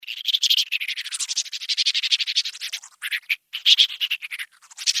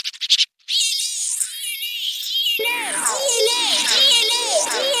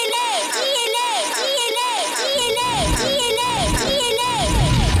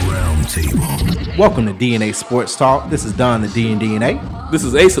Roundtable. Welcome to DNA Sports Talk. This is Don, the D and DNA. This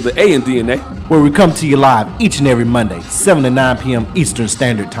is Ace of the A in DNA. Where we come to you live each and every Monday, 7 to 9 p.m. Eastern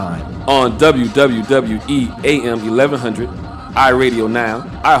Standard Time. On WWWE AM 1100, iRadio Now,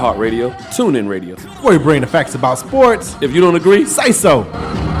 iHeartRadio, TuneIn Radio. Where we bring the facts about sports. If you don't agree, say so. Tell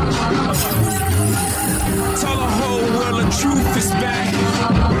the whole world the truth is back.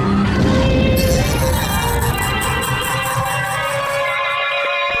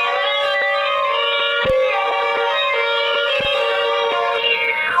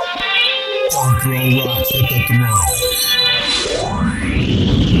 Throw rocks at the throne.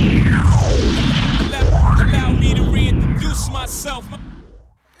 Allow me to reintroduce myself.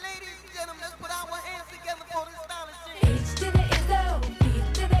 Ladies and gentlemen, let's put our hands together for this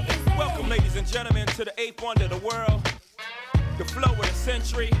astonishing. Welcome, ladies and gentlemen, to the eighth wonder of the world, the flow of the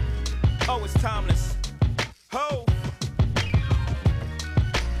century. Oh, it's timeless. Ho!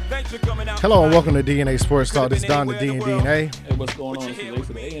 Thanks for coming out. Hello and welcome to DNA Sports Talk. This is Don, the D and DNA. Hey, what's going on? This is Ace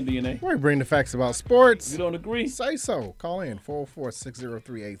of the A in DNA. Where we bring the facts about sports. If you don't agree, say so. Call in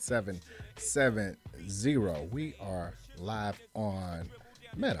 404-603-8770. We are live on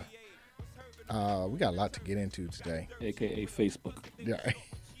Meta. We got a lot to get into today. AKA Facebook. Yeah.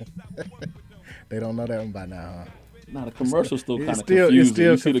 They don't know that one by now, huh? Nah, the commercial's still kind of It's confusing.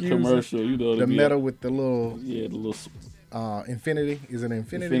 still You see the confusing. commercial, you know. The Meta with the little Yeah, the little infinity. Is it an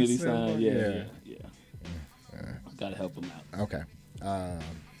infinity? infinity symbol? sign. Yeah. Gotta help them out. Okay.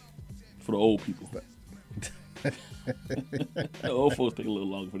 For the old people. The old folks take a little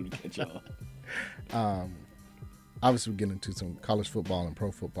longer for them to catch on. Obviously, we're getting into some college football and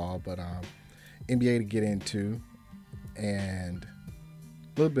pro football, but NBA to get into, and a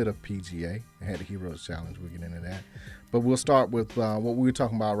little bit of PGA. I had the Heroes Challenge. We'll get into that. But we'll start with what we were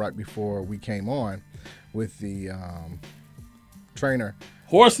talking about right before we came on with the trainer.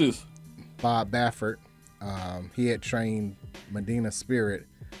 Horses. Bob Baffert. He had trained Medina Spirit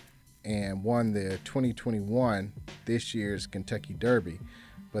and won the 2021, this year's Kentucky Derby.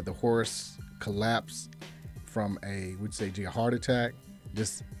 But the horse collapsed from a heart attack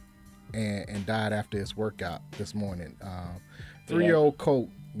and died after his workout this morning. 3-year-old colt,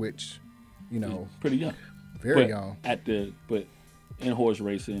 which, pretty young. Very young. But in horse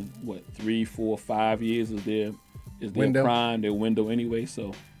racing, 3, 4, 5 years is their window. prime, their window anyway,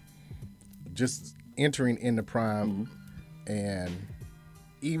 so just entering in the prime, and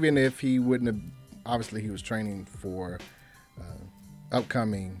even if he wouldn't have, obviously he was training for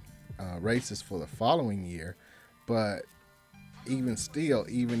upcoming races for the following year, but even still,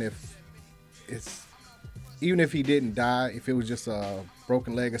 even if he didn't die, if it was just a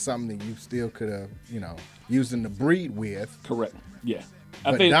broken leg or something that you still could have, used in the breed with. Correct. Yeah.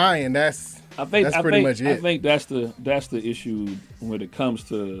 But dying, that's pretty much it. I think that's the issue when it comes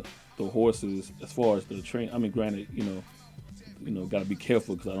to the horses as far as the train. I mean, granted, got to be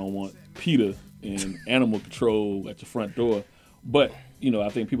careful because I don't want PETA and animal control at your front door. But I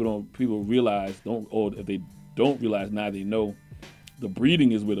think people realize if they don't realize now, they know the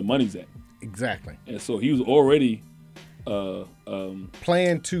breeding is where the money's at. Exactly. And so he was already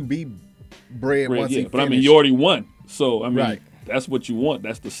planned to be bred once he finished. But I mean, he already won. So I mean, right. That's what you want.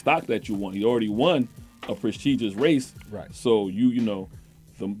 That's the stock that you want. He already won a prestigious race. Right. So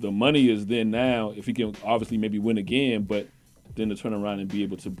the money is then now, if he can obviously maybe win again, but then to turn around and be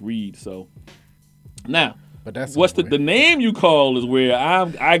able to breed. So now, but that's what's the name you call is where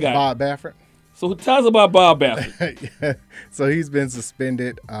I got Bob Baffert. So tell us about Bob Baffert. So he's been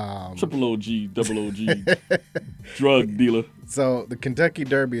suspended. Triple OG, double OG, drug dealer. So the Kentucky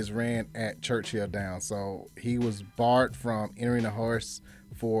Derby is ran at Churchill Downs. So he was barred from entering a horse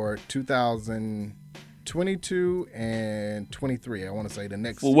for 2022 and 23. I want to say the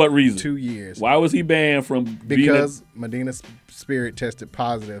next for what reason? 2 years. Why was he banned from because Medina Spirit tested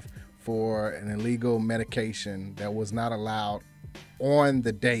positive for an illegal medication that was not allowed on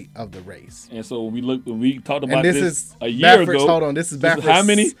the date of the race. And so when we talked about this is a year ago. Hold on, this is Baffert's how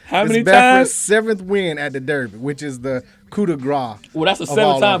many Baffert's times? 7th win at the Derby, which is the coup de grace. Well, that's the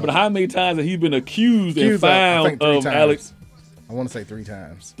 7th time, but how many times has he been accused and found of Alex? I want to say 3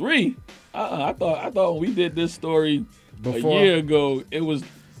 times. 3? I thought when we did this story before, a year ago, it was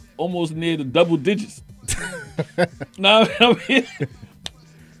almost near the double digits. No, I mean,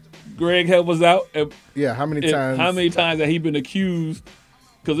 Greg help us out. Yeah, how many times? How many times have he been accused?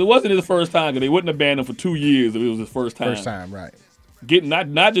 Because it wasn't his first time. Because they wouldn't have banned him for 2 years if it was his first time. First time, right? Getting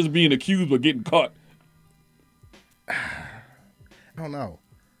not just being accused, but getting caught. I don't know.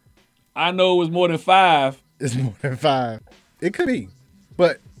 I know it was more than 5. It's more than 5. It could be,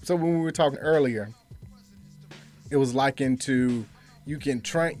 but so when we were talking earlier, it was likened to you can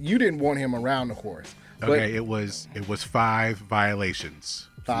train. You didn't want him around the horse. But Okay, it was 5 violations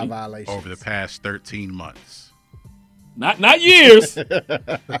 5 violations over the past 13 months. Not years.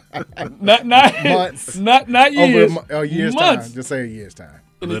 not Months. Not over years. a year's months. time. Just say a year's time.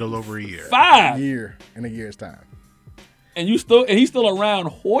 A little over a year. 5. Year in a year's time. And he's still around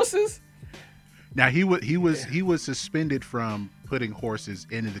horses? Now he was suspended from putting horses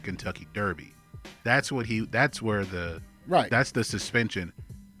into the Kentucky Derby. That's the suspension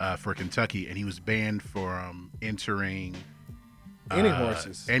for Kentucky, and he was banned from entering Any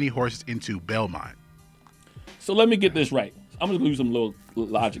horses. into Belmont. So let me get this right. I'm just gonna use some little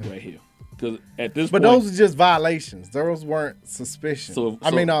logic right here, because at this But point, those are just violations. Those weren't suspicions.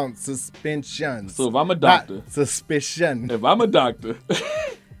 Suspensions. So if I'm a doctor, Not suspicion. if I'm a doctor,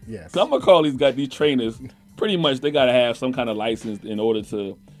 Yes. I'm gonna call these trainers. Pretty much, they gotta have some kind of license in order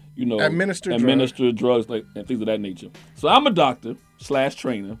to, Administer drugs like and things of that nature. So I'm a doctor /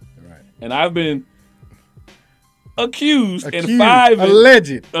 trainer, Right. and I've been accused and Accused. 5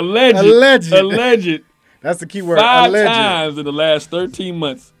 Alleged. alleged That's the key word. 5 alleged. times in the last 13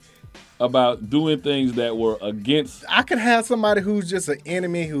 months about doing things that were against. I could have somebody who's just an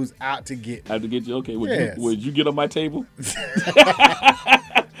enemy who's out to get I have to get you. Okay, Yes. would you get on my table?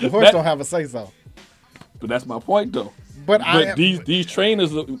 the horse. Don't have a say so. But that's my point, though. But these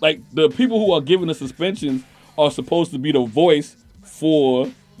trainers, like the people who are giving the suspensions, are supposed to be the voice for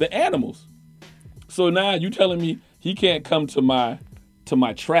the animals. So now you telling me he can't come to my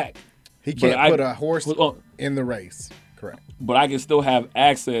track, he but can't put a horse put on- in the race. Correct. but I can still have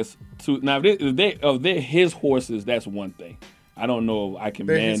access to. Now, if they're his horses, that's one thing. I don't know if I can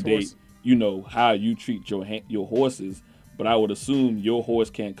They're his mandate, horse. how you treat your horses, but I would assume your horse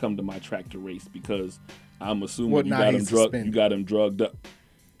can't come to my track to race because I'm assuming Well, you now got him he's drugged. suspended. You got him drugged up,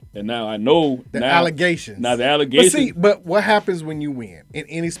 and now I know The now, allegations. Now the But allegations. see, but what happens when you win in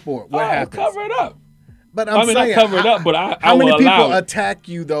any sport? What happens? Cover it up. But I'm I saying, not cover it up, but I how will many allow people it. attack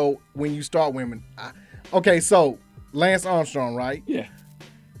you though when you start winning? Okay, so Lance Armstrong, right? Yeah.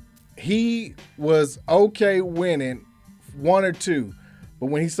 He was okay winning 1 or 2, but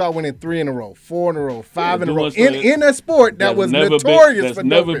when he started winning 3 in a row, 4 in a row, 5 in a row, in a sport that was notorious for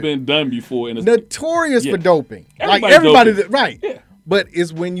never doping, been done before in a notorious for doping, like Everybody's everybody, doping. right? Yeah. But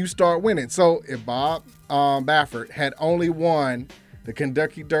it's when you start winning. So if Bob Baffert had only won the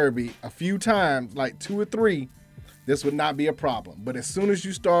Kentucky Derby a few times, like 2 or 3, this would not be a problem. But as soon as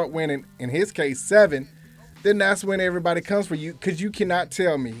you start winning, in his case 7, then that's when everybody comes for you, because you cannot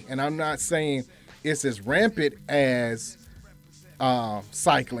tell me, and I'm not saying it's as rampant as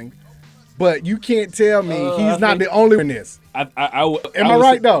cycling, but you can't tell me he's not the only one in this. Am I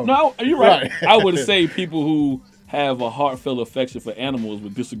right, though? No, you're right. Right. I would say people who have a heartfelt affection for animals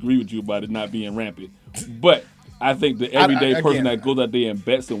would disagree with you about it not being rampant. But I think the everyday person that goes out there and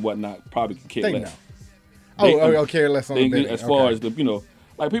bets and whatnot probably can care They less. know. Care less on the They, betting. as far Okay. as the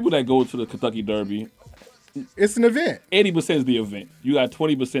like people that go to the Kentucky Derby, It's an event. 80% is the event. You got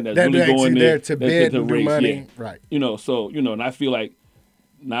 20% that's They're really actually going there there to bet to and do race. money. Yeah. Right. And I feel like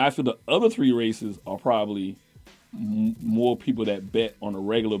the other 3 races are probably more people that bet on a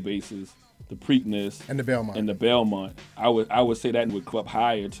regular basis. The Preakness And the Belmont. and the Belmont. I would say that would club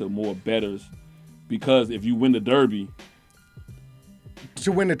higher to more bettors, because if you win the Derby,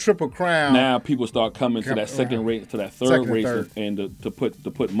 To win the Triple Crown. now people start coming to that second race, to that third Second and race, third. and to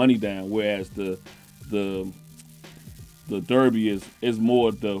put money down. Whereas the Derby is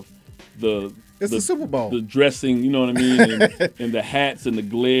more the It's the Super Bowl. the dressing, you know what I mean, and the hats and the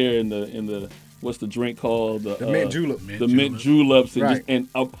glare and the what's the drink called, the mint julep. the mint juleps, and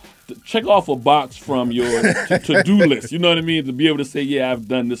Right. check off a box from your to-do list. You know what I mean, to be able to say, yeah, I've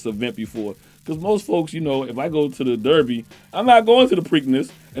done this event before. Because most folks, if I go to the Derby, I'm not going to the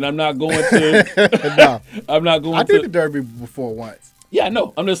Preakness, and I'm not going to. No. I'm not going I to. did the Derby before once. Yeah, I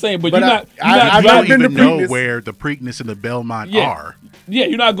know. I'm just saying, but But you're not. I- You're not I've You not don't been to even know Preakness. where the Preakness and the Belmont Yeah. are. Yeah,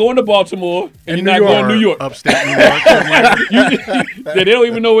 you're not going to Baltimore, and And you're New not going to Or New York. upstate New York. somewhere. They don't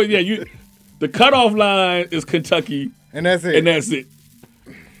even know what. Yeah, the cutoff line is Kentucky, And that's it. and that's it.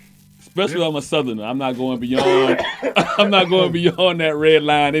 Especially I'm a Southerner. I'm not going beyond. I'm not going beyond that red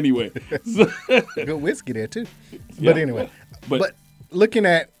line anyway. So, Good whiskey there, too. Yeah. But anyway. But- But looking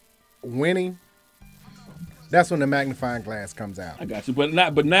at winning, that's when the magnifying glass comes out. I got you. But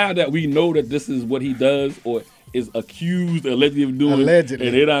now that we know that this is what he does, or is accused allegedly of doing, Allegedly.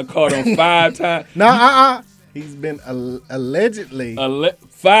 and they done caught him 5 times. No, He's been allegedly.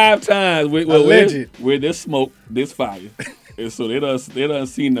 5 times Alleged. where there's smoke, there's fire. And so they done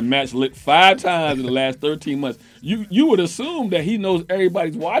seen the match lit 5 times in the last 13 months. You would assume that he knows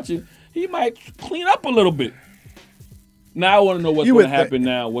everybody's watching. He might clean up a little bit. Now I want to know what's going to happen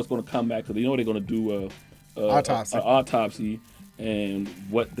now. What's going to come back? Because you know they're going to do autopsy. Autopsy, and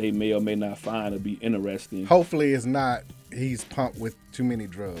what they may or may not find will be interesting. Hopefully, it's not. He's pumped with too many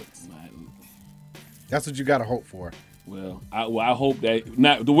drugs. That's what you got to hope for. Well, I hope that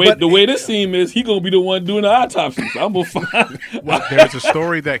not the way this seems is he gonna be the one doing the autopsy. So I'm gonna find. Well, there's a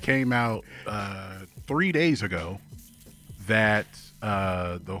story that came out 3 days ago that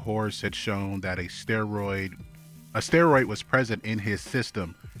the horse had shown that a steroid was present in his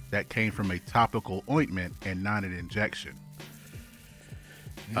system that came from a topical ointment and not an injection.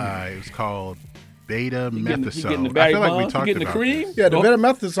 It was called betamethasone. I feel like we talked about this. Yeah, the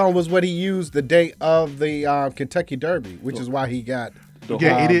betamethasone was what he used the day of the Kentucky Derby, which is why he got.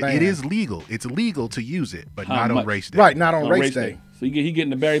 It is legal. It's legal to use it, but not on race day. Right, not on race day. So he getting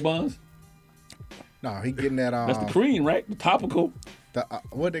the Barry Bonds? No, he getting that. That's the cream, right? The topical. The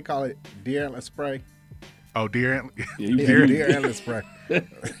what they call it? Deer antler spray. Oh, deer antler. Deer antler spray.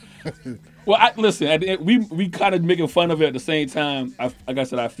 Well, listen. We kind of making fun of it at the same time. Like I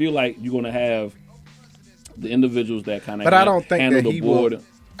said, I feel like you're gonna have the individuals that kind of. But I don't think that he board.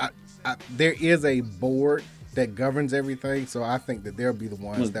 There is a board that governs everything, so I think that they'll be the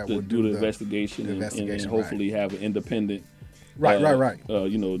ones that will do the investigation, and hopefully have an independent. Right.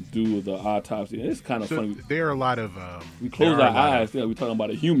 Do the autopsy. It's kind of funny. There are a lot of. We close our eyes. We're talking about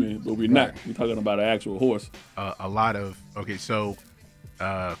a human, but we're not. We're talking about an actual horse. A lot of. Okay, so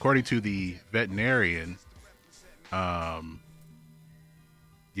according to the veterinarian, so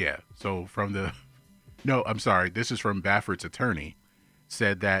from the. No, I'm sorry. This is from Baffert's attorney.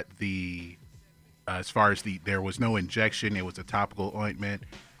 Said that as far as there was no injection, it was a topical ointment,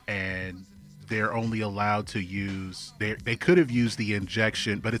 and they're only allowed to use. They could have used the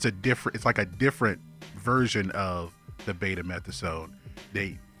injection, but it's like a different version of the betamethasone.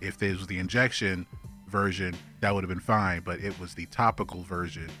 If there was the injection version, that would have been fine, but it was the topical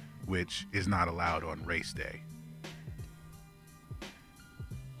version, which is not allowed on race day.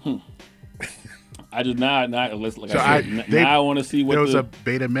 I just now I want to see what there was a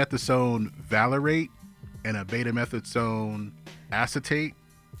betamethasone valerate and a betamethasone acetate,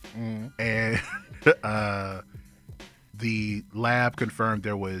 and the lab confirmed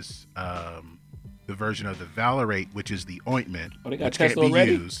there was the version of the valerate, which is the ointment, which can't be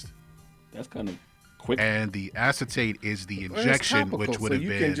used. That's kind of quick. And the acetate is the injection, which would have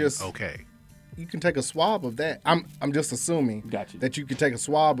been okay. You can take a swab of that. I'm just assuming that you can take a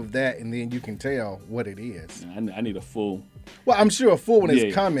swab of that and then you can tell what it is. I need a full. Well, I'm sure a full one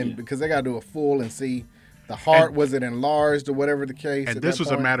is coming because they got to do a full and see the heart, was it enlarged or whatever the case. And this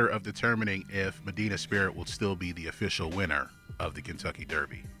was a matter of determining if Medina Spirit will still be the official winner of the Kentucky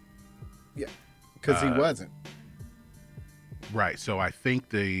Derby. Yeah, because he wasn't. Right. So I think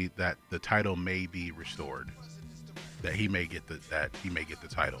that the title may be restored. That he may get the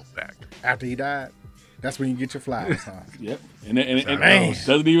title back after he died. That's when you get your flowers, huh? Yep. And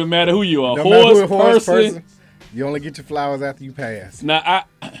doesn't even matter who you are. Horse person. You only get your flowers after you pass. Now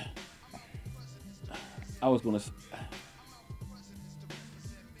I was gonna say,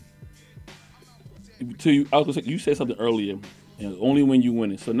 you said something earlier, and only when you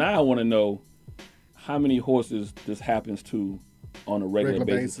win it. So now I want to know how many horses this happens to on a regular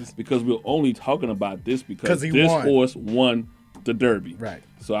basis, because we're only talking about this because this horse won the Derby. Right.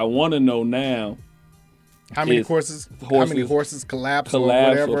 So I want to know now how many horses collapse or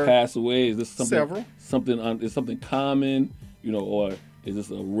whatever, or pass away. Is this something several? Is something common, or is this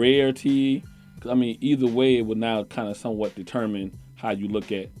a rarity? I mean, either way, it would now kind of somewhat determine how you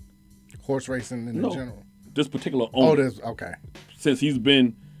look at horse racing in general. This particular owner. Okay. Since he's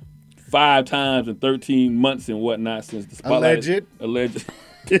been 5 times in 13 months and whatnot since the spotlight. Alleged.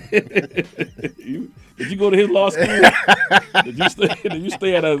 Did you go to his law school? Did you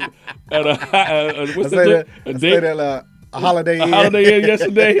stay at a Holiday Inn? A Holiday Inn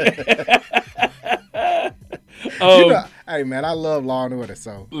yesterday. Hey man, I love Law and Order,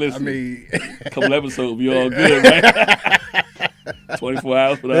 so listen, I mean, a couple episodes will be all good, right? 24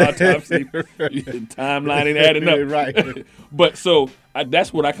 hours for the autopsy, timeline ain't adding up, right? But so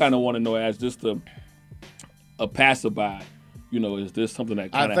that's what I kind of want to know as just a passerby. Is this something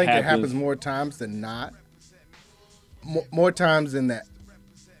that kind of happens? I think it happens more times than not. More times than that,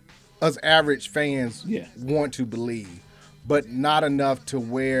 us average fans want to believe, but not enough to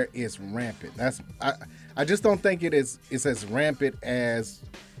where it's rampant. I just don't think it's as rampant as,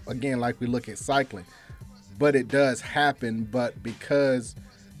 again, like we look at cycling. But it does happen, but because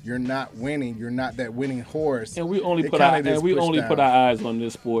you're not winning, you're not that winning horse. And we only put our eyes on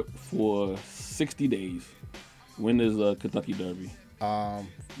this sport for 60 days. When is Kentucky Derby?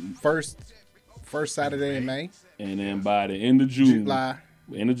 First first Saturday in May. And then by the end of June,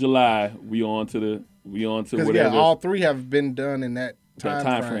 end of July, we on to whatever. Yeah, all three have been done in that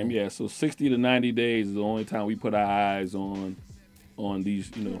time frame. Yeah, so 60 to 90 days is the only time we put our eyes on these,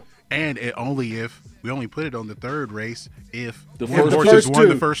 And we only put it on the third race if the horses won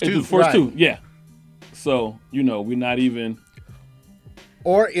the first two. The first two, yeah. So, we're not even.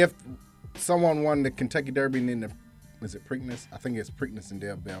 Or if someone won the Kentucky Derby and then was it Preakness? I think it's Preakness and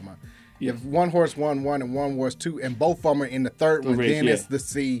Belmont. Yeah. If one horse won one and one was two, and both of them are in the third one, then it's the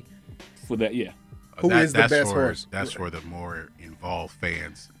C. For that, yeah. Who is the best horse? That's for the more involved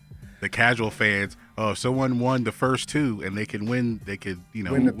fans. The casual fans, if someone won the first two and they can win,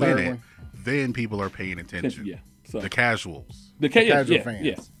 win it. Then people are paying attention. Yeah. So, the casuals. The casual fans.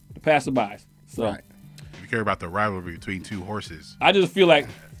 Yeah. The passerbys. So, right. If you care about the rivalry between two horses. I just feel like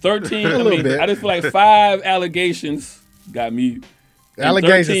 13, I just feel like 5 allegations got me.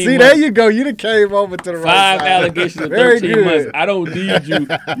 Allegations. See, there you go. You done came over to the right side. 5 allegations in 13 months. I don't need you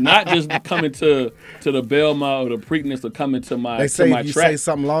not just coming to the Belmont or the Preakness or coming to my They say to my if you track. say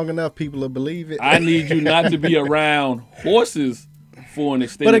something long enough, people will believe it. I need you not to be around horses for an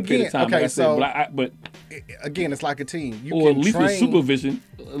extended period of time. Okay, like I said, but again, it's like a team. Or at least with supervision.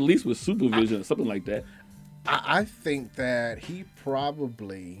 At least with supervision or something like that. I think that he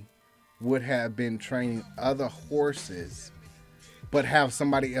probably would have been training other horses, but have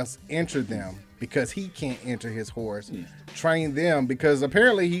somebody else enter them because he can't enter his horse. Yeah. Train them because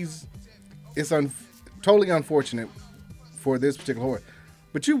apparently it's totally unfortunate for this particular horse.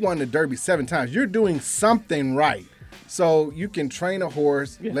 But you won the Derby 7 times. You're doing something right. So you can train a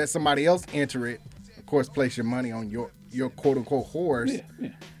horse, let somebody else enter it. Of course, place your money on your quote unquote horse,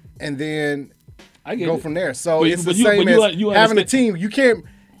 and then go from there. So it's the same as having a team. You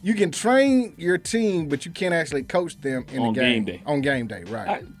can train your team, but you can't actually coach them in the game day. On game day,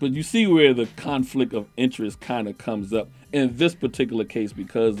 right? But you see where the conflict of interest kind of comes up in this particular case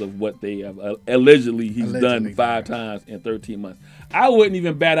because of what they have allegedly done 5 times in 13 months. I wouldn't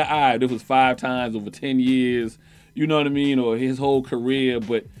even bat an eye if it was 5 times over 10 years. You know what I mean, or his whole career.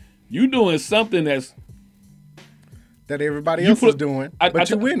 But you doing something that everybody else is doing, but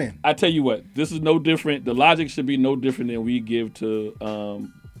you're winning. I tell you what, this is no different. The logic should be no different than we give to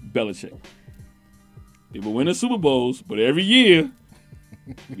Belichick. They were winning Super Bowls, but every year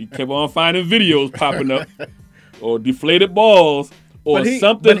we kept on finding videos popping up or deflated balls or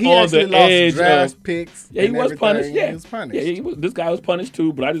something on the edge of picks. Yeah, he was punished. Yeah, he was punished. Yeah, this guy was punished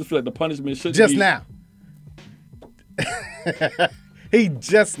too. But I just feel like the punishment should just now. He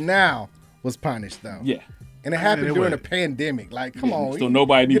just now was punished though. Yeah. And it happened during a pandemic. Like, come on. So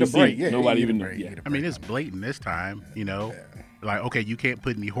nobody needed to see. Yeah, nobody even knew. I mean, it's blatant this time, Like, okay, you can't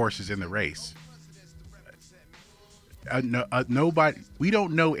put any horses in the race. Nobody. We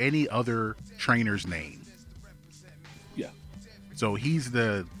don't know any other trainer's name. Yeah. So he's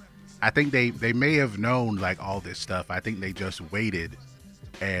I think they may have known like all this stuff. I think they just waited.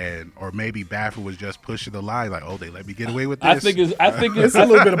 Or maybe Baffert was just pushing the line, like, they let me get away with this. I think it's a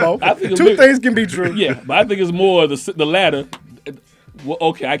little bit of both. Two things can be true. Yeah, but I think it's more the latter. Well,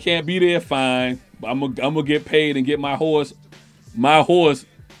 okay, I can't be there, fine. But I'm gonna get paid and get my horse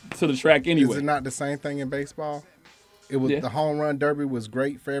to the track anyway. Is it not the same thing in baseball? It was the home run derby was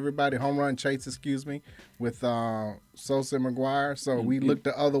great for everybody. Home run chase, with Sosa and McGuire. So we looked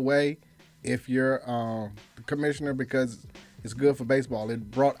the other way if you're the commissioner because it's good for baseball.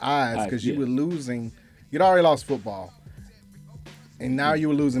 It brought eyes because you were losing. You'd already lost football, and now you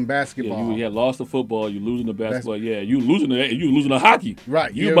were losing basketball. Yeah, you had lost the football. You're losing the basketball. You losing the hockey.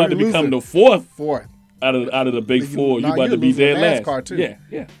 Right. You about to become the fourth out of the big four. You about to be dead last. Too.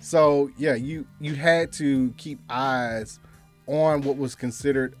 Yeah. So you had to keep eyes on what was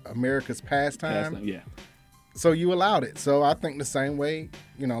considered America's pastime. Yeah. So you allowed it. So I think the same way,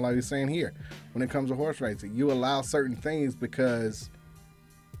 like you're saying here, when it comes to horse racing, you allow certain things because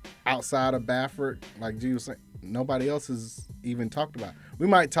outside of Baffert, like G was saying, nobody else has even talked about. We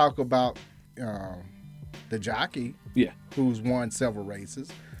might talk about the jockey, who's won several races,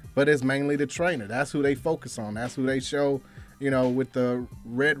 but it's mainly the trainer. That's who they focus on. That's who they show, with the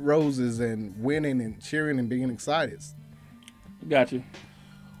red roses and winning and cheering and being excited. Got you.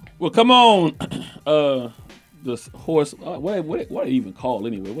 Well, come on. This horse, what do you even call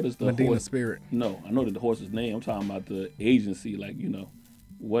anyway? What is the Medina horse? Spirit. No, I know that the horse's name. I'm talking about the agency. Like,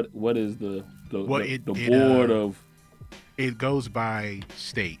 what is the board of? It goes by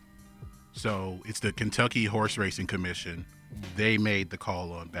state, so it's the Kentucky Horse Racing Commission. They made the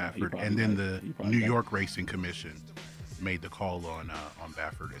call on Baffert, and then the New York Racing Commission made the call on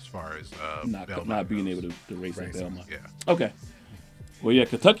Baffert as far as not being able to race at Belmont. Yeah. Okay. Well, yeah,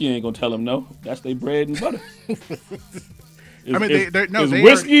 Kentucky ain't gonna tell him no. That's their bread and butter. I mean, it's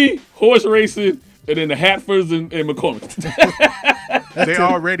whiskey, horse racing, and then the Hatfords and McCormick. They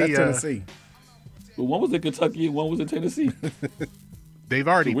already That's Tennessee. But one was in Kentucky and one was in Tennessee. They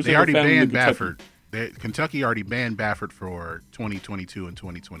already banned Baffert. Kentucky already banned Baffert for 2022 and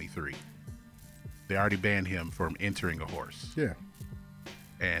 2023. They already banned him from entering a horse. Yeah.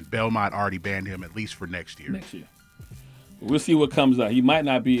 And Belmont already banned him at least for next year. We'll see what comes out. He might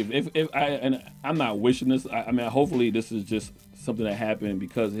not be. And I'm not wishing this. I mean, hopefully this is just something that happened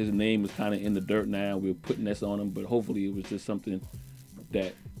because his name is kind of in the dirt now. We're putting this on him, but hopefully it was just something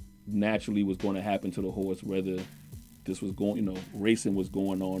that naturally was going to happen to the horse, whether this was going, racing was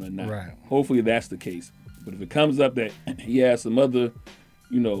going on or not. Right. Hopefully that's the case. But if it comes up that he has some other,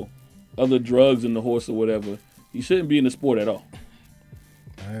 other drugs in the horse or whatever, he shouldn't be in the sport at all.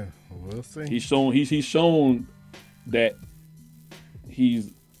 We'll see. He's shown that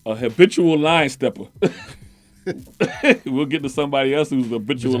he's a habitual line stepper. We'll get to somebody else who's a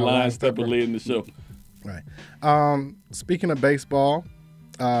habitual line stepper later in the show. Right. Speaking of baseball,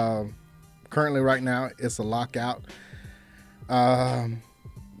 currently right now it's a lockout.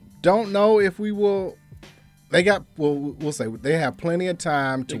 Don't know if we will. We'll say they have plenty of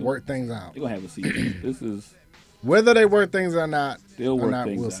time to work things out. They're gonna have a season. This is whether they work things or not. They'll work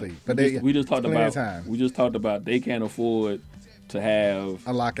things we'll out. see. But we just talked about they can't afford to have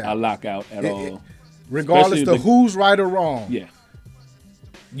a lockout at all. Regardless of who's right or wrong. Yeah.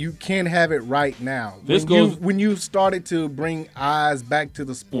 You can't have it right now. When you started to bring eyes back to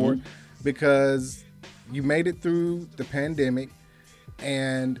the sport because you made it through the pandemic,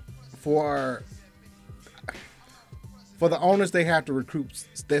 and for the owners, they have to recoup.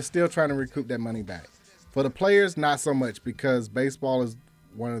 They're still trying to recoup that money back. For the players, not so much because baseball is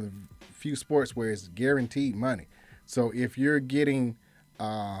one of the few sports where it's guaranteed money. So if you're getting,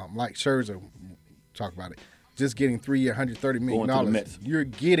 like Scherzer, talk about it, just getting 3-year, $130 million, you're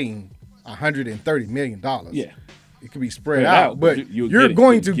getting $130 million. Yeah. It could be spread out, but you're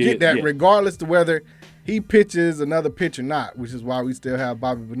going to get that regardless of whether he pitches another pitch or not, which is why we still have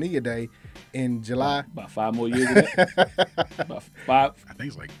Bobby Bonilla Day in July. About 5 more years of that? About 5? I think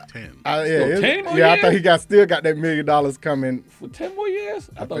it's like 10. 10 more years? I thought he still got that $1 million coming. For 10 more years?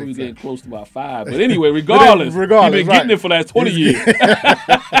 I thought we were getting close to about 5. But anyway, regardless, you've been getting it for the last 20 years.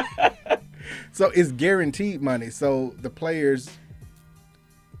 So it's guaranteed money. So the players,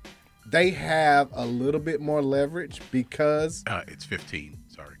 they have a little bit more leverage because it's 15.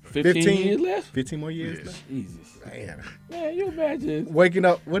 Sorry. 15 years left? 15 more years left? Jesus. Man, you imagine. Waking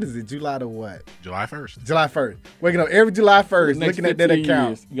up, what is it, July to what? July 1st. July 1st. Waking up every July 1st, looking at that account.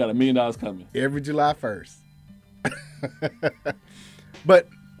 Years, you got $1 million coming. Every July 1st. But.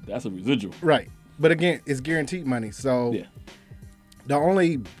 That's a residual. Right. But again, it's guaranteed money. So the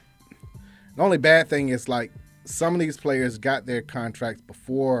only bad thing is like some of these players got their contracts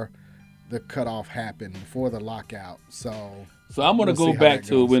before the cutoff happened, before the lockout. So I'm gonna go back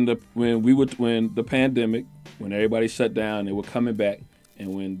to when the pandemic, when everybody shut down, they were coming back,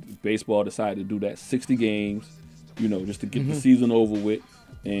 and when baseball decided to do that 60 games, just to get the season over with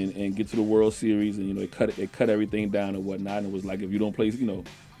and get to the World Series, and it cut everything down and whatnot. And it was like if you don't play,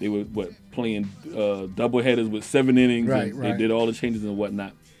 they were playing double headers with 7 innings, and they did all the changes and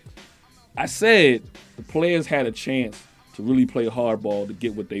whatnot. I said the players had a chance to really play hardball to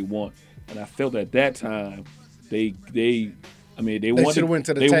get what they want, and I felt at that time they wanted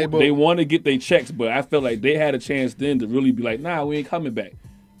to the table. They want to get their checks, but I felt like they had a chance then to really be like, nah, we ain't coming back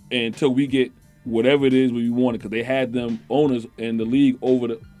until we get whatever it is we wanted, because they had them owners in the league over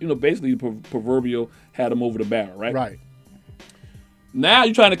the, basically proverbial had them over the barrel, right? Right. Now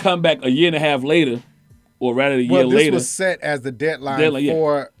you're trying to come back a year and a half later, or rather a year later. This was set as the deadline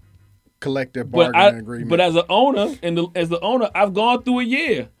for collective bargaining agreement. But as an owner, I've gone through a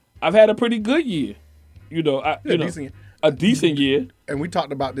year. I've had a pretty good year. A decent year. And we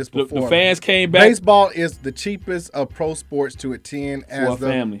talked about this before. The fans came back. Baseball is the cheapest of pro sports to attend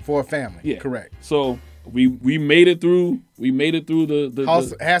for a family. Yeah, correct. So we made it through. We made it through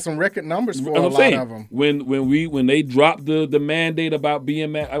the had some record numbers for a lot of them. When they dropped the mandate about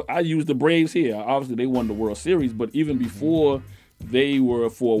being I used the Braves here. Obviously they won the World Series, but even before they were,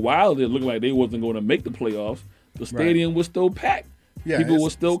 for a while, it looked like they wasn't going to make the playoffs. The stadium was still packed. Yeah, people were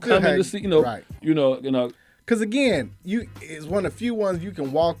still coming to see. Because again, it's one of the few ones you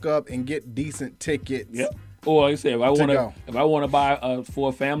can walk up and get decent tickets. Yep. Or like I said, if I want to buy for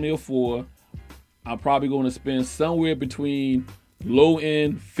a family of 4, I'm probably going to spend somewhere between low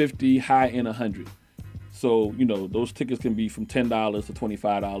end 50, high end 100. So those tickets can be from $10 to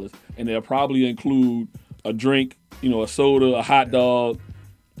 $25, and they'll probably include a drink, a soda, a hot dog.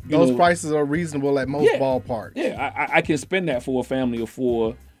 Those prices are reasonable at most ballparks. Yeah, I can spend that for a family of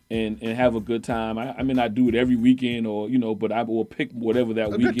 4 and have a good time. I may not do it every weekend but I will pick whatever that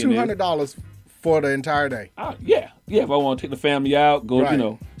weekend is. A good $200 for the entire day. Yeah. If I want to take the family out, go,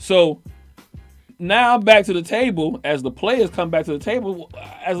 Right. So now I'm back to the table as the players come back to the table.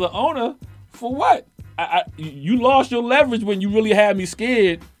 As an owner, for what? You lost your leverage when you really had me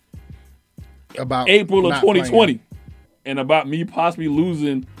scared About April of not 2020. playing. And about me possibly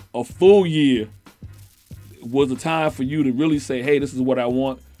losing a full year was the time for you to really say, hey, this is what I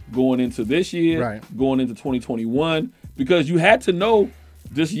want going into this year, Right. going into 2021, because you had to know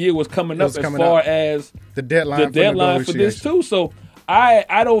this year was coming up as far as the deadline for this too. So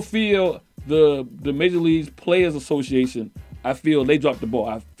I don't feel the Major League Players Association, I feel they dropped the ball.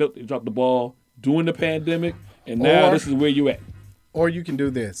 I felt they dropped the ball during the pandemic, and now this is where you at. Or you can do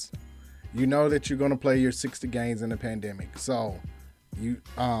this. You know that you're going to play your 60 games in the pandemic. So you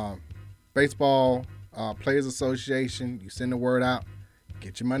baseball Players Association, you send the word out,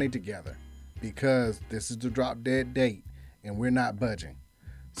 get your money together, because this is the drop dead date and we're not budging.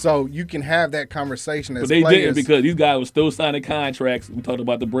 So you can have that conversation as players. But they didn't, because these guys were still signing contracts. We talked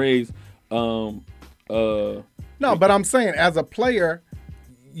about the Braves. No, but I'm saying as a player,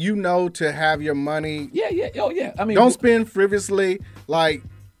 to have your money. Yeah. Oh, yeah. I mean, don't spend frivolously. Like,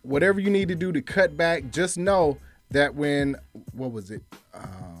 whatever you need to do to cut back, just know that what was it?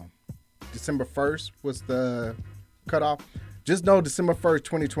 December 1st was the cutoff. Just know December 1st,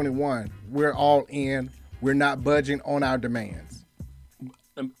 2021, we're all in. We're not budging on our demands.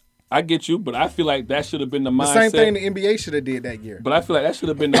 I get you, but I feel like that should have been the mindset. The same thing the NBA should have did that year. But I feel like that should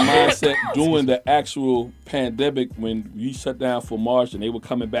have been the mindset during the actual pandemic when we shut down for March and they were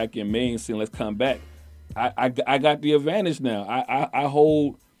coming back in May and saying, let's come back. I got the advantage now. I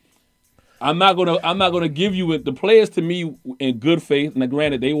hold. I'm not gonna give you it. The players, to me, in good faith. Now,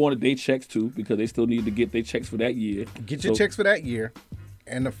 granted, they wanted their checks too because they still need to get their checks for that year. Get your checks for that year,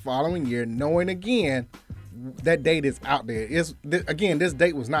 and the following year, knowing again that date is out there. This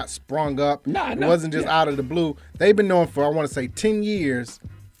date was not sprung up. It wasn't just out of the blue. They've been knowing for, I want to say, 10 years.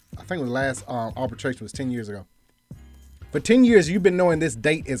 I think the last arbitration was 10 years ago. For 10 years, you've been knowing this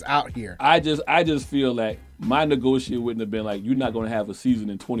date is out here. I just feel like my negotiator wouldn't have been like, you're not going to have a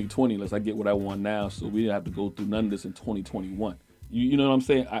season in 2020 unless I get what I want now, so we didn't have to go through none of this in 2021. You know what I'm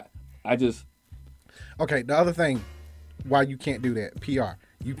saying? I just... Okay, the other thing, why you can't do that, PR.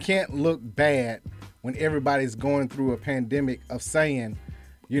 You can't look bad when everybody's going through a pandemic of saying,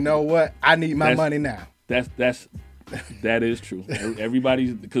 you know what, I need my money now. That is true.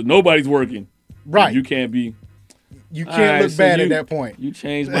 Everybody's, because nobody's working. Right. You can't be... You can't look bad at that point. You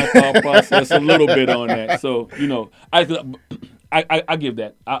changed my thought process a little bit on that. So, I give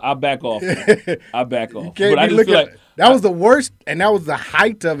that. I back off. I back off. But I just feel like that was the worst, and that was the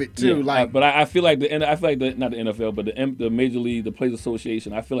height of it too. Yeah, but I feel like not the NFL, but the Major League, the Players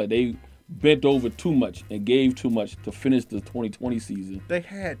Association. I feel like they bent over too much and gave too much to finish the 2020 season. They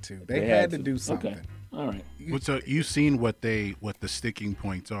had to. They had to do something. Okay. All right. So you've seen what the sticking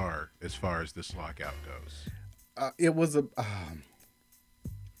points are as far as this lockout goes. It was a.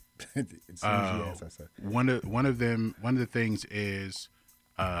 One of the things is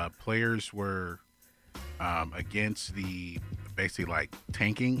players were against the basically like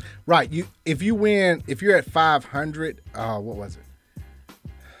tanking. Right. If you're at 500. What was it?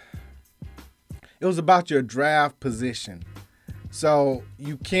 It was about your draft position. So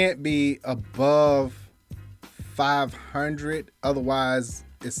you can't be above 500, otherwise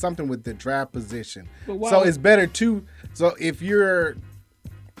it's something with the draft position. So it's better to. So if you're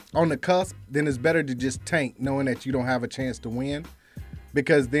on the cusp, then it's better to just tank, knowing that you don't have a chance to win,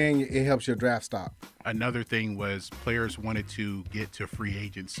 because then it helps your draft stock. Another thing was players wanted to get to free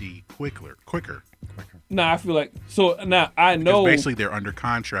agency quicker. I feel like now I know basically they're under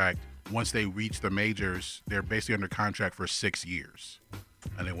contract. Once they reach the majors, they're basically under contract for 6 years,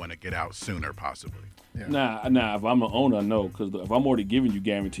 and they want to get out sooner, possibly. Yeah. Nah. If I'm an owner, no, because if I'm already giving you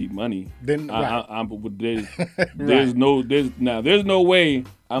guaranteed money, then there's no way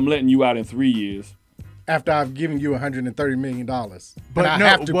I'm letting you out in 3 years after I've given you $130 million. But I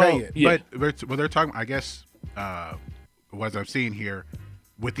have to pay it. Yeah. But they're talking. I guess what I'm seeing here,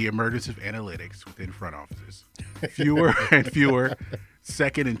 with the emergence of analytics within front offices, fewer and fewer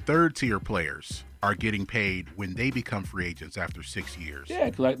second and third tier players are getting paid when they become free agents after 6 years. Yeah,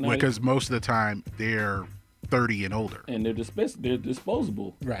 because most of the time they're 30 and older, and they're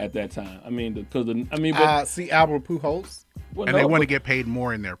disposable at that time. See Albert Pujols, they want to get paid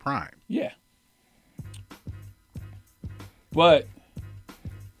more in their prime. Yeah, but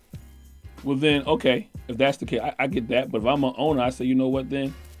Well, then, okay, if that's the case, I get that. But if I'm an owner, I say, you know what,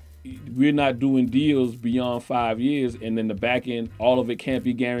 then we're not doing deals beyond 5 years, and then the back end, all of it can't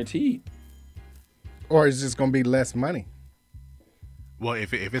be guaranteed. Or it's just going to be less money. Well,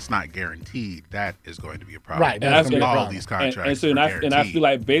 if it's not guaranteed, that is going to be a problem. Right, that's All all these contracts and are I feel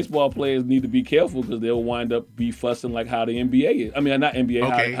like baseball players need to be careful because they'll wind up be fussing like how the NBA is. I mean, not NBA,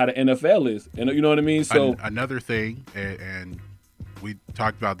 Okay. how the NFL is. And you know what I mean? So another thing, and we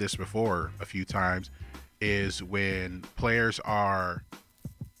talked about this before a few times, is when players are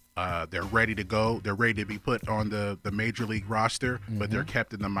they're ready to go, they're ready to be put on the major league roster, but they're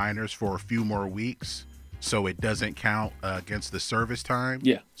kept in the minors for a few more weeks, so it doesn't count against the service time.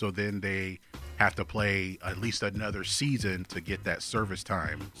 Yeah. So then they have to play at least another season to get that service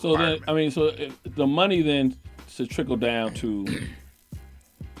time. So then, I mean, so the money then should trickle down to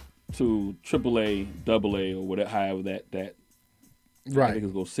AAA, AA, or whatever, however that. Right. I think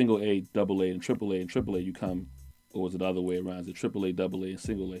it goes single A, double A, and AAA you come, or is it the other way around? Is it AAA, AA, and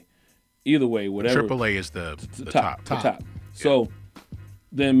single A? Either way, whatever. AAA is the top. The top. So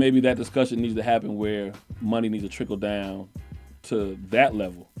then maybe that discussion needs to happen where money needs to trickle down to that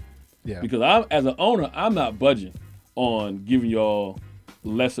level. Yeah. Because as an owner, I'm not budging on giving y'all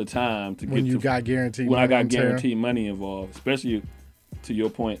lesser time to when get you to got guaranteed when money I got on tear. guaranteed money involved, especially to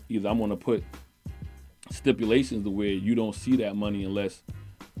your point. Either I'm going to put stipulations to where you don't see that money unless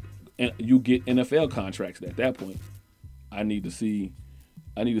you get NFL contracts. At that point, I need to see,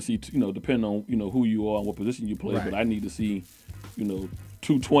 depending on who you are and what position you play, Right. but I need to see,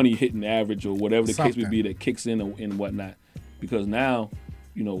 220 hitting average or whatever the case may be that kicks in and whatnot. Because now,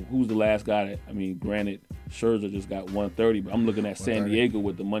 who's the last guy that, I mean, granted, Scherzer just got 130, but I'm looking at San Diego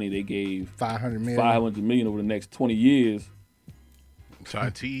with the money they gave, $500 million over the next 20 years.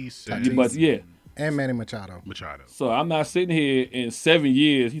 Tatis. But yeah. And Manny Machado. So I'm not sitting here in 7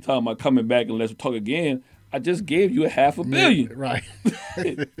 years. He talking about coming back and let's talk again. I just gave you $500 million. Right.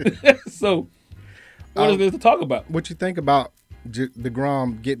 So what is there to talk about? What you think about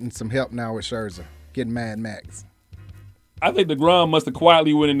DeGrom getting some help now with Scherzer, getting Mad Max? I think DeGrom must have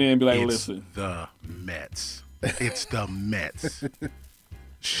quietly went in there and be like, listen. The Mets. It's the Mets.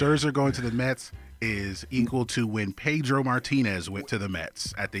 Scherzer going to the Mets is equal to when Pedro Martinez went to the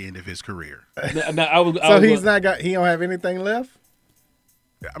Mets at the end of his career. He don't have anything left?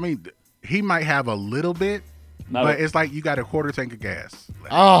 I mean, he might have a little bit, but it's like you got a quarter tank of gas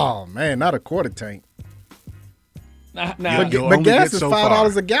left. Oh, man, not a quarter tank. But gas is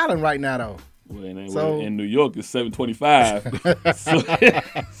 $5 a gallon right now, though. Well, in New York, it's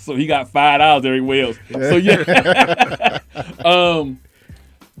 $7.25. so he got $5 everywhere else. So yeah,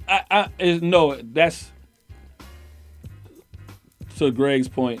 that's to Greg's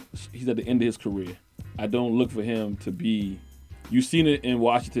point. He's at the end of his career. I don't look for him to be. You've seen it in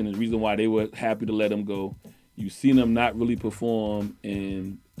Washington. The reason why they were happy to let him go. You've seen him not really perform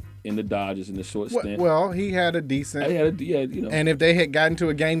in the Dodgers in the short stint. Well, he had a decent. And if they had gotten to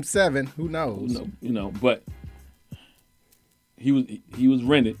a Game 7, who knows? But he was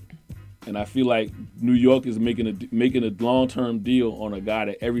rented, and I feel like New York is making a long-term deal on a guy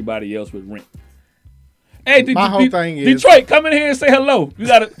that everybody else would rent. Hey, my whole thing is Detroit, come in here and say hello. You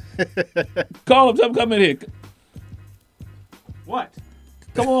gotta call him. Tell him come in here. What?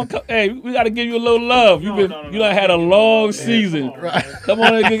 Come on, hey, we got to give you a little love. You done had a long season. Come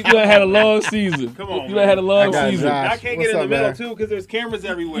on, you done had a long season. Come on, you done had a long season. I can't get in the middle too because there's cameras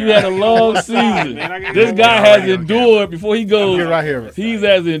everywhere. You had a long season. This guy has endured before he goes. Right here. He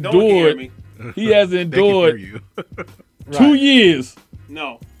has endured. He has endured 2 years.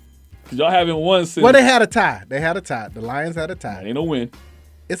 No. Because y'all haven't won since. Well, they had a tie. The Lions had a tie. Ain't no win.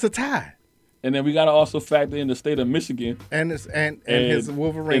 It's a tie. And then we got to also factor in the state of Michigan and his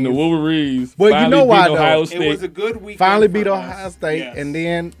Wolverines. And the Wolverines. Well, you know why though? Ohio State. It was a good weekend. Finally beat Ohio State, and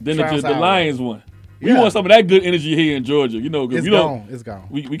then the Lions won. We Yeah. want some of that good energy here in Georgia. It's gone. It's gone.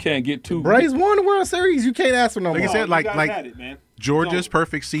 We can't get too. Braves won the World Series. You can't ask for no more. Like I said, had it, man. Georgia's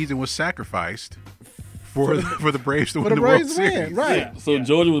perfect season was sacrificed for the Braves to win the World Series. Right. Yeah. So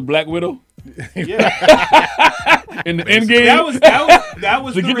Georgia was Black Widow. Yeah. In the end game, that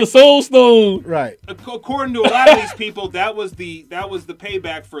was to get the Soul Stone. Right. According to a lot of these people, that was the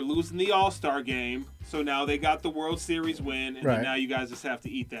payback for losing the All-Star game. So now they got the World Series win, and then now you guys just have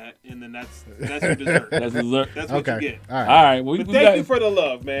to eat that, and then that's your dessert. That's dessert. That's what you get. All right. Well, thank you for the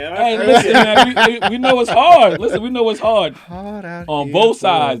love, man. Hey, listen, man, we know it's hard. Listen, we know it's hard on both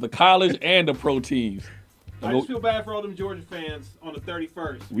sides, the college and the pro teams. I just feel bad for all them Georgia fans on the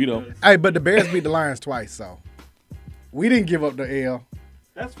 31st. We don't. Hey, but the Bears beat the Lions twice, so we didn't give up the L.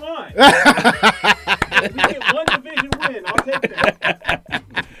 That's fine. We get one division win. I'll take that.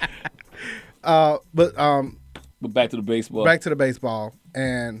 But back to the baseball. Back to the baseball.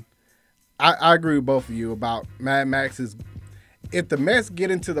 And I agree with both of you about Mad Max's. If the Mets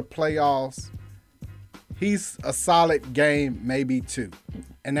get into the playoffs, he's a solid game, maybe 2.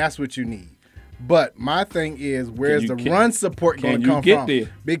 And that's what you need. But my thing is, where's the run support going to come from?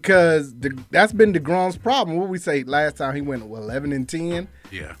 There? Because that's been DeGrom's problem. What we say last time, he went 11-10.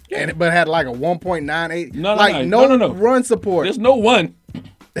 Yeah. But had like a 1.98. No. Run support. There's no one.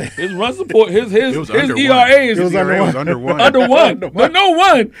 His run support, his ERA is under 1. Under 1. But no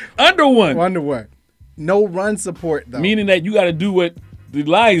one. Under 1. Under 1. No run support, though. Meaning that you got to do what the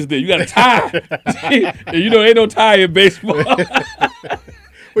Lions did. You got to tie. Ain't no tie in baseball.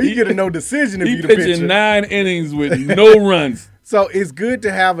 Well, you get a no decision if you the pitcher. pitcher. He pitching 9 innings with no runs. So it's good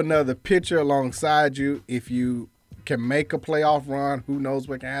to have another pitcher alongside you. If you can make a playoff run, who knows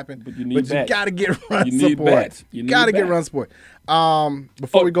what can happen. But you got to get run you support. Need bats. You got to get run support.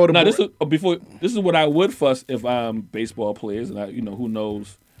 Before we go to this is what I would fuss if I'm baseball players, and who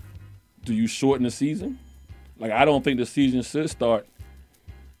knows? Do you shorten the season? Like, I don't think the season should start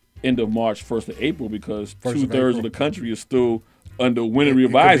end of March, 1st of April, because 2/3 of the country is still under winter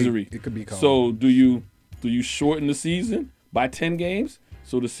advisory. It could be cold. So do you shorten the season by 10 games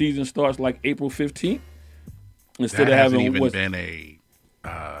so the season starts like April 15th instead of having I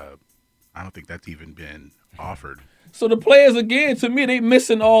don't think that's even been offered. So the players, again, to me, they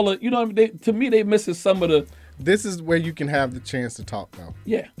missing all of, to me, they missing some of the. This is where you can have the chance to talk, though.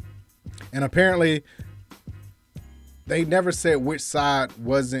 Yeah. And apparently, they never said which side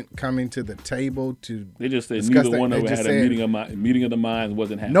wasn't coming to the table to. They just said neither one of them had a meeting of the minds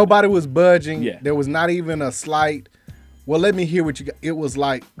wasn't happening. Nobody was budging. Yeah. There was not even a slight. Well, let me hear what you got. It was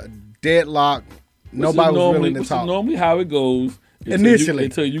like a deadlock. Nobody was willing to talk. Is normally how it goes initially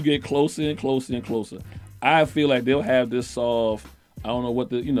until you get closer and closer and closer. I feel like they'll have this solved. I don't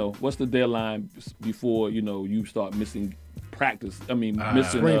know what's the deadline before you start missing practice. I mean,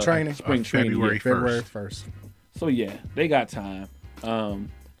 missing spring training. Spring training. February 1st. So yeah, they got time. So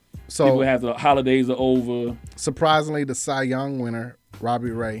people have the holidays are over. Surprisingly, the Cy Young winner Robbie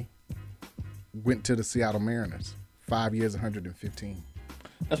Ray went to the Seattle Mariners. 5 years, 115.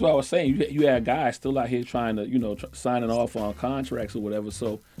 That's what I was saying. You had guys still out here trying to, signing off on contracts or whatever.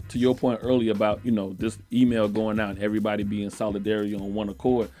 So to your point earlier about, this email going out and everybody being solidarity on one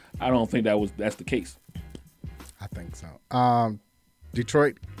accord, I don't think that's the case. I think so.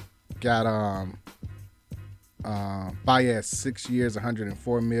 Detroit got Baez 6 years,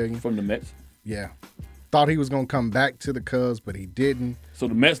 $104 million from the Mets. Yeah, thought he was gonna come back to the Cubs, but he didn't. So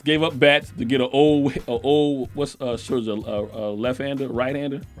the Mets gave up bats to get an old what's Scherzer, left-hander,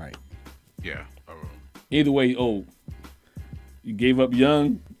 right-hander? Right. Yeah. Either way, old. You gave up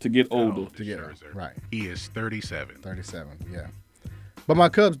young to get older. To get Scherzer. Right. He is 37. 37. Yeah. But my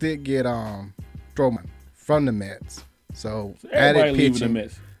Cubs did get Stroman from the Mets. So added pitching. The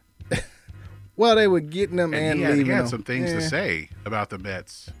Mets. Well, they were getting them and leaving them. He had some things to say about the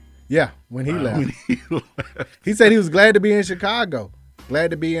Mets. Yeah, when he left. He said he was glad to be in Chicago,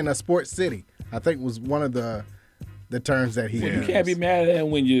 glad to be in a sports city. I think was one of the terms that he used. You can't be mad at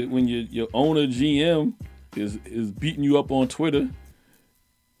him when your owner GM is beating you up on Twitter.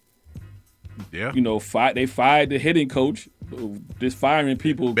 Yeah. They fired the hitting coach. Just firing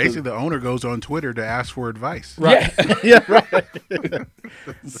people. Basically, the owner goes on Twitter to ask for advice. Right. Yeah, right.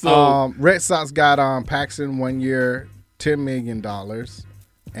 So Red Sox got Paxton 1 year, $10 million.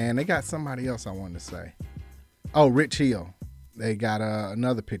 And they got somebody else I wanted to say. Oh, Rich Hill. They got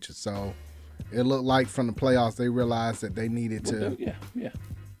another pitcher. So it looked like from the playoffs they realized that they needed to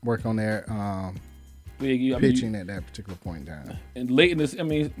work on their pitching at that particular point in time. And late in the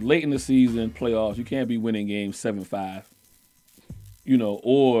season playoffs, you can't be winning games 7-5.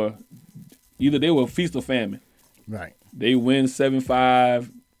 Or either they were feast or famine. Right. They win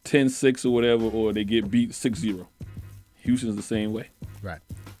 7-5, 10-6 or whatever, or they get beat 6-0. Houston's the same way. Right.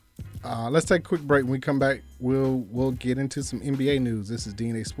 Let's take a quick break. When we come back, we'll get into some NBA news. This is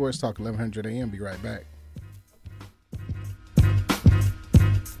DNA Sports Talk, 1100 AM. Be right back.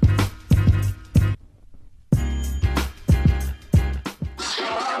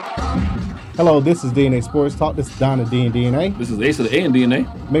 Hello, this is DNA Sports Talk. This is Donna D and DNA. This is Ace of the A and DNA.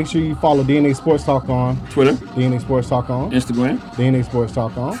 Make sure you follow DNA Sports Talk on Twitter, DNA Sports Talk on Instagram, DNA Sports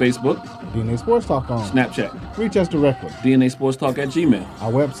Talk on Facebook, DNA Sports Talk on Snapchat. Reach us directly. DNA Sports Talk at Gmail.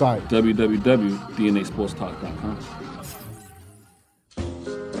 Our website, www.dnasportstalk.com.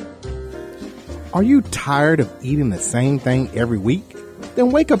 Are you tired of eating the same thing every week? Then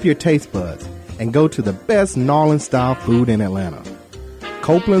wake up your taste buds and go to the best New Orleans-style food in Atlanta.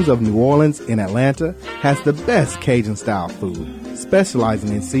 Copeland's of New Orleans in Atlanta has the best Cajun-style food,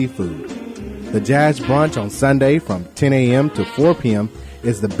 specializing in seafood. The Jazz Brunch on Sunday from 10 a.m. to 4 p.m.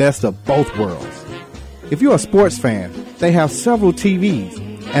 is the best of both worlds. If you're a sports fan, they have several TVs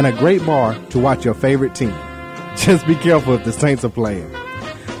and a great bar to watch your favorite team. Just be careful if the Saints are playing.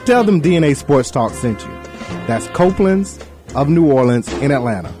 Tell them DNA Sports Talk sent you. That's Copeland's of New Orleans in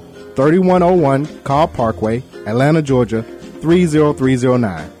Atlanta. 3101 Carl Parkway, Atlanta, Georgia,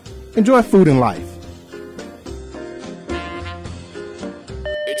 30309. Enjoy food and life.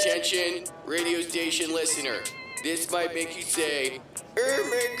 Attention, radio station listener. This might make you say, oh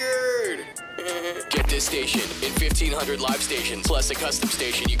my god. Get this station and 1,500 live stations, plus a custom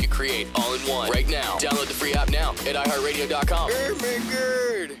station you can create all in one. Right now. Download the free app now at iHeartRadio.com. Oh my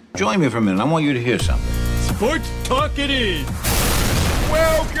god. Join me for a minute. I want you to hear something. Sports Talk it is.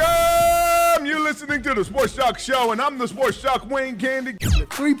 Welcome! You're listening to the Sports Talk Show, and I'm the Sports Talk Wayne Candy. The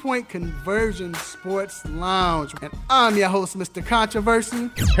 3-Point Conversion Sports Lounge. And I'm your host, Mr. Controversy.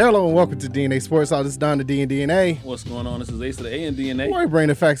 Hello and welcome to DNA Sports. This is Don the D and DNA. What's going on? This is Ace of the A and DNA. Where we bring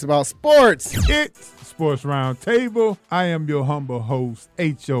the facts about sports. It's Sports Roundtable. I am your humble host,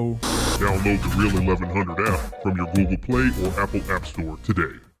 H.O. Download the Real 1100 app from your Google Play or Apple App Store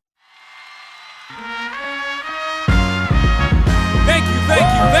today. Thank you.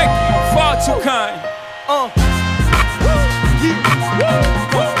 Far too kind.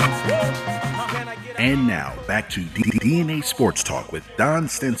 And now, back to DNA Sports Talk with Don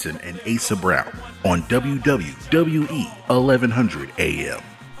Stinson and Asa Brown on WWE 1100 AM.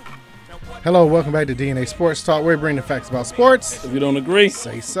 Hello, welcome back to DNA Sports Talk. We bring the facts about sports. If you don't agree,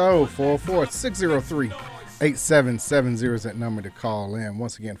 say so. 404-603-8770 is that number to call in.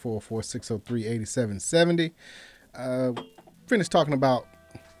 Once again, 404-603-8770. Finished talking about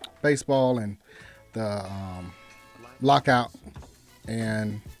baseball and the lockout,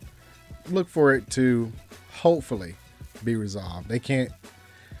 and look for it to hopefully be resolved. They can't.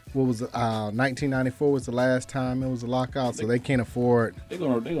 What was 1994 was the last time it was a lockout, so they can't afford that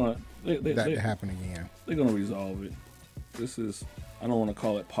to happen again. They're gonna resolve it. This is, I don't want to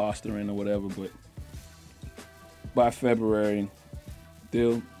call it posturing or whatever, but by February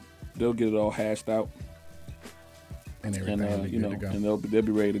they'll get it all hashed out. And everything and they'll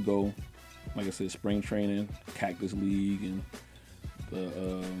be ready to go. Like I said, spring training, Cactus League, and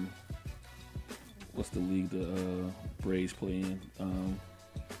the what's the league the Braves play in?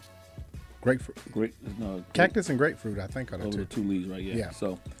 Cactus and Grapefruit, I think, are the two leagues, right? Yeah.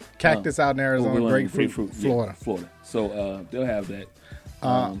 So Cactus out in Arizona, Grapefruit, Florida. Yeah, Florida. So they'll have that.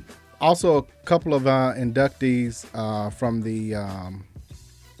 Also, a couple of inductees from the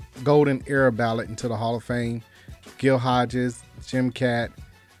Golden Era ballot into the Hall of Fame. Gil Hodges, Jim Catt,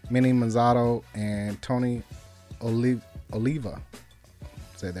 Manny Manzardo, and Tony Oliva.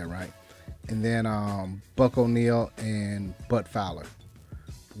 Say that right. And then Buck O'Neil and Bud Fowler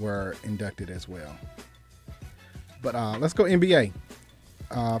were inducted as well. But let's go NBA.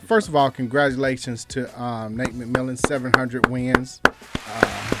 First of all, congratulations to Nate McMillan, 700 wins.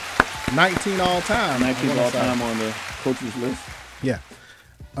 19 all-time. 19 all-time on the coaches list. Yeah.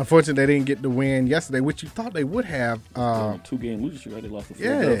 Unfortunately, they didn't get the win yesterday, which you thought they would have. 2-game losing streak, right? They lost to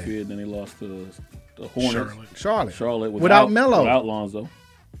Philadelphia, then they lost to the Hornets. Charlotte. Without Melo. Without Lonzo.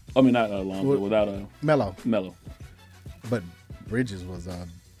 I mean, not Lonzo. Without Melo. Melo. But Bridges was a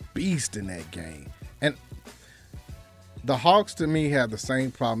beast in that game. And the Hawks, to me, have the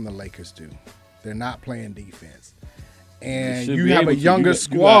same problem the Lakers do. They're not playing defense. And you have a younger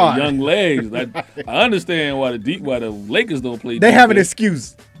squad. You got young legs. I understand why the Lakers don't play defense. They have an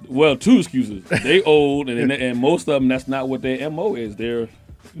excuse. Well, two excuses. They old, and most of them, that's not what their MO is. They're,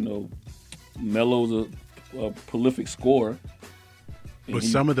 Melo's a prolific scorer. But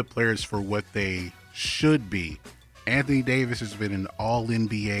some of the players, for what they should be, Anthony Davis has been an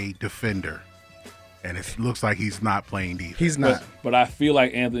all-NBA defender, and it looks like he's not playing defense. He's not. But I feel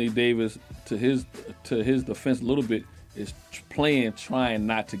like Anthony Davis, to his defense a little bit, is trying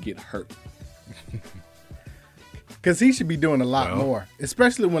not to get hurt. Because he should be doing a lot more,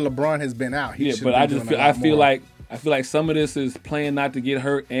 especially when LeBron has been out. I feel like some of this is playing not to get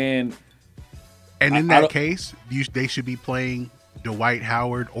hurt, and in that case, they should be playing Dwight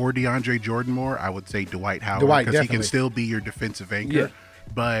Howard or DeAndre Jordan more. I would say Dwight Howard, because he can still be your defensive anchor. Yeah.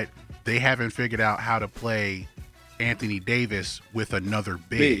 But they haven't figured out how to play Anthony Davis with another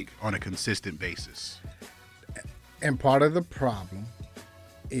big on a consistent basis. And part of the problem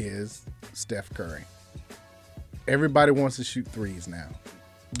is Steph Curry. Everybody wants to shoot threes now.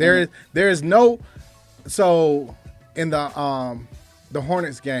 There is no. So in the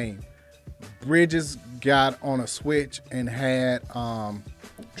Hornets game, Bridges got on a switch and had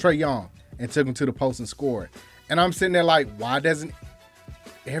Trae Young and took him to the post and scored. And I'm sitting there like, why doesn't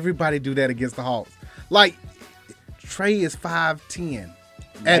Everybody do that against the Hawks. Like, Trey is 5'10".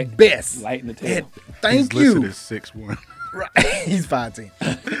 At best. Light in the tail. Thank He's you. listed as 6'1". Right. He's 5'10".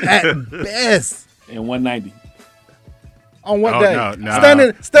 At best. And 190. On what day?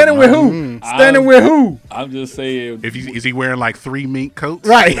 No. Standing with who? Standing with who? I'm just saying. Is he wearing like 3 mink coats?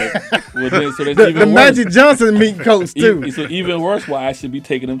 Right. Well, then, so that's the even worse. Magic Johnson mink coats too. So even worse, why I should be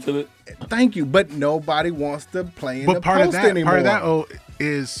taking him to the. Thank you, but nobody wants to play in the part post of that, anymore. Part of that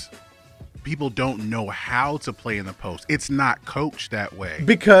is people don't know how to play in the post. It's not coached that way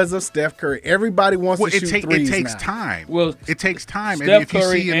because of Steph Curry. Everybody wants to shoot threes. It takes now. time. Well, it takes time. Steph and if you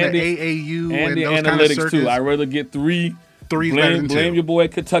Curry see in the AAU and the those analytics kind of circuits, too, I'd rather get threes blame better than 2. Your boy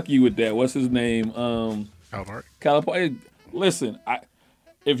Kentucky with that. What's his name? Calipari. Listen,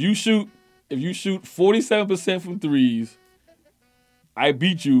 if you shoot 47% from threes, I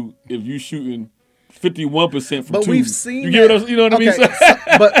beat you if you shooting 51% from but twos. We've seen you get what you know what I mean?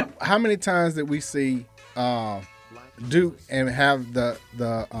 But how many times did we see Duke and have the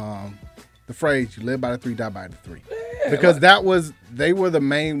phrase "you live by the 3, die by the 3"? Yeah, because they were the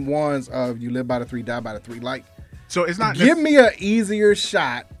main ones of "you live by the 3, die by the 3." Like, so it's not. Give me an easier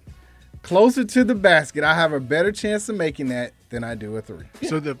shot, closer to the basket. I have a better chance of making that than I do a 3. Yeah.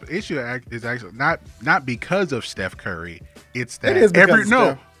 So the issue is actually not because of Steph Curry. It's that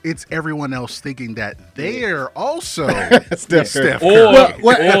it's everyone else thinking that they're also Steph Curry.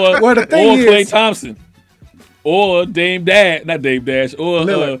 Or the thing is, Klay Thompson. Or Dame Dash, not Dame Dash, or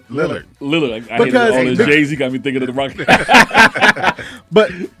Lillard. Because all this Jay-Z got me thinking of the Rockets.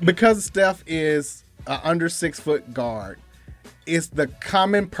 But because Steph is an under 6-foot guard, it's the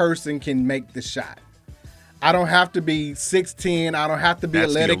common person can make the shot. I don't have to be 6'10". I don't have to be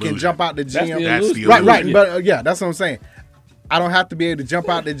athletic and jump out the gym. Right. But that's what I'm saying. I don't have to be able to jump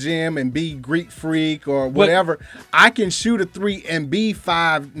out the gym and be Greek freak or whatever. I can shoot a 3 and be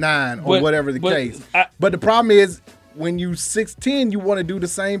 5'9" or whatever the case. But the problem is when you 6'10", you want to do the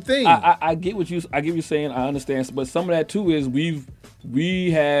same thing. I get what you're saying. I understand, but some of that too is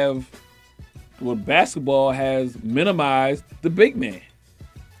basketball has minimized the big man.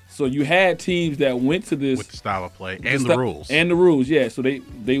 So you had teams that went to this with the style of play and the rules. Yeah. So they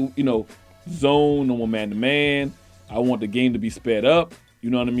zone, no more man to man. I want the game to be sped up. You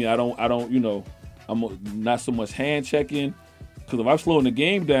know what I mean? I don't. I'm not so much hand checking, because if I'm slowing the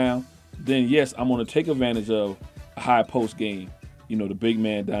game down, then yes, I'm going to take advantage of a high post game. The big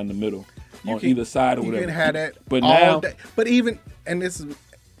man down the middle on either side or whatever. You can have that, but now, but even, and this is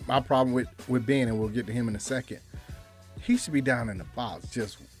my problem with Ben, and we'll get to him in a second. He should be down in the box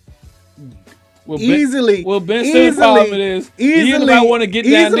just. Easily. Ben said the problem is even if I want to get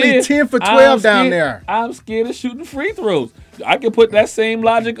down there, 10 for 12 down there. I'm scared of shooting free throws. I can put that same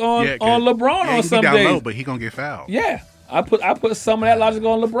logic on LeBron on some days. Low, but he gonna get fouled. Yeah, I put some of that logic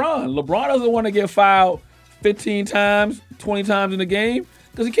on LeBron. LeBron doesn't want to get fouled 15 times, 20 times in the game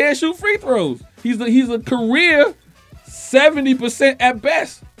because he can't shoot free throws. He's a career 70% at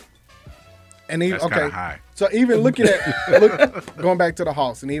best. And that's kind of high. So even looking going back to the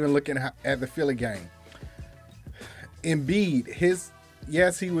Hawks and even looking at the Philly game, Embiid,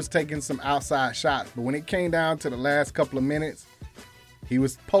 he was taking some outside shots, but when it came down to the last couple of minutes, he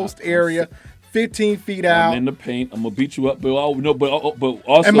was post area, 15 feet out. I'm in the paint. I'm gonna beat you up, but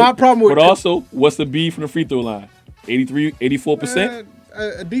also. And my problem what's the B from the free throw line? 83, 84%.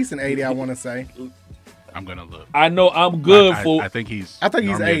 A decent 80, I want to say. I'm gonna look. I know I'm good I think he's 80.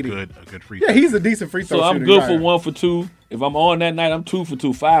 A good free throw. Yeah, he's a decent free throw. So I'm good for 1 for 2. If I'm on that night, I'm 2 for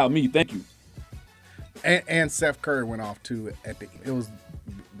 2. Foul me, thank you. And Steph Curry went off too. It was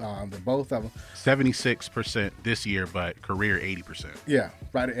the both of them. 76% this year, but career 80%. Yeah,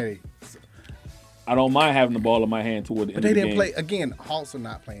 right at 80. I don't mind having the ball in my hand toward the end of the game. But they didn't play again. Hawks are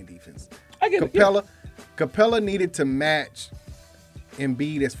not playing defense. I get it. Capella needed to match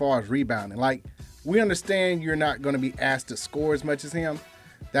Embiid as far as rebounding. Like, we understand you're not going to be asked to score as much as him.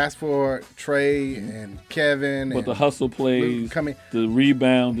 That's for Trey and Kevin. But the hustle plays, the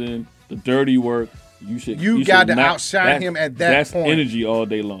rebounding, the dirty work, you got to outshine him at that point. Point. That's energy all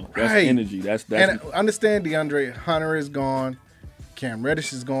day long. That's energy. That's and understand DeAndre Hunter is gone. Cam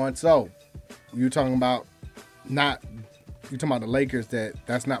Reddish is gone. So you're talking about the Lakers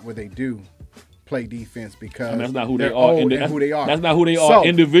that's not what they do. Play defense because that's not who they are. Who they are. That's not who they are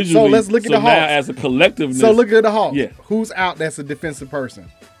individually. So let's look at the Hawks. Now as a collectiveness. So look at the Hawks. Yeah. Who's out that's a defensive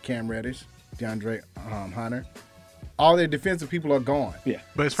person? Cam Reddish, DeAndre Hunter. All their defensive people are gone. Yeah.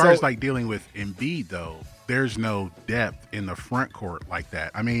 But as far as like dealing with Embiid though, there's no depth in the front court like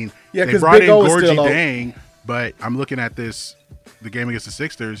that. I mean, they brought in Gorgie Dang, but I'm looking at the game against the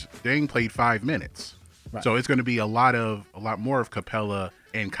Sixers. Dang played 5 minutes. Right. So it's going to be a lot more of Capella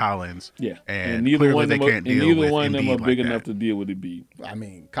and Collins. Yeah, and neither clearly one they of them can't deal with neither one of them are Embiid big like enough that. to deal with Embiid. I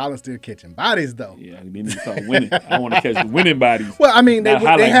mean, Collins still catching bodies though. Yeah, they need to start winning. I want to catch the winning bodies. Well, I mean, they not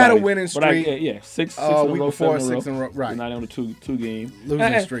highlight had a bodies. winning But streak. six in week a row, before, 7 6 in a row, right? Not on the two game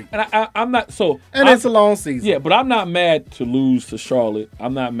Losing streak. And I'm not so. And it's a long season. Yeah, but I'm not mad to lose to Charlotte.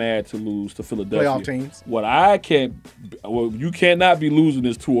 I'm not mad to lose to Philadelphia. Playoff teams. You cannot be losing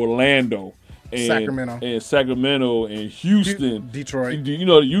this to Orlando. And Sacramento and Houston, Detroit.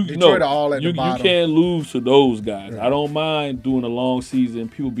 Detroit are all at the bottom. You can't lose to those guys. I don't mind doing a long season,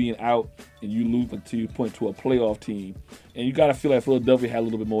 people being out, and you lose until you point to a playoff team. And you got to feel like Philadelphia had a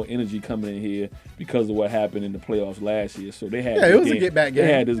little bit more energy coming in here because of what happened in the playoffs last year. So they had it was a get back game.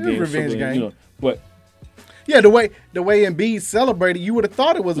 They had this it was game, a revenge game. but. Yeah, the way Embiid celebrated, you would have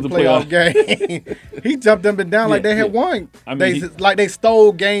thought it was a playoff game. He jumped up and down like they had won. I mean, they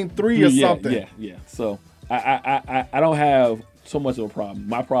stole game 3 or something. Yeah. So I don't have so much of a problem.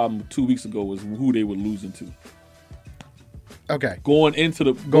 My problem 2 weeks ago was who they were losing to. Okay. Going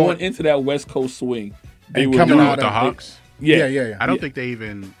into that West Coast swing, they were coming out with the Hawks. Yeah. I don't think they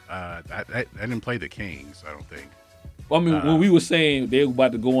even. I didn't play the Kings. I don't think. I mean, when we were saying they were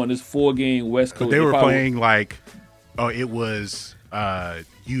about to go on this 4-game West Coast, they were playing like, it was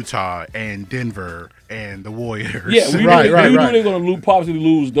Utah and Denver and the Warriors. Yeah, we knew they were going to possibly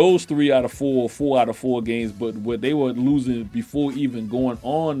lose those 3 out of 4 out of 4 games. But what they were losing before even going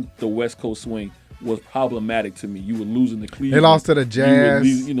on the West Coast swing was problematic to me. You were losing the Cleveland. They lost to the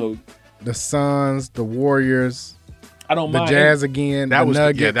Jazz, the Suns, the Warriors. I don't mind. The Jazz again. That was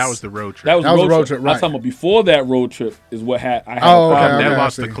Nuggets. that was the road trip. That was the road trip. Right. I'm talking about before that road trip is what I had a problem. They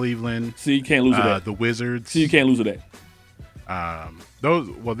lost to Cleveland. See, you can't lose to that. The Wizards. See, you can't lose to that.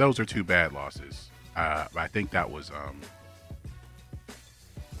 Those are 2 bad losses. I think that was.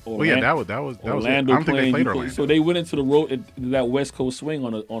 That was Orlando. I don't think they played Orlando. So they went into the road that West Coast swing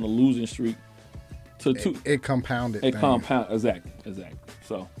on a losing streak. It compounded. Exactly.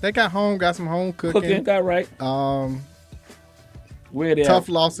 So they got some home cooking. Got right. Where they tough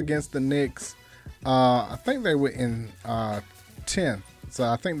loss against the Knicks. I think they were in 10th, so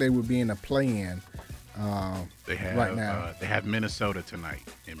I think they would be in a play-in. Right now they have Minnesota tonight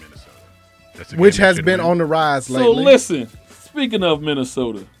in Minnesota, which has been on the rise lately. So listen, speaking of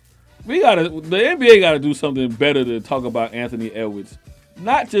Minnesota, the NBA got to do something better to talk about Anthony Edwards,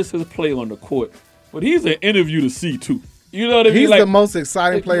 not just his play on the court, but he's an interview to see too. You know what I mean? He's the most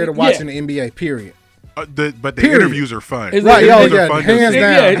exciting player to watch in the NBA. Period. But the interviews are fun. Right? Hands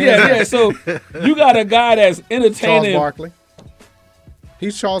down. Yeah. So you got a guy that's entertaining. Charles Barkley.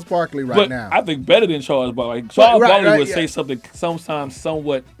 He's Charles Barkley now. I think better than Charles Barkley. Charles Barkley would say something sometimes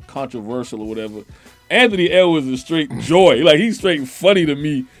somewhat controversial or whatever. Anthony Edwards is straight joy. Like, he's straight funny to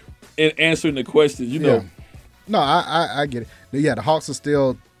me in answering the questions. You know. No, I get it. Yeah, the Hawks are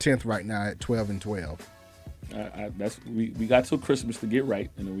still 10th right now at 12-12. We got till Christmas to get right,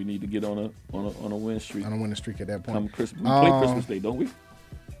 and then we need to get on a win streak. On a winning streak at that point. We play Christmas Day, don't we?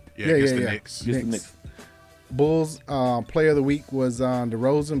 Yeah. The Knicks. The Knicks. Bulls player of the week was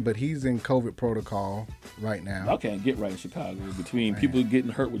DeRozan, but he's in COVID protocol right now. I can't get right in Chicago between people getting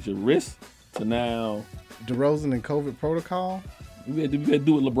hurt with your wrist to now. DeRozan in COVID protocol. You better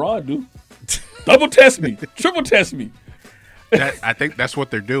do what LeBron do. Double test me, triple test me. I think that's what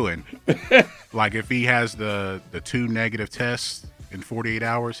they're doing. Like, if he has the 2 negative tests in 48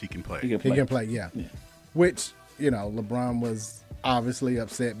 hours, he can play. He can play, yeah. Which, LeBron was obviously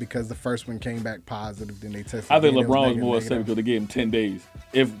upset because the first one came back positive, then they tested. I think LeBron was more upset because they gave him 10 days.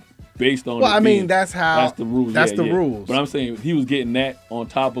 Based on that's the rules. That's the rules. But I'm saying he was getting that on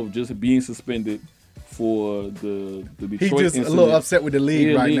top of just being suspended for the Detroit He's just incident. A little upset with the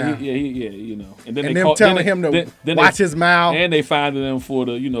league now. Yeah. And then them telling him to watch his mouth. And they fined him for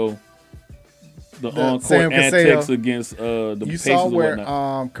the on-court antics against the Pacers. You saw where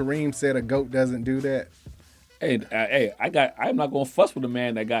Kareem said a GOAT doesn't do that. Hey, I'm not gonna fuss with a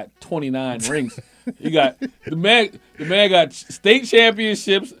man that got 29 rings. He got the man got state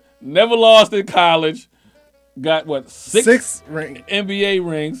championships, never lost in college. Got what? Six NBA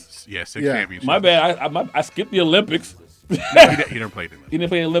rings. Yeah, 6 championships. My bad. I skipped the Olympics. He never played in the Olympics. He didn't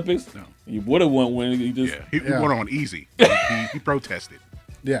play in the Olympics? No. He would have won when he just. He won on easy. He protested.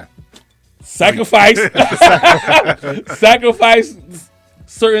 Yeah. Sacrifice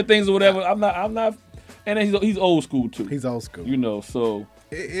certain things or whatever. I'm not. And then he's old school too. He's old school. So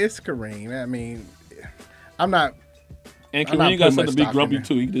it's Kareem. I mean, I'm not. And Kareem got something to be grumpy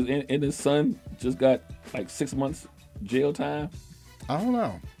too. He just, and his son just got like 6 months jail time. I don't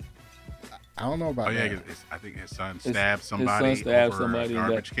know. I don't know about that. I think his son stabbed somebody. His son stabbed over somebody a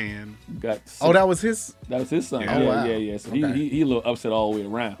garbage can. That was his. That was his son. Yeah. Yeah, wow. yeah. So Okay. he a little upset all the way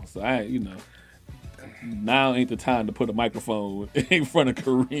around. So now ain't the time to put a microphone in front of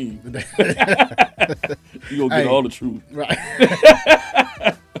Kareem. You gonna get all the truth. Right.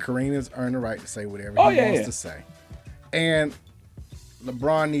 Kareem has earned the right to say whatever he wants to say. And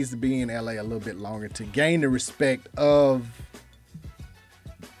LeBron needs to be in LA a little bit longer to gain the respect of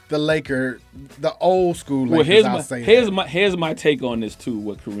the the old school Lakers. Here's my take on this too,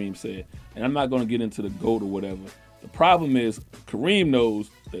 what Kareem said. And I'm not gonna get into the GOAT or whatever. The problem is Kareem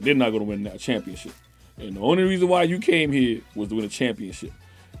knows that they're not gonna win that championship. And the only reason why you came here was to win a championship.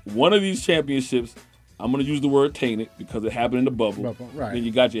 One of these championships, I'm going to use the word tainted because it happened in the bubble. Right. Then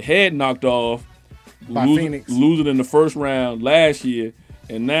you got your head knocked off by Phoenix. Losing in the first round last year.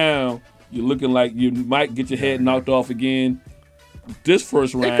 And now you're looking like you might get your head knocked off again this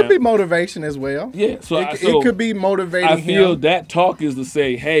first round. It could be motivation as well. Yeah. So it could be motivating I feel him. that talk is to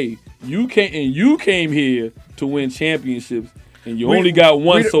say, hey, you came here to win championships. And you only got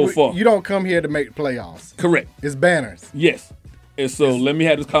one so far. You don't come here to make playoffs. Correct. It's banners. Yes. And so let me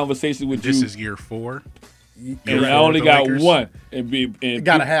have this conversation with you. This is year 4. And I only got one. You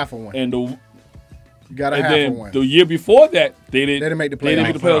got a half of one. And you got a half of one. The year before that, they didn't make the playoffs. They didn't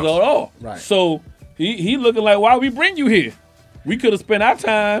make the playoffs at all. Right. So he looking like, why we bring you here? We could have spent our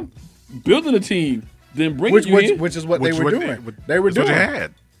time building a team, then bringing you here. Which is what they were doing. They were doing. What you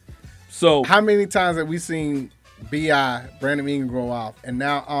had. So how many times have we seen B.I., Brandon Ingram go off, and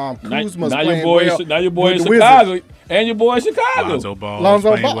now Kuzma's now playing your boy, well. Now your boy in with the Chicago, Wizards. and your boy in Chicago. Lonzo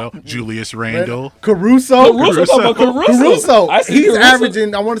Ball well. Julius Randle. Caruso. He's Caruso.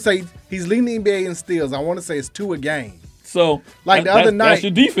 averaging, I want to say, he's leading the NBA in steals. I want to say it's 2 a game. So, like the other night, that's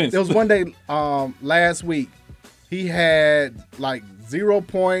your defense. There was one day last week, he had like 0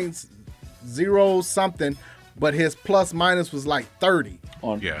 points, 0 something, but his plus minus was like 30.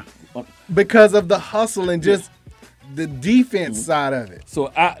 Because of the hustle and just the defense side of it. So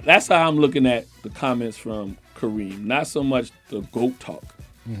that's how I'm looking at the comments from Kareem. Not so much the GOAT talk.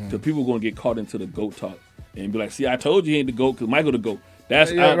 The people going to get caught into the GOAT talk and be like, see, I told you he ain't the GOAT because Michael the GOAT.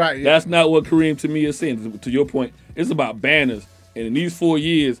 That's not what Kareem to me is saying. To your point, it's about banners. And in these 4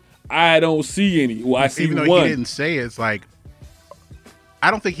 years, I don't see any. Well, I see Even though one. he didn't say it, it's like, I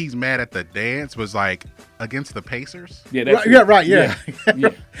don't think he's mad at the dance. Was like against the Pacers. Yeah, that's yeah.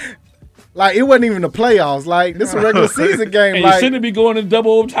 Like, it wasn't even the playoffs. Like, this is a regular season game. And like, you shouldn't be going in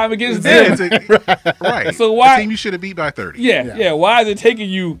double overtime against them. Right. So why? The team you should have beat by 30. Yeah. Why is it taking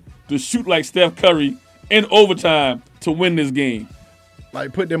you to shoot like Steph Curry in overtime to win this game?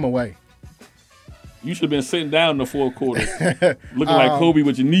 Like, put them away. You should have been sitting down in the fourth quarter, looking like Kobe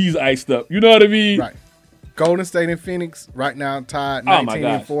with your knees iced up. You know what I mean? Right. Golden State and Phoenix right now tied Oh my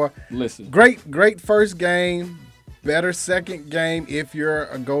 19-4. Listen. Great first game. Better second game if you're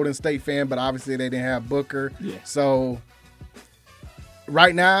a Golden State fan, but obviously they didn't have Booker. Yeah. So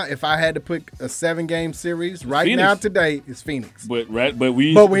right now, if I had to pick a 7-game series, now today is Phoenix. But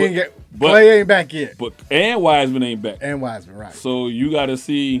we ain't get Clay ain't back yet. And Wiseman ain't back. And Wiseman, right. So you gotta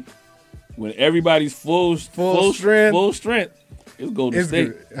see when everybody's full strength, it's Golden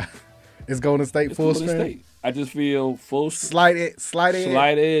State. It's Golden State full strength. I just feel slight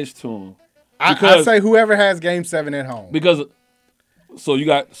edge to him. I say whoever has Game 7 at home. Because so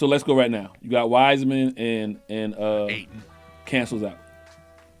let's go right now. You got Wiseman and Ayton cancels out.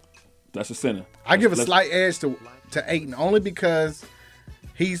 That's the center. I give a slight edge to Ayton only because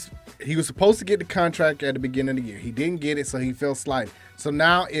he was supposed to get the contract at the beginning of the year. He didn't get it, so he felt slighted. So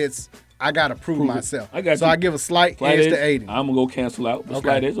now it's I gotta prove myself. I got so you. I give a slight edge to Ayton. I'm gonna go cancel out. But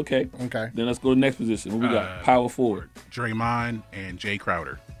slight edge, okay. Then let's go to the next position. What we got? Power forward. Draymond and Jay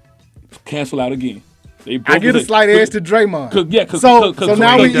Crowder. Cancel out again. I get a slight edge to Draymond. So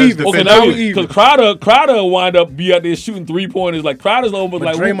now we even. Okay, now we even. Because Crowder will wind up be out there shooting 3-pointers. Like Crowder's almost but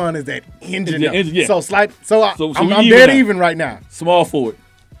like Draymond is that engine. Yeah. So I'm dead even right now. Small forward.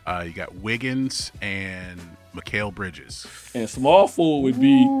 You got Wiggins and Mikal Bridges. And small forward would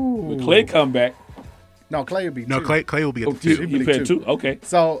be when Clay come back. No, Clay would be no 2. Clay will be at 2. He played 2. Okay.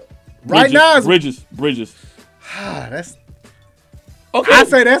 So right now it's Bridges. That's. Okay. I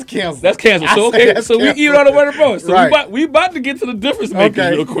say that's canceled. That's canceled. So we even on the running bro. So right. we about to get to the difference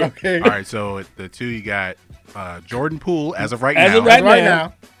makers real quick. Okay. All right. So the 2 you got Jordan Poole as of right now. As of right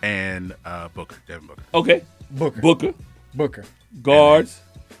now. And Booker, Devin Booker. Okay. Booker. Guards.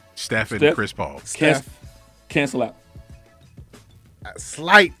 Steph and Chris Paul. Cancel out.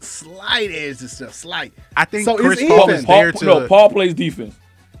 Slight edge to stuff. Slight. I think so Chris it's Paul even. is there to. No, Paul plays defense.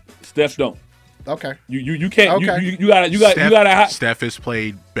 Steph don't. Okay. You can't. Okay. You gotta. Steph has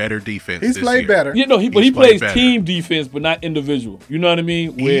played better defense. He's this played year. better. You know, he plays better. team defense, but not individual. You know what I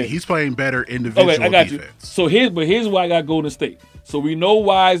mean? He's playing better individual I got defense. you. So here's why I got Golden State. So we know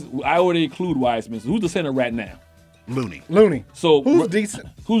Wise. I already include Wiseman. So who's the center right now? Looney. So who's decent?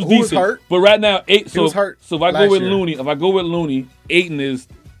 Who's Who decent? was hurt? But right now, He was hurt So if I last go with year. Looney, Ayton has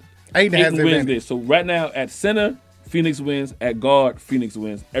wins advantage. this. So right now at center, Phoenix wins. At guard, Phoenix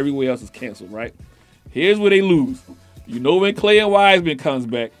wins. Everywhere else is canceled. Right. Here's where they lose. You know when Clay and Wiseman comes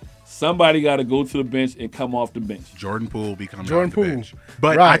back, somebody got to go to the bench and come off the bench. Jordan Poole becomes Jordan off the Poole. bench.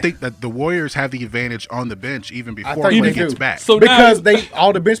 But Right. I think that the Warriors have the advantage on the bench even I before think Clay they gets do. back. So because now,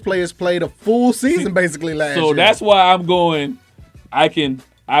 all the bench players played a full season basically last year. So that's why I'm going. I've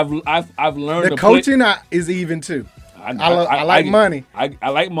learned the to coaching play. is even too. I I like money. I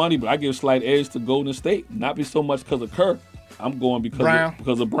like money, but I give a slight edge to Golden State. Not be so much because of Kerr. I'm going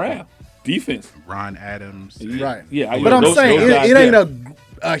because of Brown. Defense. Ron Adams. Right. Yeah. But I'm saying it ain't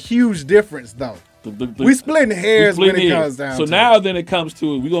a huge difference though. We splitting hairs when it comes down. So to now it. then it comes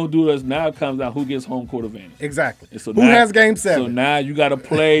to we're gonna do this. Now it comes down who gets home court advantage. Exactly. And so Who now- has game 7? So now you got to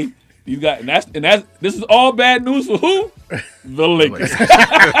play. You got and that's this is all bad news for who? The Lakers.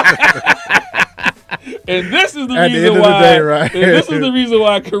 And this is the At the reason end of the why. day, right? And this is the reason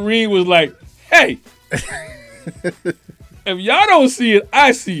why Kareem was like, "Hey, if y'all don't see it,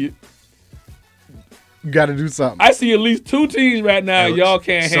 I see it. You got to do something. I see at least 2 teams right now y'all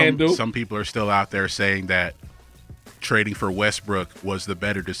can't handle." Some people are still out there saying that trading for Westbrook was the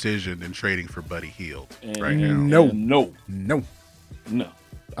better decision than trading for Buddy Hield right now. No.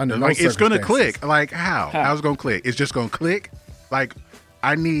 Under Like no it's gonna circumstances. click. Like how? How's it gonna click? It's just gonna click. Like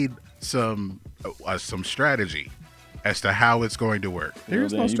I need some strategy as to how it's going to work.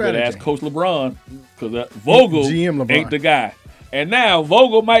 There's no You strategy. better ask Coach LeBron because Vogel GM LeBron. ain't the guy. And now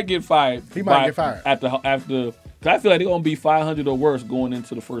Vogel might get fired. He might get fired. after. Cause I feel like they're gonna be 500 or worse going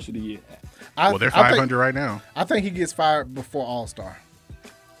into the first of the year. Well, they're 500 right now. I think he gets fired before All-Star.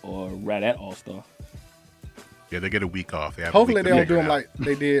 Or right at All-Star. Yeah, they get a week off. They have Hopefully a week they to don't figure do it him out. like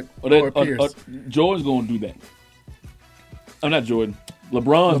they did Or Pierce. Jordan's gonna do that. I'm not Jordan.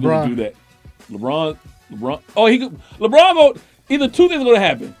 LeBron's gonna do that. LeBron. Oh, LeBron go. Either 2 things are gonna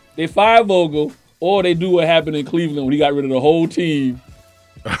happen. They fire Vogel, or they do what happened in Cleveland when he got rid of the whole team.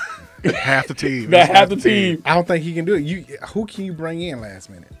 Half the team. Half the team. I don't think he can do it. Who can you bring in last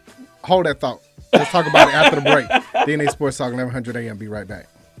minute? Hold that thought. Let's talk about it after the break. DNA Sports Talk 1100 AM. Be right back.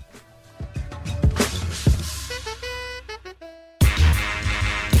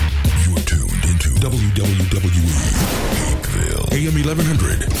 You're tuned into WWE Peakville, AM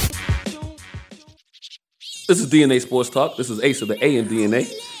 1100. This is DNA Sports Talk. This is Ace of the A in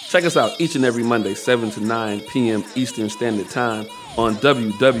DNA. Check us out each and every Monday, 7 to 9 p.m. Eastern Standard Time on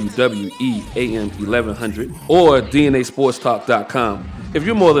WWE AM 1100 or DNASportsTalk.com. If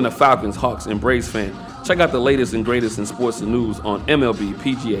you're more than a Falcons, Hawks, and Braves fan, check out the latest and greatest in sports and news on MLB,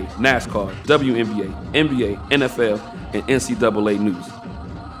 PGA, NASCAR, WNBA, NBA, NFL, and NCAA news.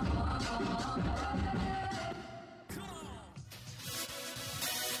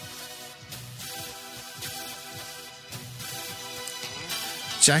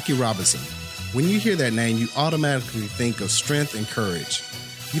 Jackie Robinson. When you hear that name, you automatically think of strength and courage.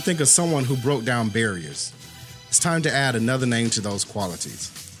 You think of someone who broke down barriers. It's time to add another name to those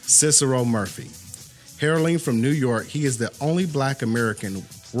qualities. Cicero Murphy. Hailing from New York, he is the only Black American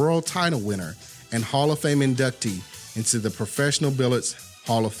world title winner and Hall of Fame inductee into the Professional Billiards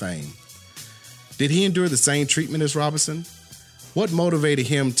Hall of Fame. Did he endure the same treatment as Robinson? What motivated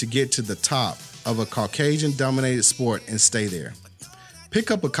him to get to the top of a Caucasian-dominated sport and stay there?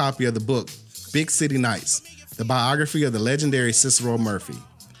 Pick up a copy of the book, Big City Nights, the biography of the legendary Cicero Murphy.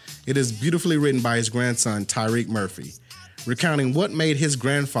 It is beautifully written by his grandson, Tyreek Murphy, recounting what made his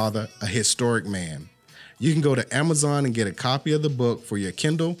grandfather a historic man. You can go to Amazon and get a copy of the book for your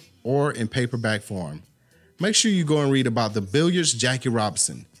Kindle or in paperback form. Make sure you go and read about the billiards Jackie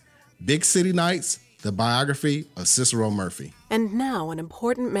Robinson, Big City Nights, the biography of Cicero Murphy. And now an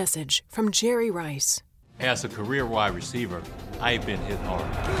important message from Jerry Rice. As a career wide receiver, I've been hit hard.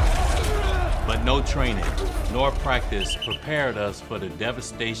 But no training nor practice prepared us for the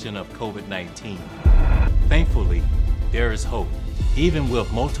devastation of COVID-19. Thankfully, there is hope. Even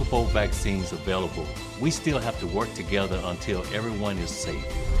with multiple vaccines available, we still have to work together until everyone is safe.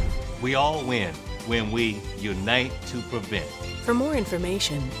 We all win when we unite to prevent. For more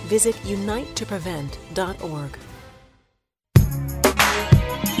information, visit unitetoprevent.org.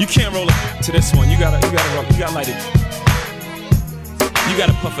 You can't roll it to this one. You gotta light it. You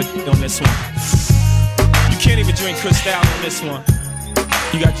gotta puff it on this one. You can't even drink Cristal on this one.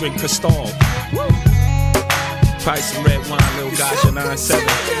 You gotta drink Cristal. Price some red wine, little gosh,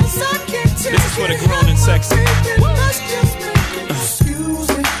 9-7. This is for the grown and sexy.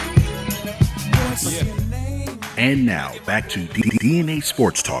 And now, back to DNA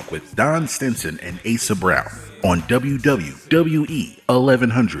Sports Talk with Don Stinson and Asa Brown on WWE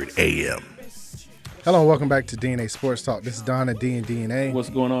 1100 AM. Hello and welcome back to DNA Sports Talk. This is Don of D and DNA. What's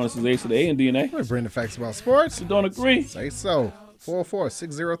going on? This is Asa, the A and DNA. We're bringing the facts about sports. You don't agree? Say so.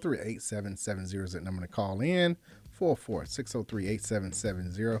 44603-8770 is that number to call in.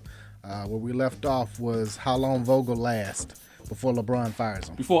 44603-8770. Where we left off was how long Vogel lasts before LeBron fires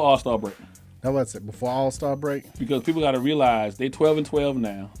him. Before All-Star break. No, what's it? Before All-Star break? Because people got to realize they 12-12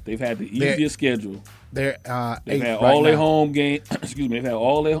 now. They've had the easiest schedule. They've had all their home games. Excuse me. They've had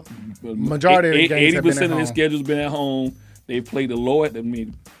all their majority of the games 80% of their schedule's been at home. They've played the Lord. I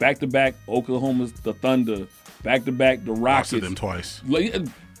mean, back-to-back Oklahoma's the Thunder. Back-to-back the Rockets. Lost to them twice.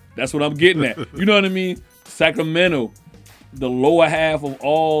 That's what I'm getting at. You know what I mean? Sacramento, the lower half of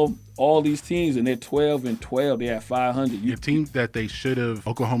all these teams, and they're 12-12. They have 500. The team that they should have,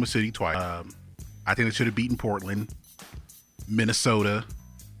 Oklahoma City twice. I think they should have beaten Portland, Minnesota,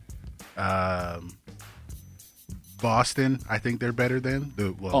 Boston. I think they're better than.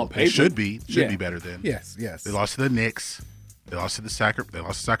 They should be better than. Yes. They lost to the Knicks. They lost to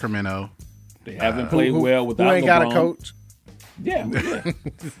Sacramento. They haven't played well without who ain't LeBron. got a coach? Yeah.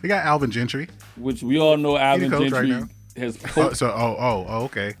 They got Alvin Gentry, which we all know Alvin Gentry right has coached.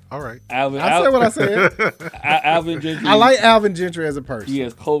 Okay, all right. I said what I said. Alvin Gentry. I like Alvin Gentry as a person. He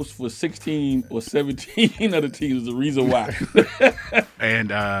has coached for 16 or 17 other teams. Is the reason why.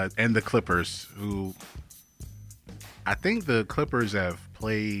 and the Clippers, who I think the Clippers have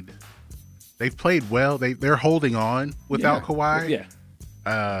played. They've played well. They're holding on without Kawhi.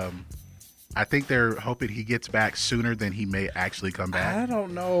 Yeah. I think they're hoping he gets back sooner than he may actually come back. I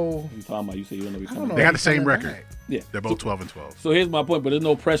don't know. What you talking about? You say you want to be coming back. They got the same record. Back. Yeah. They're both 12-12. So here's my point, but there's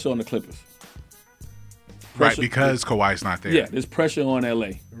no pressure on the Clippers. Right, because Kawhi's not there. Yeah, there's pressure on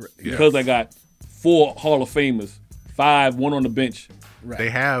LA. Because I got 4 Hall of Famers, 5, 1 on the bench. Right. They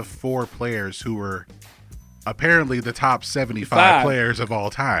have 4 players who were apparently the top 75 players of all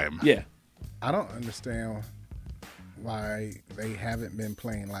time. Yeah. I don't understand why they haven't been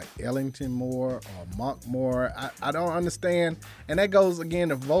playing like Ellington more or Monk more. I don't understand. And that goes again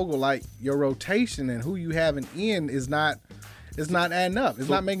to Vogel, like your rotation and who you having in is not adding up. It's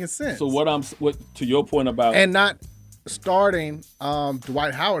not making sense. So what to your point about and not starting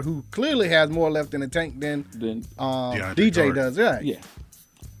Dwight Howard, who clearly has more left in the tank than DJ does. Yeah.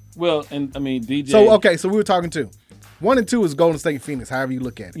 Well, and I mean DJ. So okay, so we were talking 2. 1 and 2 is Golden State and Phoenix, however you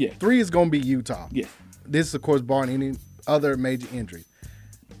look at it. Yeah. 3 is going to be Utah. Yeah. This is, of course, barring any other major injury.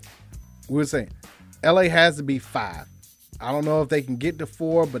 We were saying LA has to be 5. I don't know if they can get to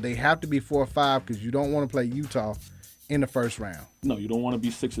 4, but they have to be 4 or 5 because you don't want to play Utah in the first round. No, you don't want to be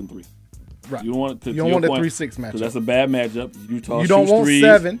 6-3. Right. You don't want the 3-6 matchup. That's a bad matchup. Utah. You don't want threes.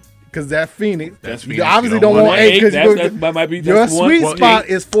 7 because that's Phoenix. That's Phoenix. You obviously don't want 8 because that might be your sweet spot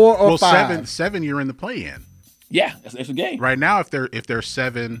is 4 or 5. 7 you're in the play-in. Yeah, that's a game. Right now, if they're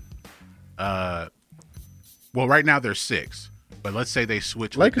 7, right now they're 6. But let's say they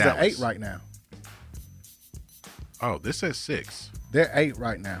switch. Lakers with are 8 right now. Oh, this says 6. They're 8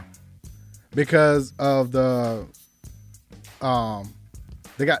 right now because of the.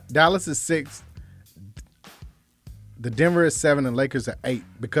 They got Dallas is 6. The Denver is 7 and Lakers are 8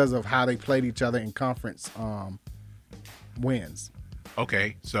 because of how they played each other in conference wins.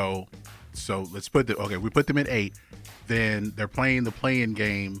 Okay, so let's put we put them at 8. Then they're playing the play-in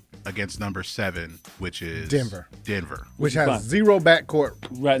game against number 7, which is Denver, which has fun. 0 backcourt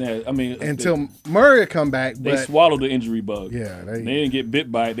right now. I mean, until Murray come back, they swallowed the injury bug. Yeah, they didn't get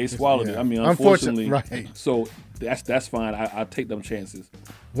bit by it. They swallowed it. I mean, unfortunately, right. So that's fine. I'll take them chances.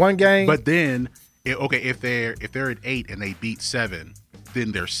 One game, but then if they're at 8 and they beat 7,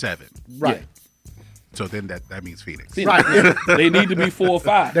 then they're 7. Right. Yeah. So then that means Phoenix. Right. They need to be 4 or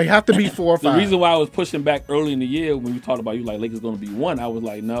 5. They have to be 4 or 5. The reason why I was pushing back early in the year when we talked about Lakers going to be 1, I was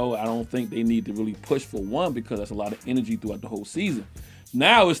like, no, I don't think they need to really push for 1 because that's a lot of energy throughout the whole season.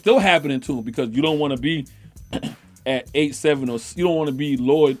 Now it's still happening to them because you don't want to be at 8, 7, or you don't want to be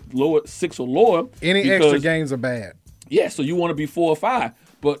lower 6 or lower. Any extra games are bad. Yeah, so you want to be 4 or 5.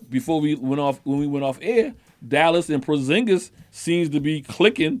 But when we went off air, Dallas and Porzingis seems to be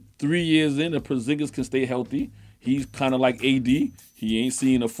clicking 3 years in. And Porzingis can stay healthy. He's kind of like AD. He ain't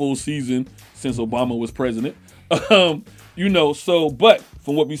seen a full season since Obama was president. But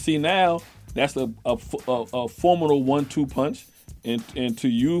from what we see now, that's a formidable 1-2 punch. And to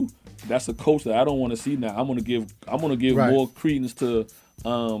you, that's a coach that I don't want to see now. I'm gonna give right. more credence to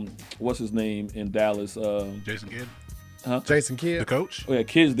what's his name in Dallas? Jason Kidd. Huh? Jason Kidd, the coach. Oh yeah,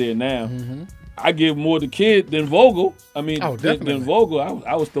 Kidd's there now. Mm-hmm. I give more to Kidd than Vogel. I mean, definitely. than Vogel.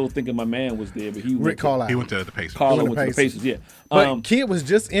 I was still thinking my man was there, but he Rick Carlisle. He went to the Pacers. Carlisle went to the Pacers. Yeah, but Kidd was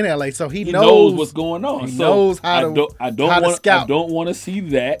just in LA, so he knows what's going on. He so knows how to scout. I don't want to see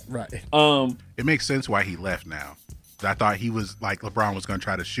that. Right. It makes sense why he left now. I thought he was like LeBron was going to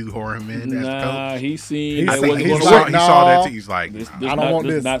try to shoehorn him in as the coach. He seen I that think wasn't he going to saw, work. he saw that. He's like, I don't want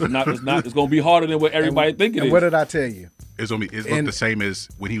this. It's going to be harder than what everybody think it is. And what did I tell you? It's looked the same as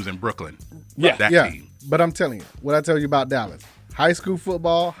when he was in Brooklyn. Yeah, that team. But I'm telling you, what I tell you about Dallas: high school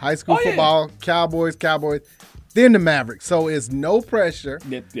football, Cowboys, then the Mavericks. So it's no pressure.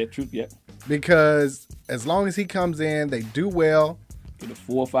 That true. Yeah. Because as long as he comes in, they do well. Get a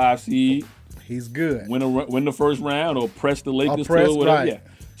 4 or 5 seed. He's good. Win the first round or press the Lakers to whatever. Right. Yeah.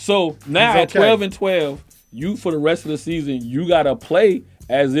 So now at 12-12, you for the rest of the season, you gotta play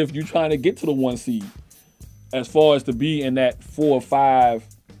as if you're trying to get to the 1 seed. As far as to be in that 4 or 5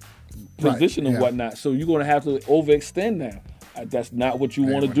 position and whatnot. So you're gonna have to overextend now. That's not what you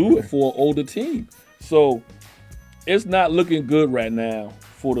want to do for an older team. So it's not looking good right now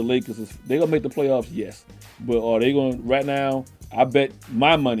for the Lakers. They're gonna make the playoffs, yes. But are they going right now? I bet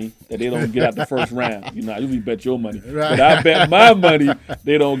my money that they don't get out the first round. You know, I usually bet your money. Right. But I bet my money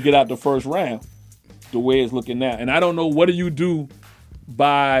they don't get out the first round the way it's looking now. And I don't know, what do you do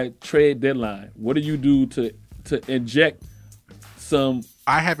by trade deadline? What do you do to inject some?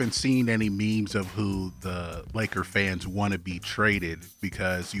 I haven't seen any memes of who the Laker fans want to be traded,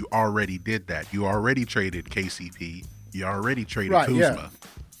 because you already did that. You already traded KCP. You already traded Kuzma.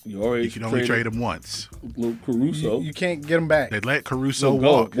 Yeah. You can only trade him once. Caruso. You can't get him back. They let Caruso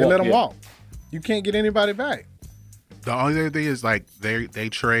walk. They let him walk. You can't get anybody back. The only other thing is like they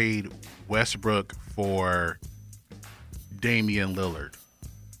trade Westbrook for Damian Lillard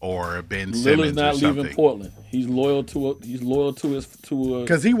or Ben Simmons. Lillard's not or something. leaving Portland. He's loyal to his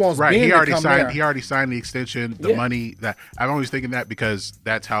because he wants right. Ben He already to come signed. there. He already signed the extension. The money that I'm always thinking that because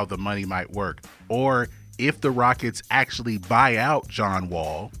that's how the money might work. Or if the Rockets actually buy out John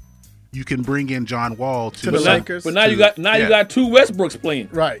Wall, you can bring in John Wall to the Lakers. But now you got 2 Westbrooks playing.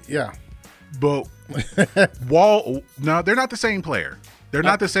 Right. Yeah. But Wall, no, they're not the same player. They're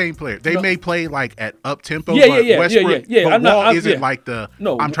not the same player. They may play like at up tempo. But Westbrook, But Wall isn't like the.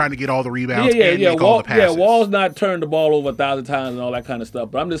 No, I'm trying to get all the rebounds and make all the passes. Yeah, Wall's not turned the ball over 1,000 times and all that kind of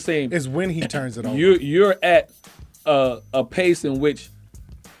stuff. But I'm just saying, it's when he turns it over. You're at a pace in which,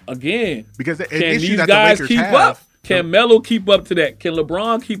 again, because can these guys keep up? Can Melo keep up to that? Can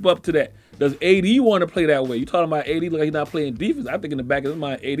LeBron keep up to that? Does AD want to play that way? You talking about AD like he's not playing defense? I think in the back of his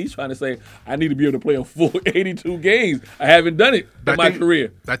mind, AD's trying to say, I need to be able to play a full 82 games. I haven't done it in my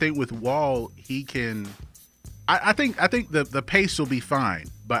career. I think with Wall, he can. I think the pace will be fine,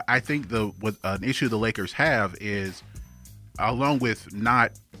 but I think what an issue the Lakers have is, along with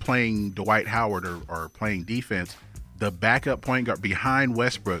not playing Dwight Howard or playing defense, the backup point guard behind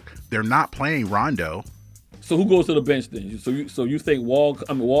Westbrook, they're not playing Rondo. So who goes to the bench then? So you think Wall?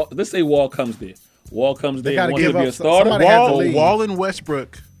 Let's say Wall comes there. Wall comes there. Wants to be a starter. Wall and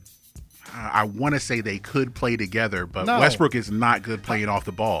Westbrook. I want to say they could play together, but Westbrook is not good playing off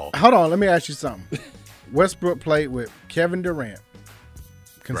the ball. Hold on, let me ask you something. Westbrook played with Kevin Durant,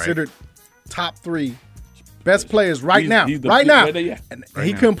 considered top 3 best players now. And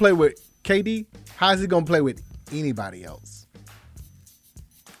he couldn't play with KD. How is he going to play with anybody else?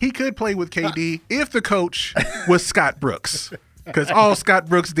 He could play with KD if the coach was Scott Brooks, because all Scott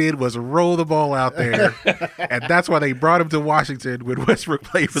Brooks did was roll the ball out there, and that's why they brought him to Washington when Westbrook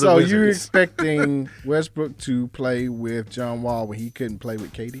played for the Wizards. So you're expecting Westbrook to play with John Wall when he couldn't play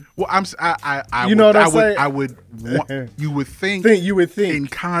with KD? Well, I would you would think in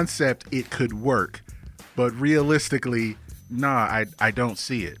concept it could work, but realistically, I don't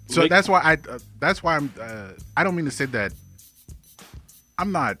see it. So that's why I'm I don't mean to say that.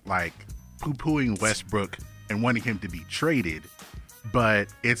 I'm not like poo-pooing Westbrook and wanting him to be traded, but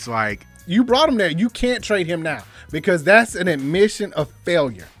it's like you brought him there. You can't trade him now because that's an admission of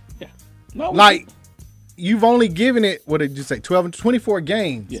failure. Yeah, you've only given it. What did you say? 12 and 24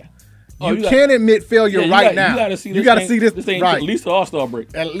 games. Yeah, you can't admit failure right now. You got to see this. Right. At least the All-Star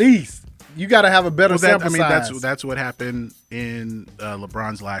break. At least you got to have a better sample size. That's what happened in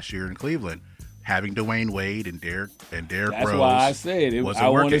LeBron's last year in Cleveland. Having Dwayne Wade and Derrick Rose. That's why I said it. I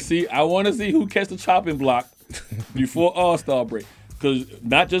want to see who catch the chopping block before All-Star break. Because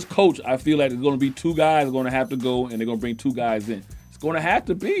not just coach, I feel like there's going to be 2 guys are going to have to go, and they're going to bring 2 guys in. It's going to have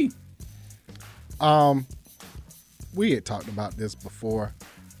to be. We had talked about this before,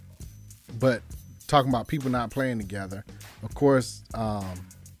 but talking about people not playing together. Of course,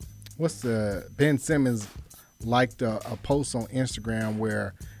 Ben Simmons liked a post on Instagram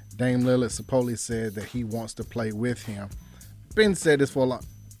where Dame Lillard supposedly said that he wants to play with him. Ben said this for a long.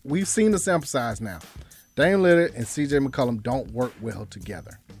 We've seen the sample size now. Dame Lillard and CJ McCollum don't work well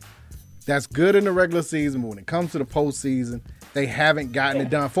together. That's good in the regular season, but when it comes to the postseason, they haven't gotten it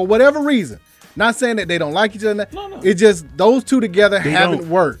done for whatever reason. Not saying that they don't like each other. No. It's just those two together haven't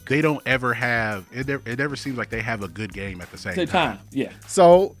worked. They don't ever have it. It never seems like they have a good game at the same time. Yeah.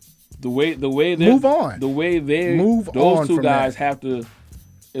 So the way they move on. The way they move those on two from guys that. have to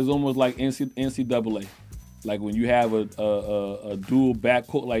is almost like NCAA. Like when you have a dual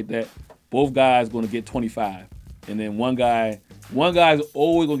backcourt like that, both guys going to get 25, and then one guy's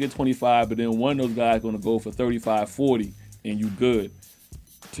always going to get 25, but then one of those guys going to go for 35, 40, and you good.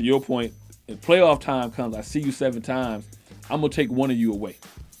 To your point, if playoff time comes, I see you 7 times, I'm going to take one of you away.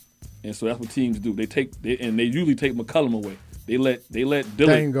 And so that's what teams do. They usually take McCollum away. They let Dillard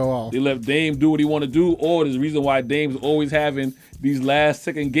Dame go off. They let Dame do what he want to do, or there's a reason why Dame's always having these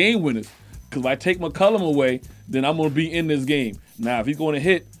last-second game winners. Because if I take McCollum away, then I'm going to be in this game. Now, if he's going to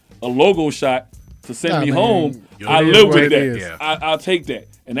hit a logo shot to send me home, I live with that. Yeah. I'll take that.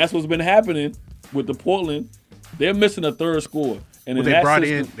 And that's what's been happening with the Portland. They're missing a third scorer. And Well, in they that brought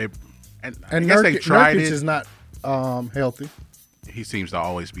system, in. And I And guess they tried Nurkic it. is not healthy. He seems to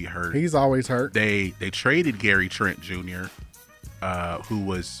always be hurt. He's always hurt. They traded Gary Trent Jr., who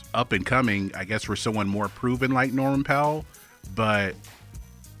was up and coming, I guess, for someone more proven like Norman Powell, but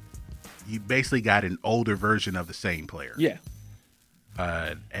you basically got an older version of the same player. Yeah.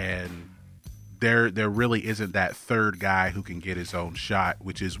 And there really isn't that third guy who can get his own shot,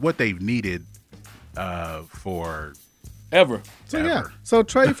 which is what they've needed for ever. So yeah. So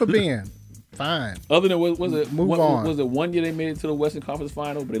trade for Ben. Fine. Other than was it Move on. Was it 1 year they made it to the Western Conference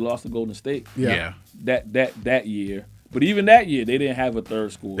Final, but they lost to Golden State? Yeah. That year. But even that year, they didn't have a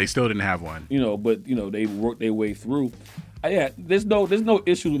third scorer. They still didn't have one. But they worked their way through. There's no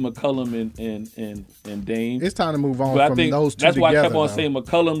issue with McCollum and Dame. It's time to move on But from I think those two that's why I kept together, on though. saying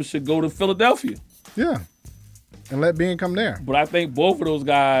McCollum should go to Philadelphia. Yeah. And let Ben come there. But I think both of those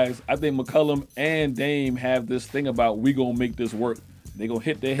guys, I think McCollum and Dame have this thing about we gonna make this work. They gonna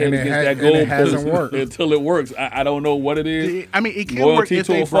hit their head And it against ha- that goal and it hasn't worked. until it works. I don't know what it is. I mean, it can Loyalty work if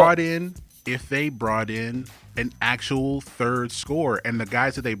to they a fault. brought in an actual third scorer, and the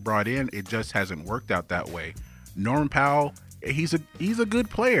guys that they brought in, it just hasn't worked out that way. Norman Powell, he's a good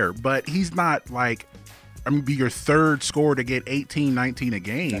player, but he's not like, be your third scorer to get 18, 19 a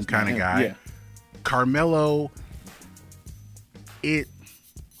game That's kind not of him. guy. Yeah. Carmelo, it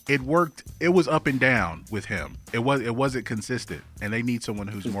worked. It was up and down with him. It wasn't consistent, and they need someone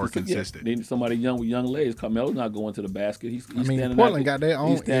who's more consistent. They need somebody young with young legs. Carmelo's not going to the basket. He's standing Portland out got their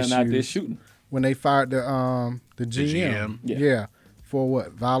own He's standing out there issues shooting. when they fired the GM. Yeah. For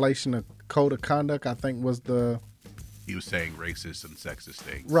what? Violation of code of conduct, I think was the. He was saying racist and sexist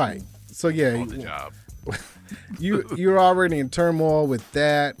things. Right. So yeah, on the job. You're already in turmoil with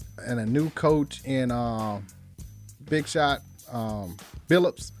that, and a new coach in Big Shot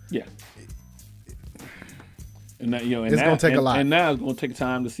Billups. Yeah. And that, It's gonna take a lot. And now it's gonna take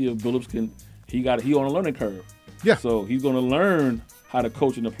time to see if Billups can. He on a learning curve. Yeah. So he's gonna learn how to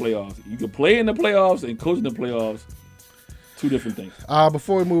coach in the playoffs. You can play in the playoffs and coach in the playoffs. Two different things.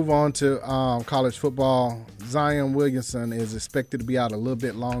 Before we move on to college football, Zion Williamson is expected to be out a little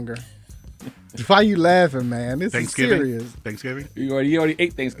bit longer. Why you laughing, man? This is serious. Thanksgiving? He already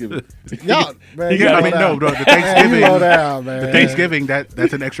ate Thanksgiving. Y'all, man, the Thanksgiving. low down, man. The Thanksgiving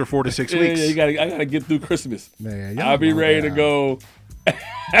that's an extra 4 to 6 weeks. Yeah, I gotta get through Christmas. Man, I'll be ready to go.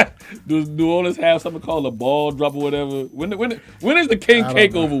 Does New Orleans have something called a ball drop or whatever? When is the king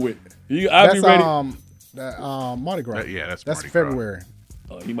cake over with? I'll be ready. Mardi Gras. That's Mardi Gras. February.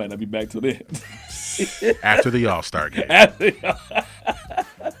 Oh, he might not be back till then. After the All-Star game.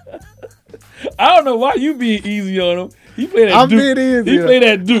 I don't know why you being easy on him. He played at I'm Duke. being easy. He played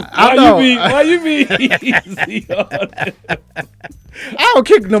at Duke. I know. Why you being easy on him? I don't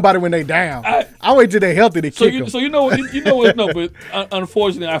kick nobody when they down. I wait till they healthy to kick them. So you know what? No, but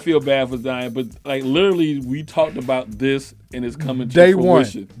unfortunately, I feel bad for Zion. But like literally, we talked about this, and it's coming to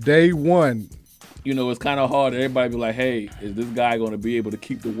fruition. Day one. It's kind of hard. Everybody be like, "Hey, is this guy going to be able to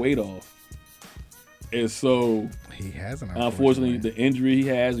keep the weight off?" And so he hasn't. Unfortunately, the injury he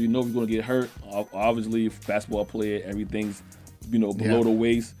has, he's going to get hurt. Obviously, basketball player, everything's below the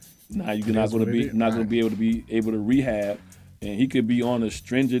waist. Now you're not going to be able to rehab, and he could be on a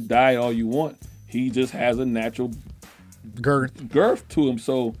stringent diet all you want. He just has a natural girth to him.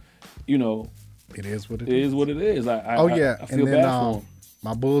 So, it is what it is. It is what it is. I and feel then, bad for him.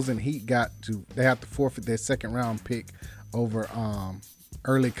 My Bulls and Heat they have to forfeit their second round pick over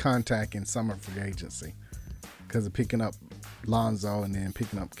early contact in summer free agency because of picking up Lonzo and then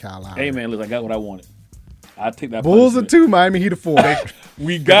picking up Kyle Lowry. Hey, man, look, I got what I wanted. I take that. Bulls are 2, Miami Heat are 4.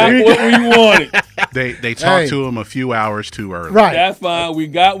 We got what we wanted. They talked to him a few hours too early. Right. That's fine. We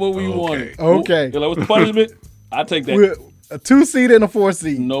got what we wanted. Okay. What's the punishment? I take that. A 2 seed and a 4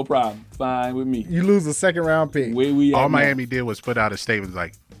 seed. No problem. Fine with me. You lose a second round pick. Where we All at Miami did was put out a statement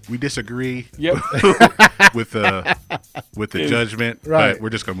like, we disagree Yep. with the judgment, Right. but we're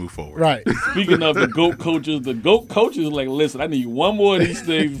just gonna move forward. Right. Speaking of the GOAT coaches like, listen, I need one more of these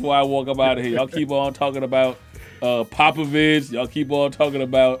things before I walk up out of here. Y'all keep on talking about Popovich. Y'all keep on talking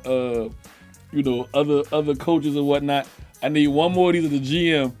about other coaches and whatnot. I need one more of these at the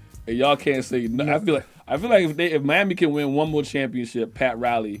GM, and y'all can't say no. I feel like if Miami can win one more championship, Pat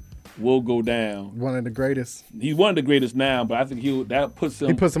Riley will go down. One of the greatest. He's one of the greatest now, but I think that puts him.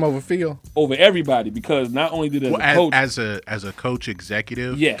 He puts him over Phil. Over everybody, because not only did coach, as a coach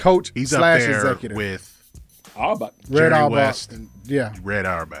executive, coach he's / up there executive with Auerbach, Red Jerry Auerbach, West, yeah, Red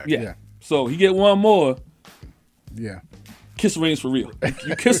Auerbach, yeah. So he get one more. Yeah. Kiss rings for real.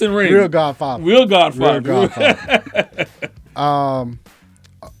 You kissing rings. Real Godfather. Real Godfather. Real Godfather.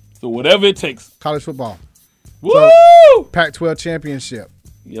 So whatever it takes. College football. Woo! So, Pac-12 championship.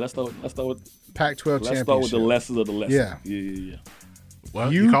 Yeah, let's start with Pac-12 championship. Let's start with the lessons of the lesson. Yeah.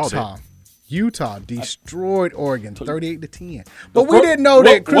 Well, you called it. Utah destroyed Oregon 38-10. But we didn't know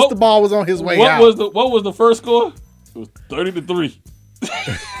that Cristobal was on his way out. What was the first score? It was 30-3.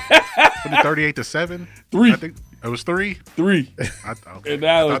 38-7? 3. I think it was 3? 3. I And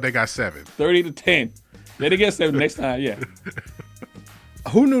now thought they got 7. 30-10. They get 7 next time, yeah.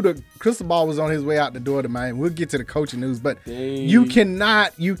 Who knew that Cristobal was on his way out the door to Miami? We'll get to the coaching news, but you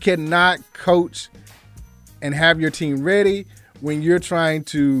cannot coach and have your team ready when you're trying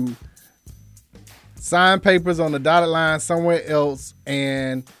to sign papers on the dotted line somewhere else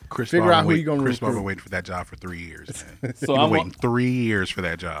and figure out who you're going to recruit. Chris Ball waiting for that job for 3 years, man. So I'm waiting 3 years for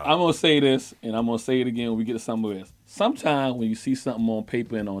that job. I'm going to say this, and I'm going to say it again when we get to somewhere else. Sometimes when you see something on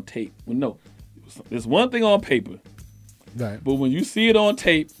paper and on tape, there's one thing on paper. Right. But when you see it on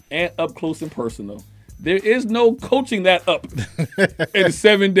tape and up close and personal, there is no coaching that up in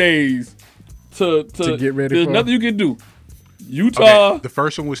 7 days to get ready. There's nothing you can do. Utah. Okay, the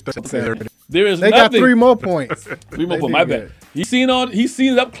first one was 30. There is they nothing. got 3 more points. 3 more points. My bad. He seen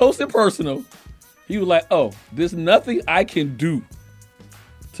it up close and personal. He was like, "Oh, there's nothing I can do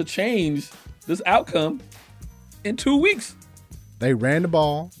to change this outcome in 2 weeks." They ran the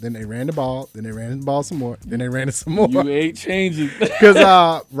ball, then they ran the ball, then they ran the ball some more, then they ran it some more. You ain't changing.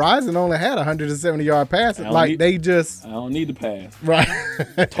 Because Rising only had 170-yard passes. I don't need to pass. Right.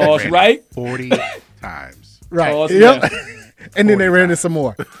 Toss right. 40 times. Right. Toss yep. left. And then they ran it some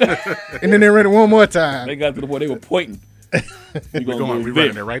more. And then they ran it one more time. They got to the point they were pointing. We're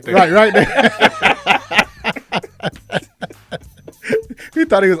running it right there. Right there. He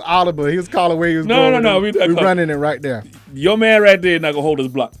thought he was audible. He was calling where he was going. No. We're running it right there. Your man right there not going to hold his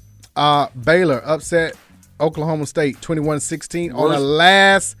block. Baylor upset Oklahoma State 21-16 on a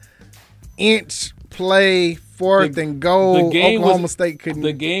last inch play, fourth and goal. Oklahoma State couldn't.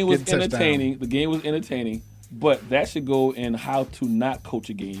 The game was get a entertaining. The game was entertaining, but that should go in how to not coach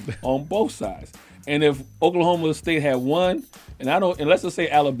a game on both sides. And if Oklahoma State had won, and let's just say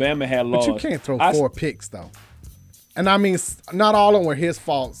Alabama had lost. But you can't throw 4 picks though. And I mean, not all of them were his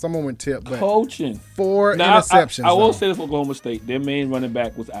fault. Some of them went tipped. But coaching. 4 interceptions. I will say this for Oklahoma State. Their main running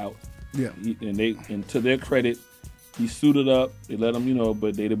back was out. Yeah. And to their credit, he suited up. They let him,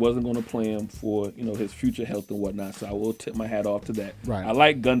 but they wasn't going to play him for, his future health and whatnot. So I will tip my hat off to that. Right. I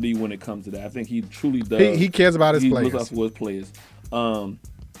like Gundy when it comes to that. I think he truly does. He cares about his players. He looks out for his players.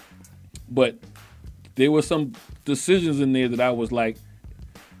 But there were some decisions in there that I was like,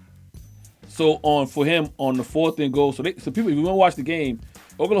 for him on the 4th and goal. So people, if you want to watch the game,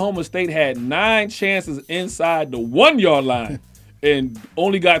 Oklahoma State had 9 chances inside the 1-yard line and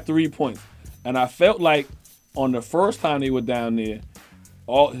only got 3 points. And I felt like on the first time they were down there,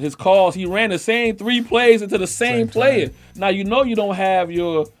 all his calls, he ran the same 3 plays into the same player. Time. Now you don't have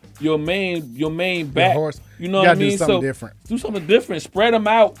your main back. You know what I mean? Do something different. Do something different. Spread them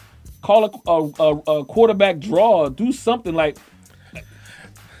out. Call a quarterback draw. Do something like.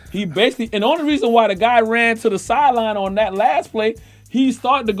 He basically, and the only reason why the guy ran to the sideline on that last play, he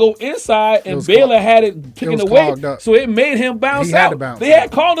started to go inside, and Baylor had it picking away, so it made him bounce out. They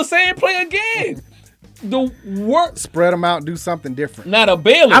had called the same play again. The work, spread them out, do something different. Not a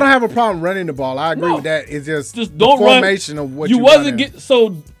Baylor. I don't have a problem running the ball. I agree with that. It's just don't the formation of what you wasn't get.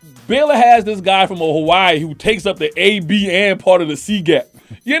 So Baylor has this guy from Hawaii who takes up the A, B, and part of the C gap.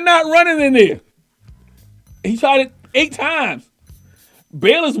 You're not running in there. He tried it 8 times.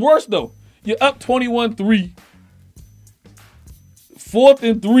 Baylor's worse, though. You're up 21-3. 4th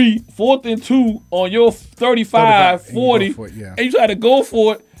and 3, 4th and 2 on your 35, 40, and you try to go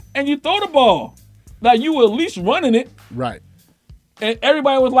for it, and you throw the ball. Now, you were at least running it. Right. And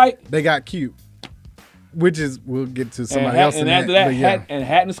everybody was like... They got cute. Which is, we'll get to somebody else in that. And after that, and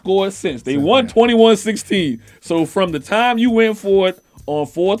hadn't scored since. They won 21-16. So from the time you went for it on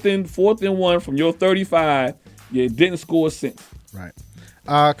 4th and 1 from your 35, you didn't score since. Right.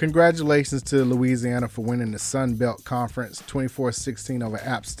 Congratulations to Louisiana for winning the Sun Belt Conference 24-16 over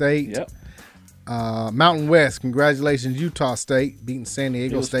App State. Yep. Mountain West, congratulations, Utah State beating San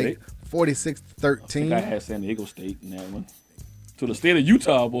Diego State 46-13. I think I had San Diego State in that one. To the state of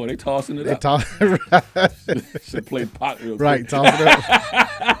Utah, boy, they tossing it up. Should play pot real quick. Right, toss it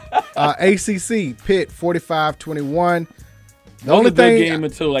up. ACC, Pitt 45-21. The only thing game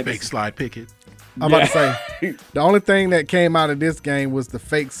until like fake slide Pickett. I'm about to say, the only thing that came out of this game was the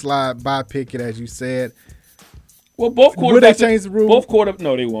fake slide by Pickett, as you said. Well, both quarterbacks. Would they change the rule?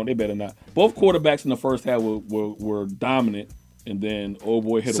 No, they won't. They better not. Both quarterbacks in the first half were dominant, and then old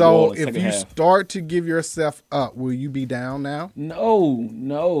boy hit a wall in the second half. So if you start to give yourself up, will you be down now?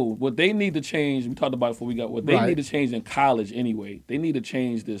 No. What they need to change, we talked about it before we got, what they need to change in college anyway, they need to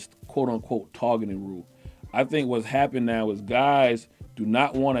change this quote-unquote targeting rule. I think what's happened now is guys do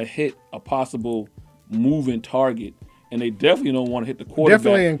not want to hit a possible moving target, and they definitely don't want to hit the quarterback.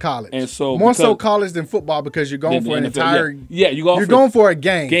 Definitely in college. And so more so college than football because you're going for an entire you're going for a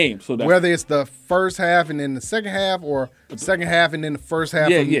game. So whether it's the first half and then the second half, or the second half and then the first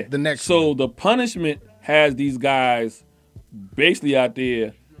half of the next. So the punishment has these guys basically out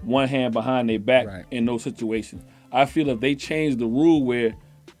there one hand behind their back in those situations. I feel if they change the rule where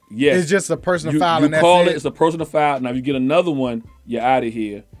it's just a personal foul. You call it. It's a personal foul. Now, if you get another one, you're out of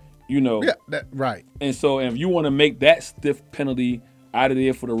here. Right. And so, if you want to make that stiff penalty out of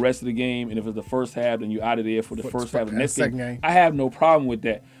there for the rest of the game, and if it's the first half, then you're out of there for the first half of the next game. I have no problem with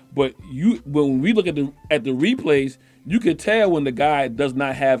that. But when we look at the replays, you can tell when the guy does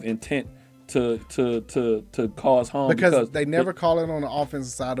not have intent to cause harm because they never call it on the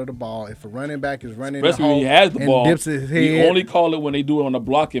offensive side of the ball. If a running back is running, especially when he has the ball, dips his head, we only call it when they do it on the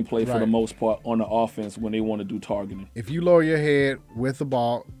blocking play for the most part on the offense when they want to do targeting. If you lower your head with the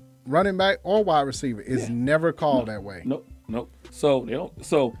ball, running back or wide receiver is never called that way. Nope. So they don't.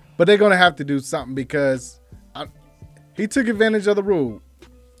 So, but they're gonna have to do something because he took advantage of the rule.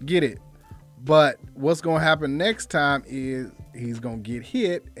 Get it. But what's going to happen next time is he's going to get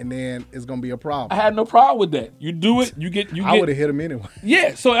hit, and then it's going to be a problem. I had no problem with that. You do it, you get. I would have hit him anyway.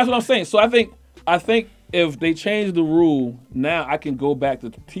 Yeah, so that's what I'm saying. So I think if they change the rule, now I can go back to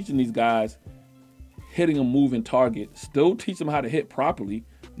teaching these guys hitting a moving target. Still teach them how to hit properly,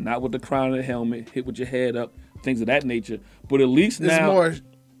 not with the crown of the helmet, hit with your head up, things of that nature. But at least now. It's more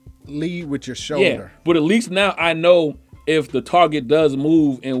lead with your shoulder. Yeah, but at least now I know if the target does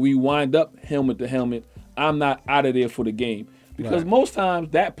move and we wind up helmet to helmet, I'm not out of there for the game. Because most times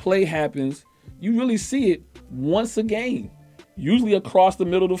that play happens, you really see it once a game. Usually across the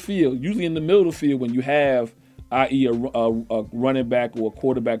middle of the field. Usually in the middle of the field when you have, i.e. a running back or a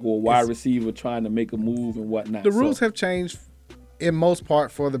quarterback or a wide receiver trying to make a move and whatnot. The rules have changed in most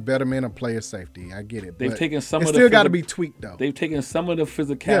part for the betterment of player safety. I get it. They've taken some of the still got to be tweaked though. They've taken some of the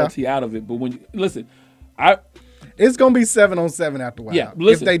physicality out of it. But when it's gonna be 7-on-7 after a while. Yeah,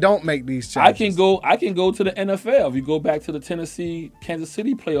 listen, if they don't make these changes. I can go to the NFL. If you go back to the Tennessee-Kansas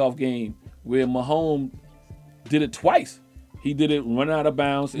City playoff game where Mahomes did it twice. He did it running out of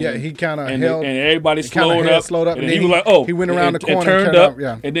bounds. He kind of held. And everybody slowed up. And then he was like, oh. He went around the corner and turned up.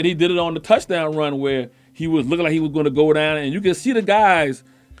 And then he did it on the touchdown run where he was looking like he was going to go down. And you can see the guys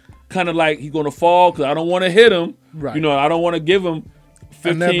kind of like he's going to fall because I don't want to hit him. Right. You know, I don't want to give him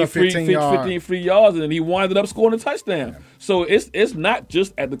 15 free yards, and then he winded up scoring a touchdown. Yeah. So it's not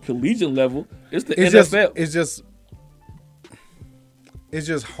just at the collegiate level; it's the NFL. It's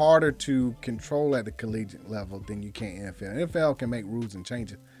just harder to control at the collegiate level than you can NFL. NFL can make rules and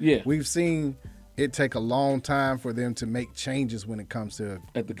changes. Yeah, we've seen it take a long time for them to make changes when it comes to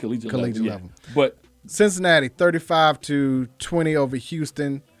at the collegiate level. But Cincinnati 35-20 over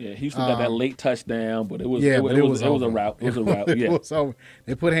Houston. Yeah, Houston got that late touchdown, but it was a rout. It was a rout. Yeah, it was over.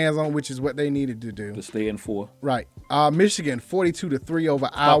 They put hands on, which is what they needed to do to stay in 4. Right. Michigan 42-3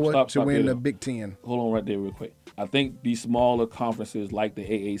 over Iowa to win the Big Ten. Hold on right there, real quick. I think these smaller conferences like the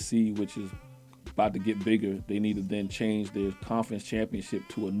AAC, which is about to get bigger, they need to then change their conference championship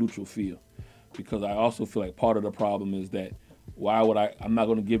to a neutral field, because I also feel like part of the problem is that why would I? I'm not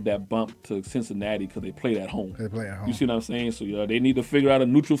going to give that bump to Cincinnati because they played at home. They play at home. You see what I'm saying? So they need to figure out a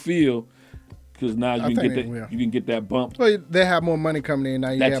neutral field because now you can get that bump. Well, they have more money coming in now.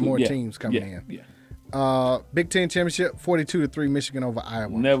 You have more teams coming in. Yeah. Big Ten championship, 42-3, Michigan over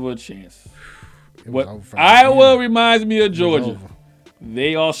Iowa. Never a chance. Iowa reminds me of Georgia.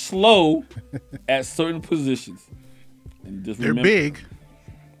 They are slow at certain positions. And just they're big,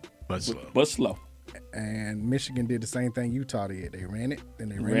 but slow. And Michigan did the same thing Utah did. They ran it, then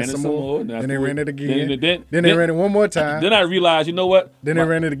they ran it some more, then they ran it again, then they ran it one more time. Then I realized, you know what? Then they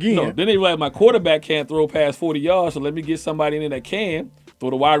ran it again. No, then they realized my quarterback can't throw past 40 yards, so let me get somebody in there that can. Throw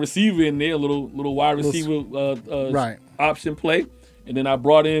the wide receiver in there, a little wide receiver option play. And then I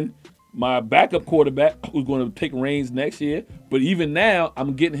brought in my backup quarterback who's going to take reins next year. But even now,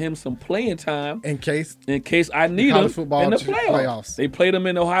 I'm getting him some playing time in case I need him in the playoffs. They played him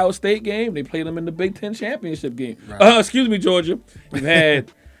in the Ohio State game. They played him in the Big Ten championship game. Right. Excuse me, Georgia. We've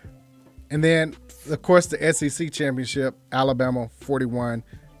had, and then of course the SEC championship, Alabama 41-24.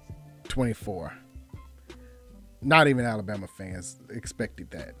 Not even Alabama fans expected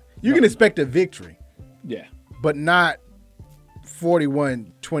that. You can expect a victory, but not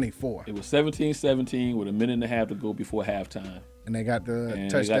 41-24. It was 17-17 with a minute and a half to go before halftime. And they got the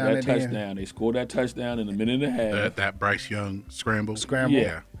touchdown. They scored that touchdown in a minute and a half. That Bryce Young scramble.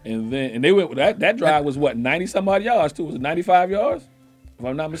 Yeah. And they went with that drive was what, 90-some odd yards too? Was it 95 yards? If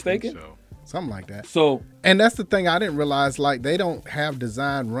I'm not mistaken. So. Something like that. So, and that's the thing I didn't realize, like, they don't have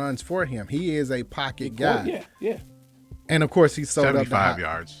design runs for him. He is a pocket guy. Yeah. And of course he sold 75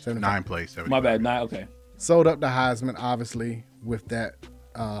 yards. 9 plays, 75. My bad, 9, okay. Sold up the Heisman, obviously, with that.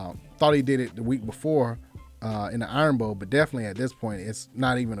 Thought he did it the week before in the Iron Bowl, but definitely at this point, it's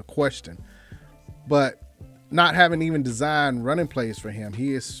not even a question. But not having even designed running plays for him,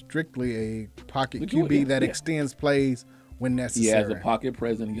 he is strictly a pocket QB that extends plays when necessary. He has a pocket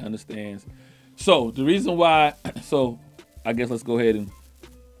presence. He understands. So the reason why, I guess let's go ahead and.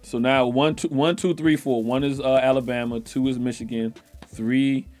 So now 1, 2, 3, 4. 1 is Alabama. 2 is Michigan.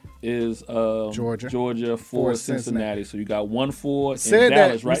 3 is Georgia. 4 is Cincinnati. So you got 1-4 in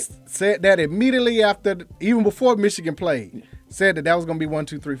Dallas, right? Said that immediately after, even before Michigan played. Said that was going to be 1,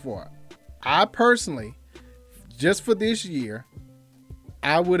 2, 3, 4. I personally, just for this year,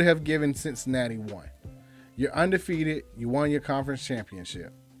 I would have given Cincinnati 1. You're undefeated. You won your conference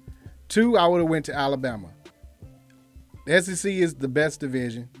championship. 2, I would have went to Alabama. The SEC is the best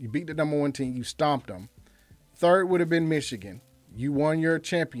division. You beat the number 1 team. You stomped them. 3rd would have been Michigan. You won your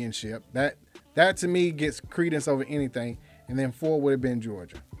championship. That to me gets credence over anything. And then 4 would have been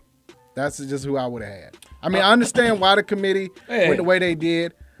Georgia. That's just who I would have had. I mean, I understand why the committee went the way they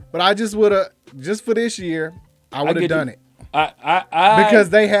did, but I just would have, just for this year, I would have done it. Because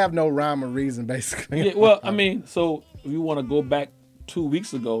they have no rhyme or reason, basically. Yeah, well, I mean, so if you want to go back 2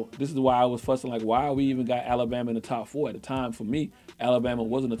 weeks ago, this is why I was fussing, like, why we even got Alabama in the top 4. At the time, for me, Alabama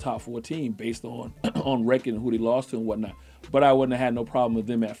wasn't a top 4 team based on record and who they lost to and whatnot. But I wouldn't have had no problem with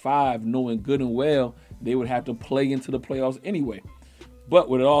them at 5, knowing good and well they would have to play into the playoffs anyway. But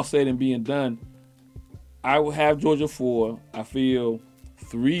with it all said and being done, I would have Georgia 4. I feel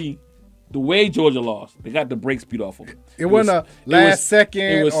 3. The way Georgia lost, they got the brakes beat off of them. It wasn't a last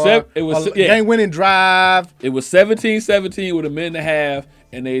second. It was a game-winning drive. It was 17-17 with a minute and a half,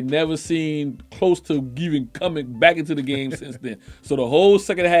 and they never seen close to even coming back into the game since then. So the whole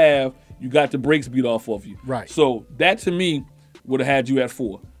second half, you got the brakes beat off of you. Right. So that to me would have had you at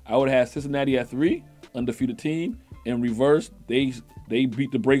 4. I would have had Cincinnati at 3, undefeated team. In reverse, they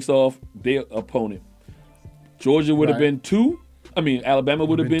beat the brakes off their opponent. Georgia would have been 2. I mean, Alabama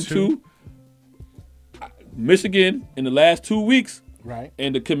would have been 2. Michigan in the last 2 weeks. Right.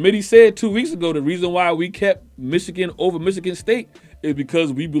 And the committee said 2 weeks ago the reason why we kept Michigan over Michigan State is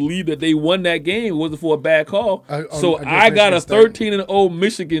because we believe that they won that game. It wasn't for a bad call. So I got a 13-0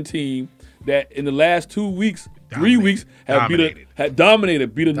 Michigan team that in the last 2 weeks, 3 weeks, had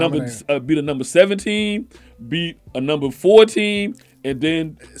dominated, beat a number 17, beat a number 14, and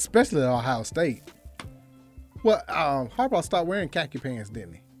then especially at Ohio State. Well, Harbaugh stopped wearing khaki pants,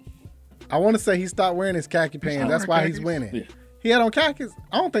 didn't he? I want to say he stopped wearing his khaki pants. That's why he's winning. Yeah. He had on khakis?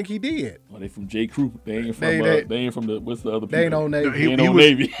 I don't think he did. Well, they from J. Crew. They ain't from the what's the other people? They ain't on Navy. They ain't on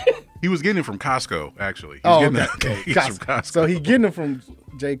Navy. He was getting it from Costco, actually. He's getting from Costco. So he getting it from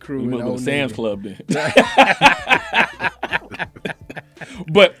J. Crew and Old Sam's Club then.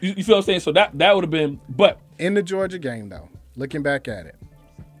 But you feel what I'm saying? So that would have been. But in the Georgia game, though, looking back at it,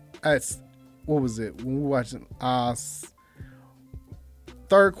 what was it when we were watching?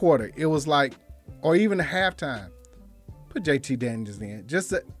 Third quarter, it was like, or even halftime, put JT Daniels in.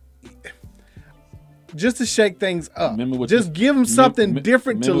 just to shake things up. Just give them something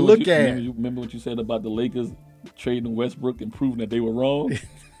different to look at. Remember what you said about the Lakers trading Westbrook and proving that they were wrong?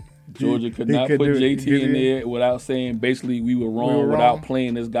 Georgia could not put JT in there without saying basically we were wrong without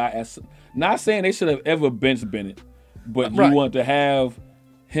playing this guy as. Not saying they should have ever benched Bennett, but you want to have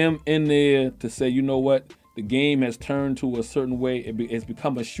him in there to say, you know what, the game has turned to a certain way. It's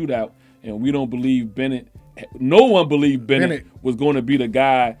become a shootout, and we don't believe Bennett. No one believed Bennett was going to be the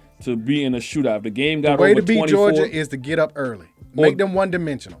guy to be in a shootout. The game got over 24. The way to beat Georgia is to get up early. Make them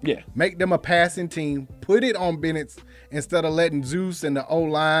one-dimensional. Yeah. Make them a passing team. Put it on Bennett's instead of letting Zeus and the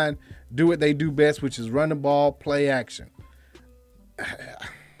O-line do what they do best, which is run the ball, play action.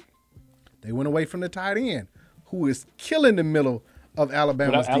 They went away from the tight end, who is killing the middle of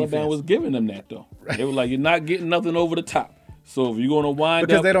Alabama's defense. Alabama was giving them that, though. They were like, you're not getting nothing over the top. So if you're going to wind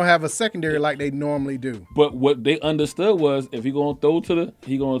because they don't have a secondary like they normally do. But what they understood was if he's going to throw to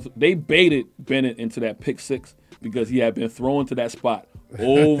they baited Bennett into that pick six because he had been thrown to that spot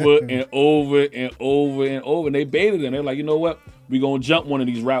over and over and over and over. And they baited him. They're like, you know what? We're going to jump one of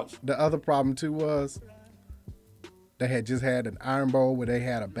these routes. The other problem, too, was they had just had an Iron Bowl where they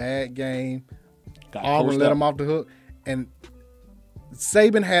had a bad game. Auburn let them off the hook. And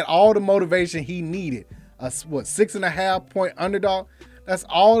Saban had all the motivation he needed. A 6.5 point underdog. That's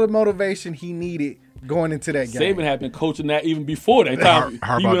all the motivation he needed going into that game. Saban had been coaching that even before that time.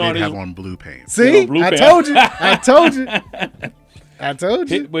 Harbaugh did have on blue pants. See, I told you. I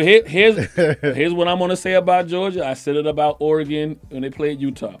told you. But here's what I'm going to say about Georgia. I said it about Oregon when they played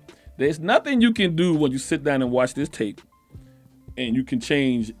Utah. There's nothing you can do when you sit down and watch this tape and you can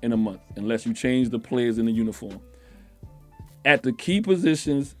change in a month unless you change the players in the uniform. At the key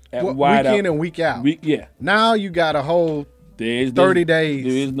positions, at wide out. Week in and week out. Yeah. Now you got a whole 30 days.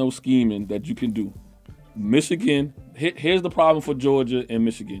 There is no scheming that you can do. Michigan, here's the problem for Georgia and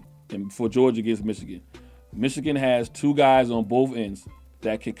Michigan, and for Georgia against Michigan. Michigan has two guys on both ends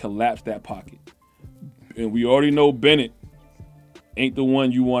that can collapse that pocket. And we already know Bennett ain't the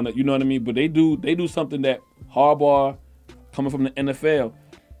one you want to, you know what I mean? But they do something that Harbaugh, coming from the NFL,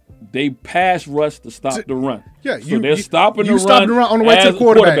 they pass rush to stop the run. Yeah, so they're stopping the run. You stop the run on the way to the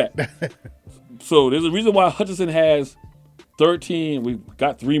quarterback. So there's a reason why Hutchinson has 13. We've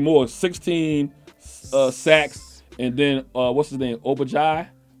got 3 more, 16 sacks, and then what's his name, Obajai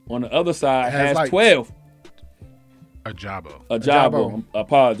on the other side has like 12. Ajabo. I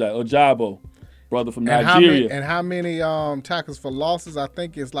apologize. Ojabo, brother from Nigeria. How many tackles for losses? I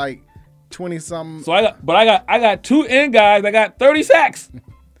think it's like 20 something. So I got 2 end guys. I got 30 sacks.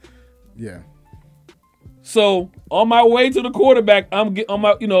 Yeah. So on my way to the quarterback, I'm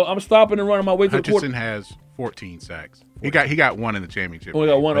stopping and running on my way to the quarterback. Hutchinson has 14 sacks. He got one in the championship. Oh, he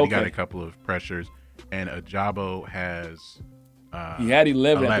got one. He got a couple of pressures, and Ajabo has. He had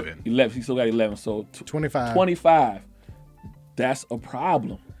 11. 11. He still got 11. So 25. 25. That's a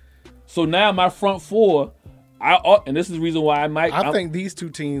problem. So now my front four, and this is the reason why I think these two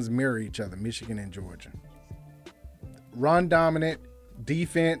teams mirror each other, Michigan and Georgia. Run dominant,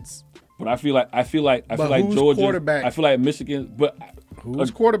 defense. But I feel like Georgia. Quarterback? I feel like Michigan. But whose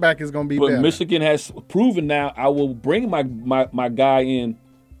quarterback is going to be better? But Michigan has proven now. I will bring my guy in,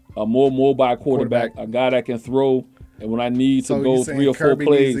 a more mobile quarterback, a guy that can throw. And when I need to go 3 or 4 Kirby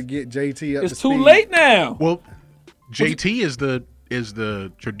plays, needs to get JT up it's to too speed. late now. Well, JT is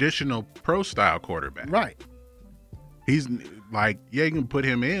the traditional pro style quarterback. Right. He's like, you can put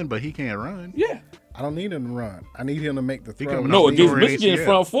him in, but he can't run. Yeah. I don't need him to run. I need him to make the throw. No, against Michigan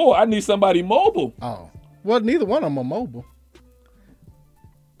front four, I need somebody mobile. Oh. Well, neither one of them are mobile.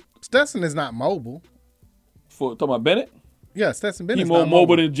 Stetson is not mobile. Talking about Bennett? Yeah, Stetson Bennett. He's more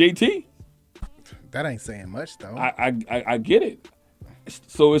mobile than JT. That ain't saying much, though. I get it.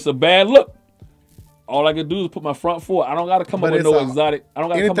 So it's a bad look. All I can do is put my front four. I don't got to come up with no exotic.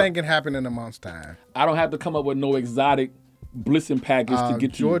 Anything can happen in a month's time. I don't have to come up with no exotic blitzing package to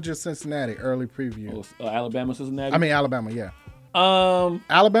get Georgia, Cincinnati, early preview. Alabama, Cincinnati? I mean, Alabama, yeah.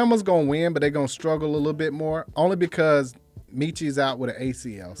 Alabama's going to win, but they're going to struggle a little bit more, only because Michi's out with an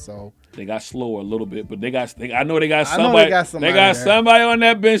ACL, so. They got slower a little bit, but I know they got somebody. They got somebody on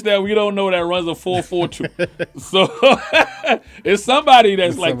that bench that we don't know that runs a 4.42. So it's somebody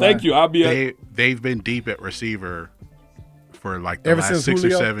that's like, thank you. I'll be. They've been deep at receiver for like the last 6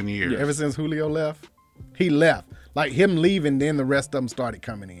 or 7 years. Ever since Julio left, he left. Like him leaving, then the rest of them started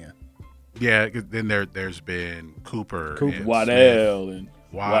coming in. Yeah, then there's been Cooper Waddell, and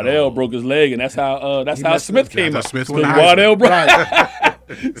Waddell broke his leg, and that's how Smith came up. Smith Waddell broke. Right.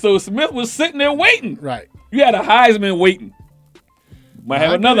 So Smith was sitting there waiting. Right. You had a Heisman waiting. Might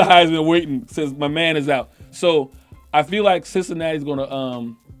have another Heisman waiting since my man is out. So I feel like Cincinnati's going to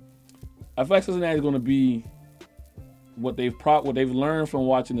I feel like Cincinnati is going to be what they've learned from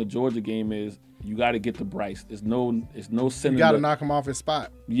watching the Georgia game is you got to get to Bryce. It's no sending. You got to knock him off his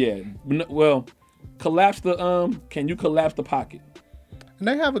spot. Yeah. Well, can you collapse the pocket? And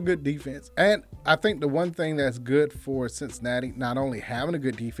they have a good defense. And I think the one thing that's good for Cincinnati, not only having a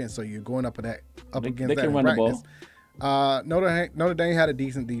good defense, so you're going up against they that can in run practice. The ball. Notre Dame had a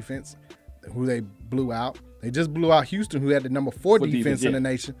decent defense, who they blew out. They just blew out Houston, who had the number 4 defense in the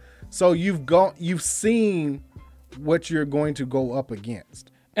nation. So you've seen what you're going to go up against.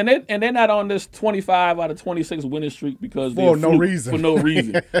 And they're not on this 25 out of 26 winning streak because for no reason. For no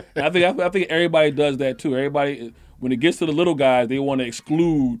reason. I think everybody does that too. Everybody, when it gets to the little guys, they want to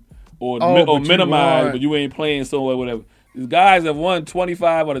exclude or minimize, but you ain't playing so or whatever. These guys have won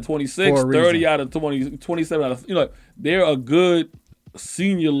 25 out of 26, 30 out of 20, 27 out of they're a good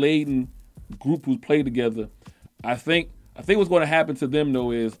senior laden group who's played together. I think what's going to happen to them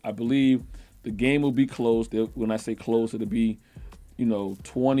though is I believe the game will be close. When I say close, it'll be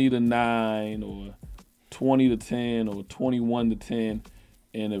 20-9 or 20-10 or 21-10.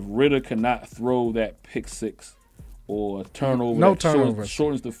 And if Ritter cannot throw that pick six or turnover,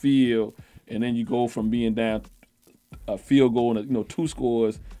 shortens the field, and then you go from being down a field goal and 2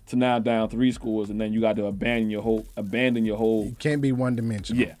 scores to now down 3 scores, and then you got to abandon your whole. You can't be one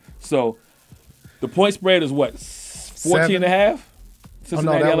dimensional. Yeah. So the point spread is what 14.5.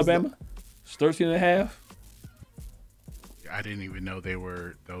 Cincinnati, Alabama. It's 13.5. I didn't even know they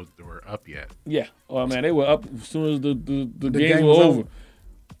were up yet. Yeah. Oh man, they were up as soon as the games were over.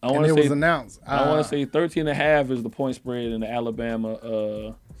 It was announced. I want to say 13.5 is the point spread in the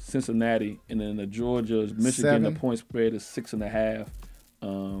Alabama, Cincinnati, and then the Georgia, Michigan. 7. The point spread is 6.5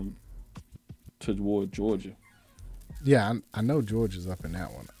 toward Georgia. Yeah, I know Georgia's up in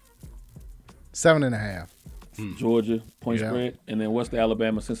that one. 7.5. Georgia point spread, and then what's the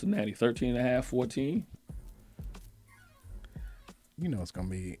Alabama, Cincinnati? 13.5, 14. It's going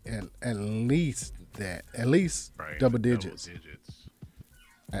to be at least that. At least double digits.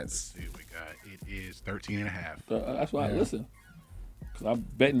 Let's see what we got. It is 13.5. That's why I listen. Because I'm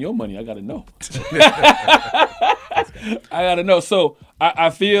betting your money. I got to know. I got to know. So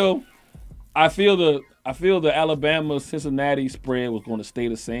I feel the Alabama Cincinnati spread was going to stay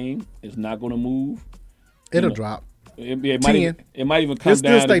the same. It's not going to move. It'll drop. It might even come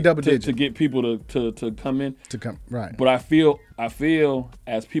down to get people to come in. Right. But I feel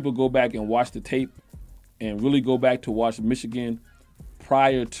as people go back and watch the tape and really go back to watch Michigan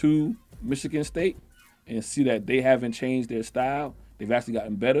prior to Michigan State and see that they haven't changed their style. They've actually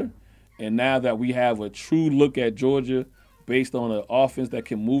gotten better. And now that we have a true look at Georgia based on an offense that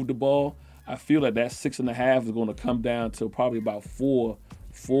can move the ball, I feel that 6.5 is going to come down to probably about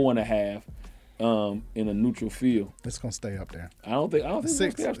 4.5. In a neutral field. It's gonna stay up there. I don't think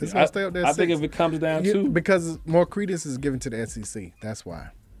 6. It's gonna stay up there. I think if it comes down to because more credence is given to the SEC. That's why.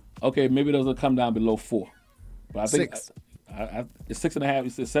 Okay, maybe it doesn't come down below 4. But I think 6. It's 6.5. You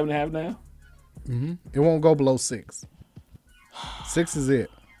said 7.5 now. Mm-hmm. It won't go below 6. 6 is it.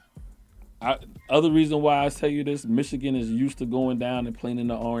 Other reason why I tell you this: Michigan is used to going down and playing in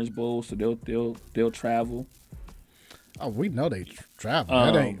the Orange Bowl, so they'll travel. Oh, we know they travel.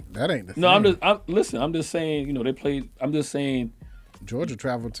 That ain't the thing. No, I'm just saying. They played. I'm just saying. Georgia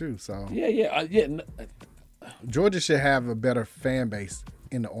traveled too, so yeah. Georgia should have a better fan base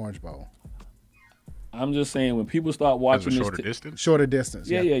in the Orange Bowl. I'm just saying when people start watching shorter distance.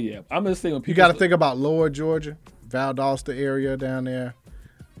 Yeah. I'm just saying when people you got to think about Lower Georgia, Valdosta area down there.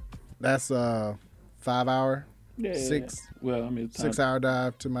 That's a 5-hour, 6. Well, I mean, 6-hour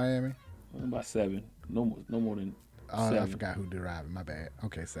drive to Miami. About 7. No more than. Oh, 7. I forgot who driving. My bad.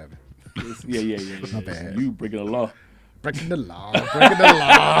 Okay, 7. Yeah. My bad. You breaking the law. Breaking the law.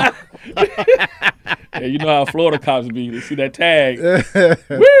 Yeah, you know how Florida cops be. They see that tag.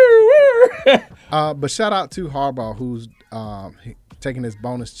 But shout out to Harbaugh, who's taking his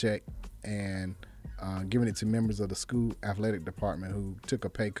bonus check and giving it to members of the school athletic department who took a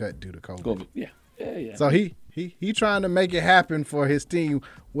pay cut due to COVID. Yeah. So he trying to make it happen for his team.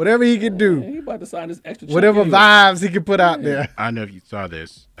 Whatever he can do. He about to sign this extra check. Whatever vibes he can put out there. I don't know if you saw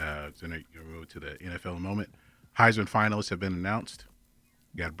this. It's in a move to the NFL moment. Heisman finalists have been announced.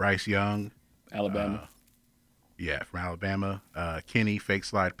 You got Bryce Young, Alabama. From Alabama. Kenny Fake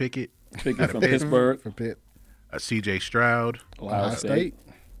Slide Pickett from Pittsburgh. From Pitt. C.J. Stroud, Ohio State,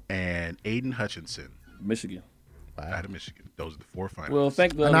 and Aiden Hutchinson, Michigan. Out of Michigan. Those are the 4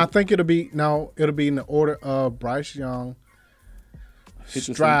 finalists. Well, and I think it'll be in the order of Bryce Young,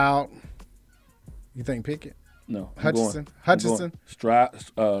 Stroud. You think Pickett? No. Hutchinson. Stroud.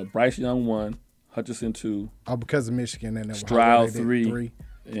 Bryce Young 1, Hutchinson 2. Oh, because of Michigan and then Stroud 3,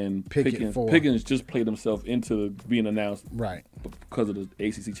 and Pickett 4. Pickens just played himself into being announced right because of the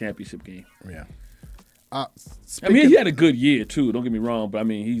ACC championship game. Yeah. I mean, he had a good year too. Don't get me wrong, but I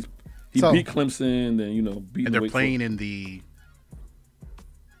mean, he beat Clemson and beat. And they're playing in the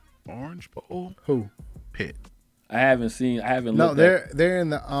Orange Bowl. Who? Pitt. I haven't looked. No, they're in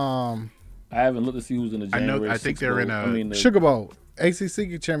the I haven't looked to see who's in the January. I think they're Bowl. in a Sugar Bowl.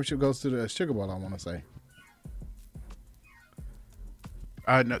 ACC championship goes to the Sugar Bowl. I want to say.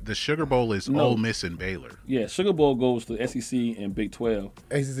 No, the Sugar Bowl is Ole Miss and Baylor. Yeah, Sugar Bowl goes to SEC and Big 12.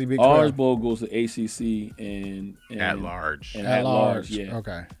 ACC Big 12. Orange Bowl goes to ACC and at large. And at large, yeah.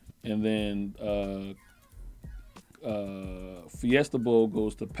 Okay. And then Fiesta Bowl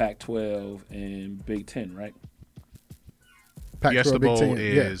goes to Pac-12 and Big 10, right? Fiesta Bowl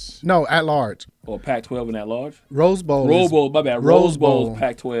is no at large. Or Pac-12 and at large. Rose Bowl. My bad. Rose Bowl,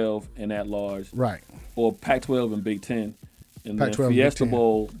 Pac-12 and at large. Right. Or Pac-12 and Big 10. And Pac-12 then Fiesta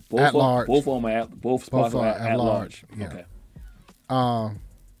Bowl, at large. both spots are at large. Yeah. Okay.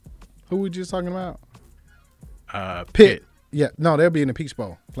 Who we just talking about? Pitt. Yeah. No, they'll be in the Peach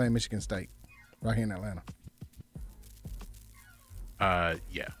Bowl playing Michigan State, right here in Atlanta.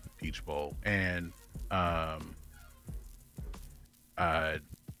 Yeah, Peach Bowl, and I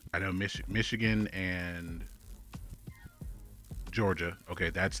know Michigan and Georgia. Okay,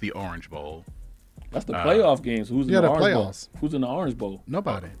 that's the Orange Bowl. That's the playoff games. Who's in the Orange playoffs. Bowl? Who's in the Orange Bowl?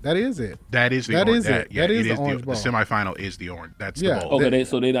 Nobody. That is it. That is the that orange. Is it. Yeah, that is it the Orange Bowl. The semifinal is the orange. That's the bowl. Okay,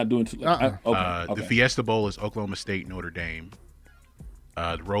 so they're not doing. Okay. The Fiesta Bowl is Oklahoma State, Notre Dame.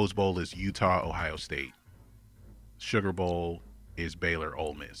 The Rose Bowl is Utah, Ohio State. Sugar Bowl is Baylor,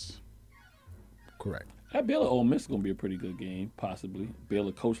 Ole Miss. Correct. That Baylor Ole Miss is gonna be a pretty good game, possibly.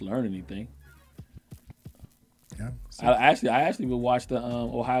 Baylor coach learn anything. Yeah. I actually will watch the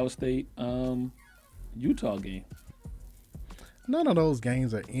Ohio State Utah game. None of those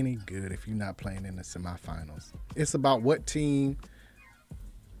games are any good if you're not playing in the semifinals. It's about what team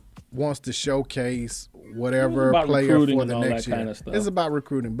wants to showcase whatever player for the next year. Kind of stuff. It's about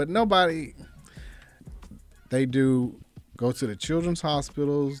recruiting, but nobody. They do go to the children's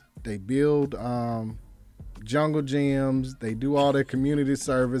hospitals. They build jungle gyms. They do all their community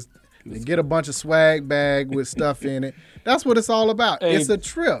service. They get a bunch of swag bag with stuff in it. That's what it's all about. Hey, it's a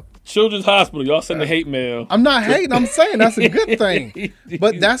trip. Children's Hospital, y'all send the hate mail. I'm not hating. I'm saying that's a good thing.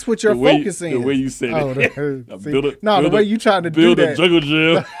 But that's what your focus is. The way you said it. The way you tried to do that. Build a jungle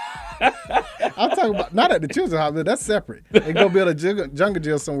gym. I'm talking about not at the children's hospital. That's separate. They go build a jungle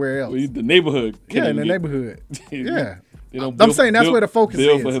gym somewhere else. Well, the neighborhood. Yeah, in the neighborhood. Yeah. I'm saying that's where the focus is.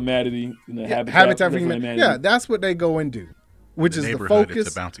 Build for humanity. Habitat for Humanity. Yeah, that's what they go and do. Which is the focus.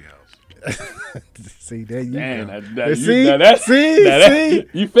 It's a bounty house. See, there you go. See,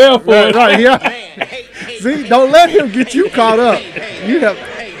 you fell for it. Right, yeah. See, don't let him get you caught up. You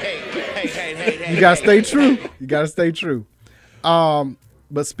gotta stay true. You gotta stay true.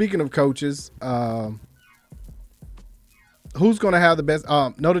 But speaking of coaches, who's gonna have the best?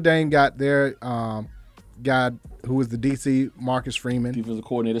 Notre Dame got their guy who was the DC, Marcus Freeman. Defensive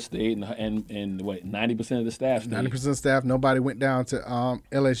coordinator stayed, and what, 90% of the staff stayed. 90% of the staff. Nobody went down to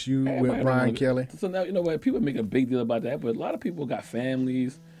LSU with Brian Kelly. So now, you know what, people make a big deal about that, but a lot of people got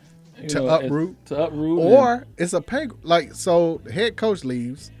families. To uproot. Or it's a pay, so the head coach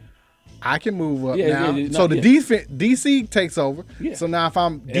leaves. I can move up now. So the DC takes over. Yeah. So now if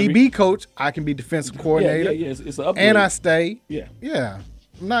I'm DB coach, I can be defensive coordinator. Yeah, it's an upgrade. And I stay. Yeah. Yeah.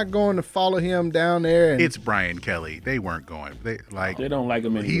 I'm not going to follow him down there. And it's Brian Kelly. They weren't going. They don't like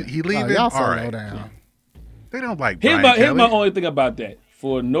him anyway. He leaving. Y'all all right. down. Yeah. They don't like Brian Kelly. Here's my only thing about that.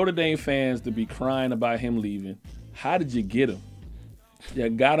 For Notre Dame fans to be crying about him leaving, how did you get him? You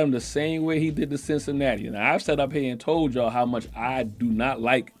got him the same way he did to Cincinnati. And I've sat up here and told y'all how much I do not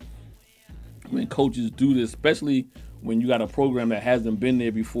like when coaches do this, especially when you got a program that hasn't been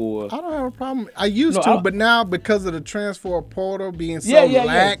there before. I don't have a problem. I used to, but now because of the transfer portal being so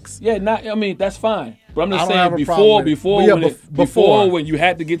lax. That's fine. But I'm just saying before when you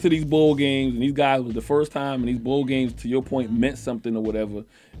had to get to these bowl games and these guys was the first time and these bowl games, to your point, meant something or whatever.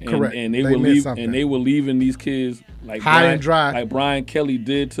 And, correct. And they were leaving these kids like high and dry, like Brian Kelly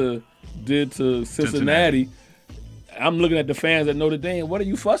did to Cincinnati. I'm looking at the fans at Notre Dame. What are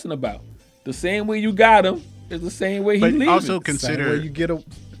you fussing about? The same way you got him is the same way he leaves. Also consider same way you get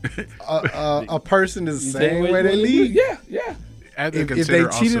a person is the same way they leave. Yeah. If they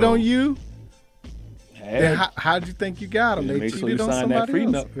cheated on you, then how'd you think you got them? They cheated on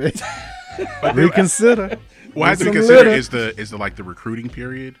somebody else. Reconsider. What has to be considered is the recruiting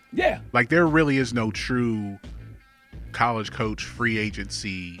period. Yeah. Like there really is no true college coach free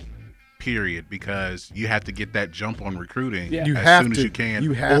agency period, because you have to get that jump on recruiting You as have soon to. as you can,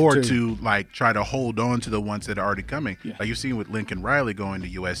 You have or to. like try to hold on to the ones that are already coming. Like you've seen with Lincoln Riley going to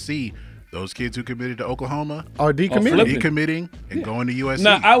USC, those kids who committed to Oklahoma are decommitting, and going to USC.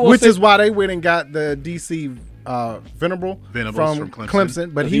 Now, which is why they went and got the DC Venables from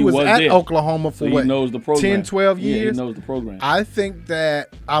Clemson, but he was at there. Oklahoma for So he knows the program. 10, 12 Yeah, years. he knows the program. I think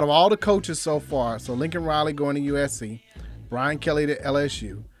that out of all the coaches so far, so Lincoln Riley going to USC, Brian Kelly to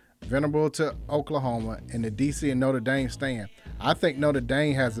LSU, Venable to Oklahoma, and the DC and Notre Dame stand, I think Notre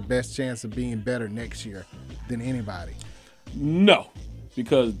Dame has the best chance of being better next year than anybody. No,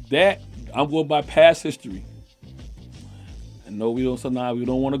 because I'm going by past history. I know we don't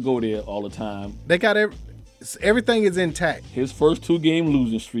want to go there all the time. They got everything is intact. His first 2-game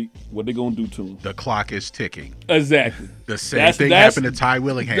losing streak, what they gonna do to him? The clock is ticking. Exactly. The same thing happened to Ty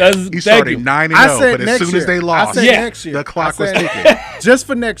Willingham. He thank started you. 9-0, but as soon as they lost, next year. the clock was ticking. Just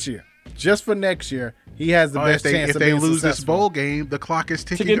for next year. Just for next year, he has the best chance if of they being lose successful. this bowl game, the clock is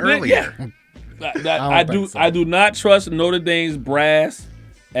ticking earlier. Yeah. I do not trust Notre Dame's brass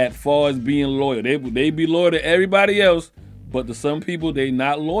as far as being loyal. They be loyal to everybody else, but to some people they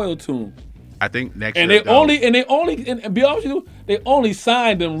not loyal to them. I think next And year, they and be honest with you, they only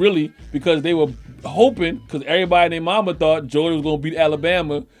signed them really because they were hoping, because everybody and their mama thought Georgia was going to beat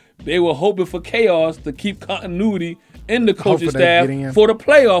Alabama. They were hoping for chaos to keep continuity in the coaching staff for the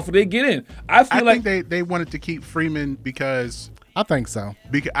playoff if they get in. I think they wanted to keep Freeman because I think so.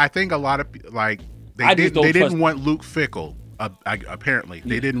 Because I think a lot of they didn't want Luke Fickell. Apparently,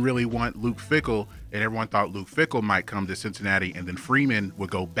 they didn't really want Luke Fickell, and everyone thought Luke Fickell might come to Cincinnati, and then Freeman would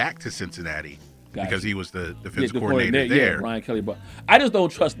go back to Cincinnati because he was the defensive coordinator there. Yeah, Brian Kelly. But I just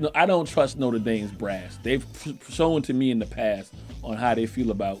don't trust. I don't trust Notre Dame's brass. They've shown to me in the past on how they feel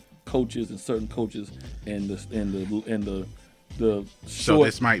about coaches and certain coaches and the So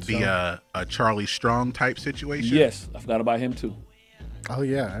this might be a Charlie Strong type situation. Yes, I forgot about him too. Oh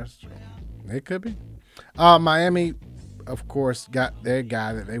yeah, that's true. It could be. Miami, of course, got their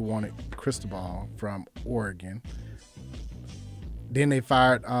guy that they wanted, Cristobal from Oregon. Then they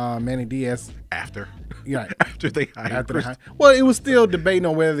fired Manny Diaz after. Yeah, after they hired. Well, it was still debating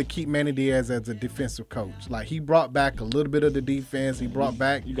on whether to keep Manny Diaz as a defensive coach. Like he brought back a little bit of the defense. He brought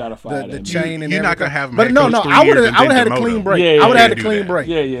back the chain and you're everything. not gonna have him. But no, I would have had a clean break. I would have had a clean break.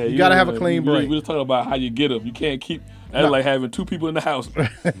 Yeah, yeah. You gotta have a clean break. We were talking about how you get them. You can't keep. That's like having 2 people in the house,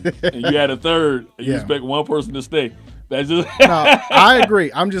 and you had a third, and you expect one person to stay. That's just. No, I agree.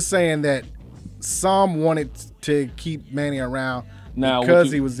 I'm just saying that some wanted to keep Manny around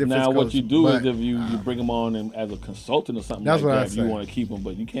because he was defensive coach. Now, what you do is if you bring him on as a consultant or something like that, if you want to keep him,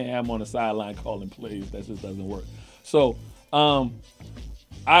 but you can't have him on the sideline calling plays. That just doesn't work. So, I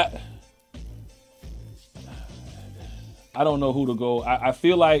don't know who to go. I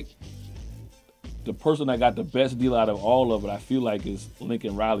feel like the person that got the best deal out of all of it, I feel like, is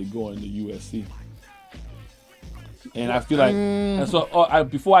Lincoln Riley going to USC. And I feel like, and so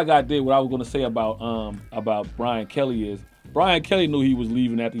before I got there, what I was going to say about Brian Kelly is, Brian Kelly knew he was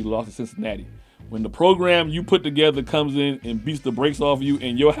leaving after he lost to Cincinnati. When the program you put together comes in and beats the brakes off you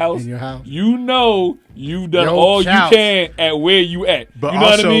in your house, you know you've done all you can at where you at. But you know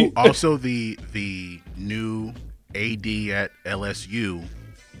also, what I mean? also the new AD at LSU,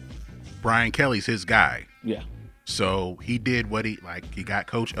 Brian Kelly's his guy. Yeah. So he did what he got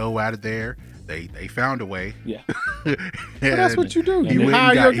Coach O out of there. They found a way. Yeah. That's what you do. You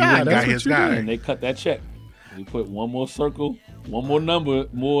hire your guy. That's what you do. And they cut that check. They put one more circle, one more number,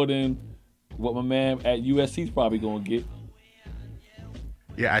 more than what my man at USC's probably going to get.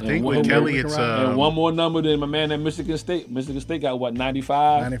 Yeah, I think with Kelly, it's and one more number than my man at Michigan State. Michigan State got what,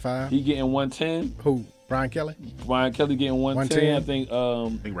 95? 95. He getting 110. Who? Brian Kelly? Brian Kelly getting 110. I think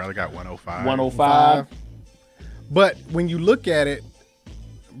Riley got 105. 105. But when you look at it,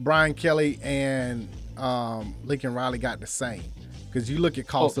 Brian Kelly and Lincoln Riley got the same. Because you look at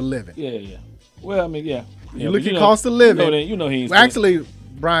cost of living. Yeah. Well, I mean, yeah. You look at cost of living. You know he's actually,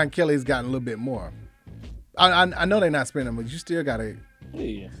 Brian Kelly's gotten a little bit more. I know they're not spending, but you still got to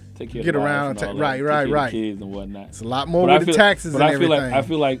take care get of around. And Right. Kids and whatnot. It's a lot more with the taxes and everything. I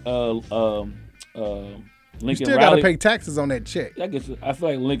feel like Lincoln you still got to pay taxes on that check. I feel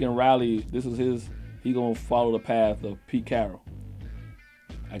like Lincoln Riley, this is his. He gonna follow the path of Pete Carroll.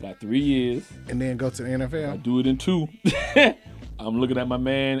 I got 3 years, and then go to the NFL. I do it in 2. I'm looking at my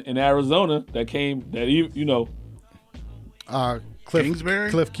man in Arizona that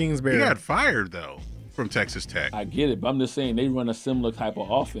Cliff Kingsbury. He got fired though. from Texas Tech. I get it, but I'm just saying they run a similar type of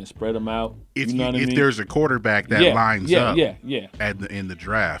offense. Spread them out. If you know what I mean? there's a quarterback that lines up in the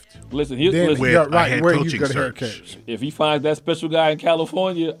draft, listen, with a head coaching search. If he finds that special guy in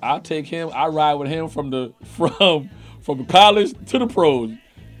California, I'll take him. I ride with him from college to the pros.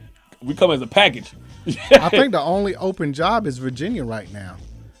 We come as a package. I think the only open job is Virginia right now.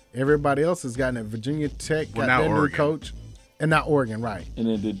 Everybody else has gotten it. Virginia Tech got their new coach. And not Oregon, right? And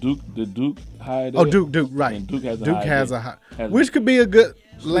then the Duke hired. Oh, Duke, right? And Duke has a high, which could be a good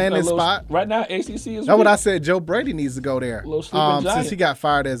landing spot. Right now, ACC is. That's what I said. Joe Brady needs to go there. Since he got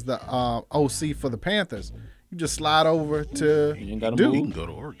fired as the OC for the Panthers, you just slide over to Duke. He can go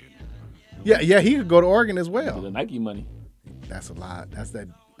to Oregon. Yeah, he could go to Oregon as well. The Nike money. That's a lot. That's the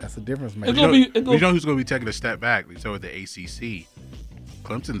difference, man. You know who's going to be taking a step back? So with the ACC.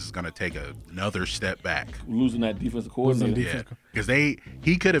 Clemson's going to take another step back. Losing that defensive coordinator. Yeah, because he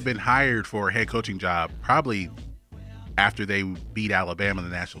could have been hired for a head coaching job probably after they beat Alabama in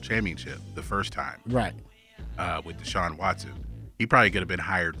the national championship the first time. Right. With Deshaun Watson. He probably could have been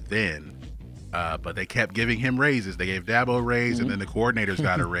hired then, but they kept giving him raises. They gave Dabo a raise, and then the coordinators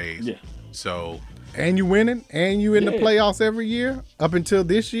got a raise. Yeah. So. And you winning, and you in the playoffs every year up until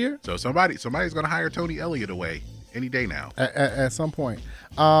this year. So somebody's going to hire Tony Elliott away. Any day now. At some point.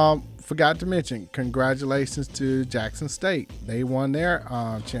 Forgot to mention, congratulations to Jackson State. They won their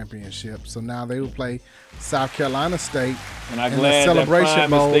championship. So now they will play South Carolina State and I'm in glad the Celebration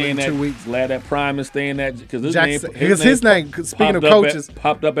Bowl in 2 weeks. Glad that Prime is staying that because his name, speaking of coaches,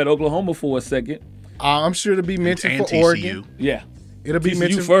 popped up at Oklahoma for a second. I'm sure to be mentioned for TCU. Oregon. Yeah. It'll be TCU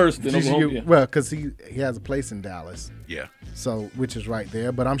mentioned first, then Oklahoma. Yeah. Well, because he has a place in Dallas. Yeah. So, which is right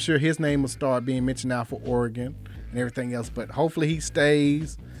there. But I'm sure his name will start being mentioned now for Oregon and everything else. But hopefully he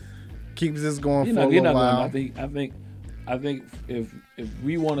stays, keeps this going for a little while. I think if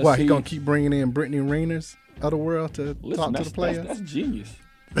we want to see, he gonna keep bringing in Brittany Reners of the world to talk to the players. That's genius.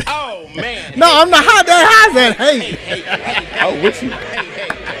 Oh man! No, I'm not. How's that? Hey, I'm with you.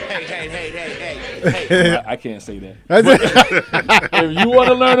 Hey. I can't say that. If you want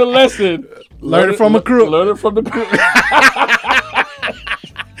to learn a lesson, learn it from a crook. Learn it from the crook.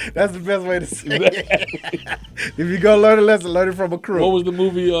 That's the best way to say it. If you go learn a lesson, learn it from a crook. What was the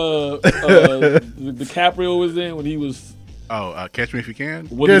movie DiCaprio was in when he was? Catch Me If You Can.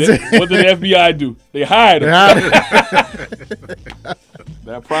 What did the FBI do? They hired him.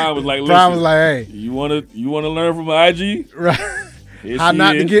 That Prime was like, listen, hey, you want to learn from IG? Right. How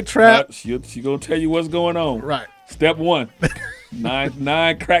not to get trapped? She gonna tell you what's going on. Right. Step 1.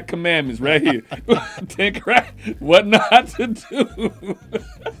 9 crack commandments right here. 10 crack. What not to do.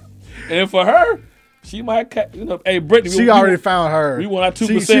 And for her, she might, hey, Brittany. She already found her. We want our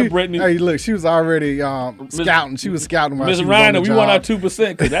 2%, Brittany. Hey, look, she was already scouting. She was scouting while Miss she was on the Reiner, we job. want our 2%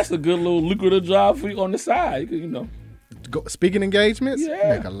 because that's a good little lucrative job for you on the side. Speaking engagements,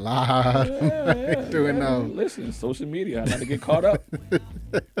 yeah. Make a lot of money doing those. Listen, social media, I got to get caught up.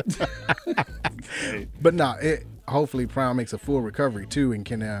 But no, hopefully Prime makes a full recovery too and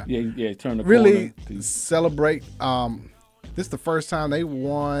can turn the really corner. Celebrate. This is the first time they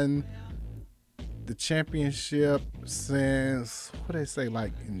won the championship since, what did they say,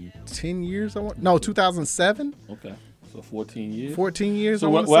 like in 10 years? 2007. Okay. So 14 years. 14 years. So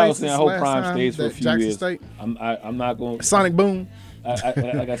what I was saying, I hope Prime stays for a few Jackson years. State. I'm not going. Sonic Boom.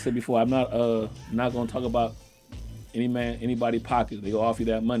 Like I said before, I'm not going to talk about anybody pockets. They offer you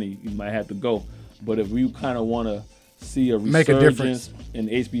that money, you might have to go. But if we kind of want to see a resurgence in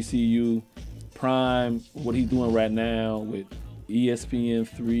HBCU, Prime, what he's doing right now with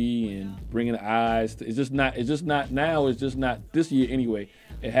ESPN3 and bringing eyes, it's just not now. It's just not this year anyway.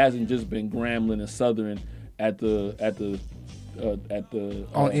 It hasn't just been Grambling and Southern at the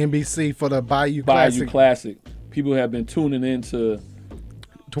on NBC for the Bayou Classic. People have been tuning in to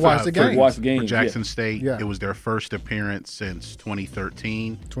watch the game. For Jackson State, it was their first appearance since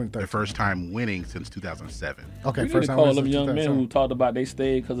 2013. Their first time winning since 2007. Okay, we first need to time call them young men who talked about they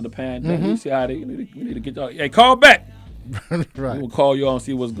stayed because of the pandemic. You see how we need to get y'all. Hey, call back. Right. We'll call y'all and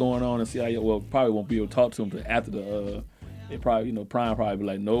see what's going on and see how you. Well, probably won't be able to talk to them until after the. They probably, Prime probably be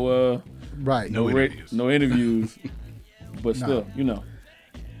like, no interviews. But still,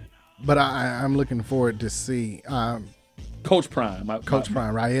 But I'm looking forward to see Coach Prime. Coach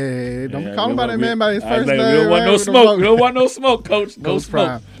Prime, right? Yeah. Don't call him by that man by his first name. We don't want no smoke. We don't want no smoke, Coach. No Coach smoke.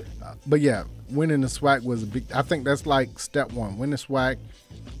 Prime. But yeah, winning the SWAC was a big. I think that's like step 1. Win the SWAC,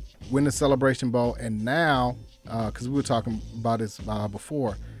 win the Celebration Bowl, and now, because we were talking about this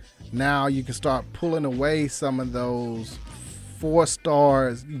before, now you can start pulling away some of those 4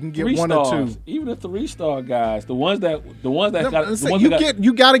 stars. You can get 3 1 stars. or 2. Even the 3-star guys, the ones that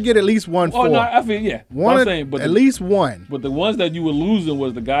you got to get at least 1 4. Oh no, I feel yeah. One, I'm saying, but at least 1. But the ones that you were losing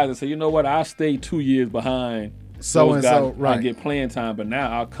was the guys that say, you know what, I'll stay 2 years behind. So and so, right? I get playing time, but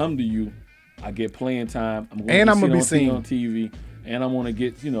now I'll come to you. I get playing time. I'm going to be seen on TV, and I'm going to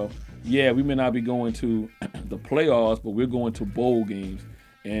get, yeah, we may not be going to the playoffs, but we're going to bowl games.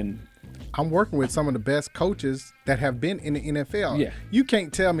 And I'm working with some of the best coaches that have been in the NFL. Yeah. You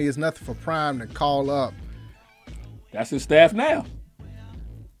can't tell me it's nothing for Prime to call up. That's his staff now.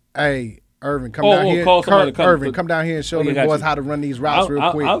 Hey, Irvin, come down here. Come down here and show these boys how to run these routes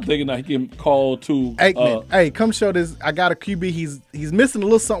real quick. I'm thinking that he can call to Aikman. Hey, come show this. I got a QB. He's missing a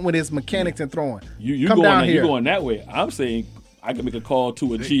little something with his mechanics and throwing. Come down here. You going that way? I'm saying I can make a call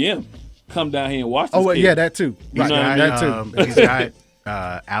to a GM. Come down here and watch this. Oh, well, yeah, that too. Right, that too. He's got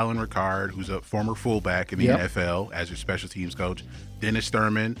Alan Ricard, who's a former fullback in the NFL as your special teams coach. Dennis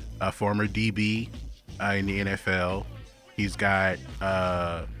Thurman, a former DB in the NFL. He's got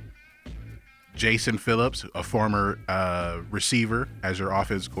Jason Phillips, a former receiver, as your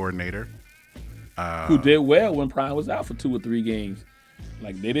offense coordinator. Who did well when Prime was out for 2 or 3 games.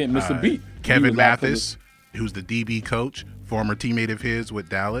 Like, they didn't miss a beat. Kevin Mathis, who's the DB coach, former teammate of his with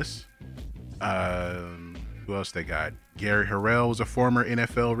Dallas. Who else they got? Gary Harrell was a former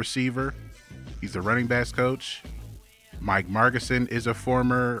NFL receiver. He's the running backs coach. Mike Margison is a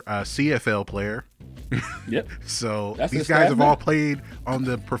former CFL player. Yep. So these guys have all played on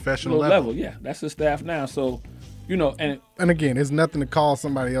the professional level. Yeah, that's his staff now. So, and again, it's nothing to call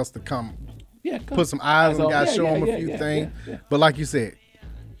somebody else to come. Yeah, put some eyes on guys, show them a few things. Yeah. But like you said,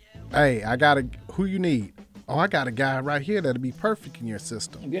 hey, who you need? Oh, I got a guy right here that'll be perfect in your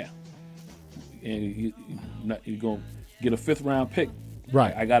system. Yeah. And you're gonna get a 5th round pick.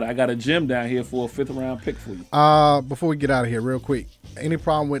 Right. I got a gym down here for a 5th round pick for you. Before we get out of here, real quick, any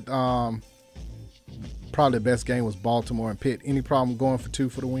problem with probably the best game was Baltimore and Pitt? Any problem going for 2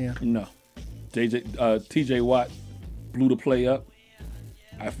 for the win? No. TJ Watt blew the play up.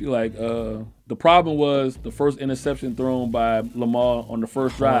 I feel like the problem was the first interception thrown by Lamar on the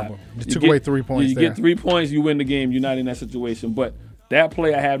first drive. You took away 3 points. You get 3 points, you win the game. You're not in that situation. But that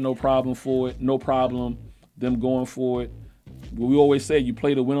play, I have no problem for it. No problem them going for it. We always say you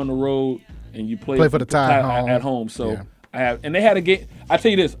play to win on the road and you play for the tie at home. So and they had a game. I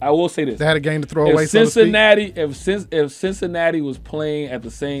tell you this, I will say this. They had a game to throw away. Cincinnati, if Cincinnati was playing at the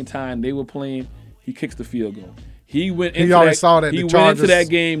same time they were playing, he kicks the field goal. He went into that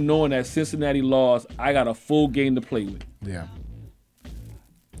game knowing that Cincinnati lost. I got a full game to play with. Yeah.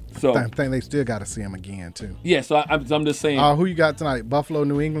 So I think they still got to see him again too. Yeah. So I'm just saying. Who you got tonight? Buffalo,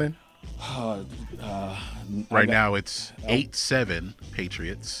 New England. Right now it's 8-7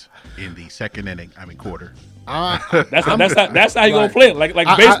 Patriots in the second inning. Quarter. That's how you gonna play it, like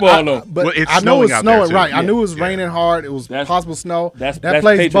baseball though. But I know it's snowing. Right, I knew it was raining hard. It was possible snow. That plays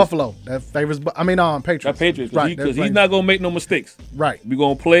Patriots. Buffalo. That favors. Patriots. That Patriots, right? Because he's not gonna make no mistakes. Right. We're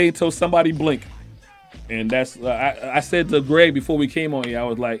gonna play until somebody blink, and that's. I said to Greg before we came on here, I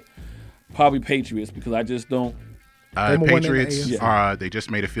was like, probably Patriots because I just don't. Patriots, they just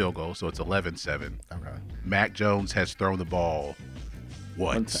made a field goal, so it's 11-7. Okay. Mac Jones has thrown the ball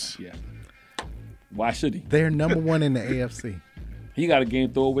once. Yeah. Why should he? They're number 1 in the AFC. He got a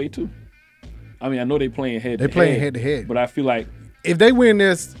game throwaway too. I know they playing head. They're playing head to head, but I feel like if they win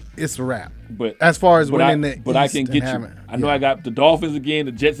this, it's a wrap. But as far as winning the but East I can get you. I know I got the Dolphins again,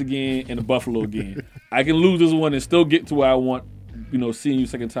 the Jets again, and the Buffalo again. I can lose this one and still get to where I want. Seeing you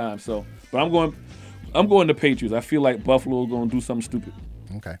second time. So, but I'm going to Patriots. I feel like Buffalo is going to do something stupid.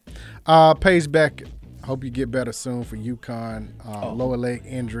 Okay. Paige Beck, hope you get better soon for UConn. Lower leg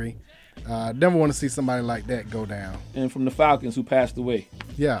injury. Never want to see somebody like that go down. And from the Falcons who passed away.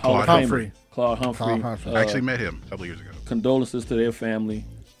 Yeah, Claude Humphrey. I actually met him a couple years ago. Condolences to their family.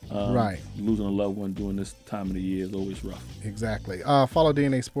 Right. Losing a loved one during this time of the year is always rough. Exactly. Follow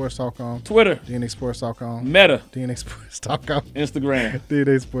DNA Sports Talk on Twitter. DNA Sports Talk on Meta. DNA Sports Talk on Instagram.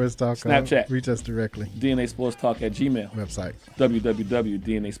 DNA Sports Talk Snapchat. Reach us directly. DNA Sports Talk at Gmail. Website.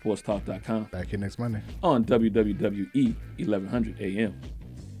 www.dnasportstalk.com. Back here next Monday. On WWWE 1100 AM.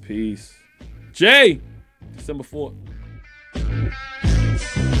 Peace. Jay, December 4th.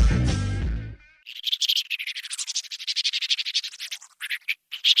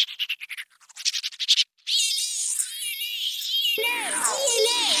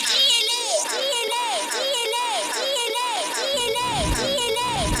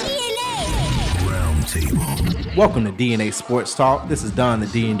 Round table. Welcome to DNA Sports Talk. This is Don, the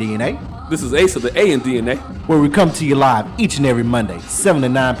D and DNA. This is Ace of the A and DNA. Where we come to you live each and every Monday, 7 to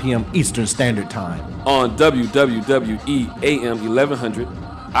 9 p.m. Eastern Standard Time. On WWWE AM 1100,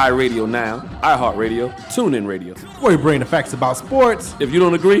 iRadio Now, iHeartRadio, TuneIn Radio. Where we bring the facts about sports. If you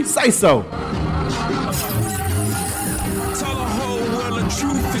don't agree, say so. Tell the whole world the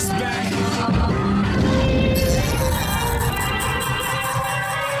truth is back.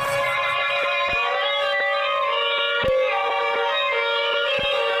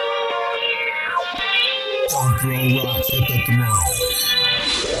 Throw rocks at the throne.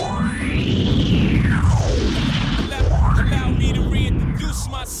 Allow me to reintroduce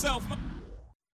myself.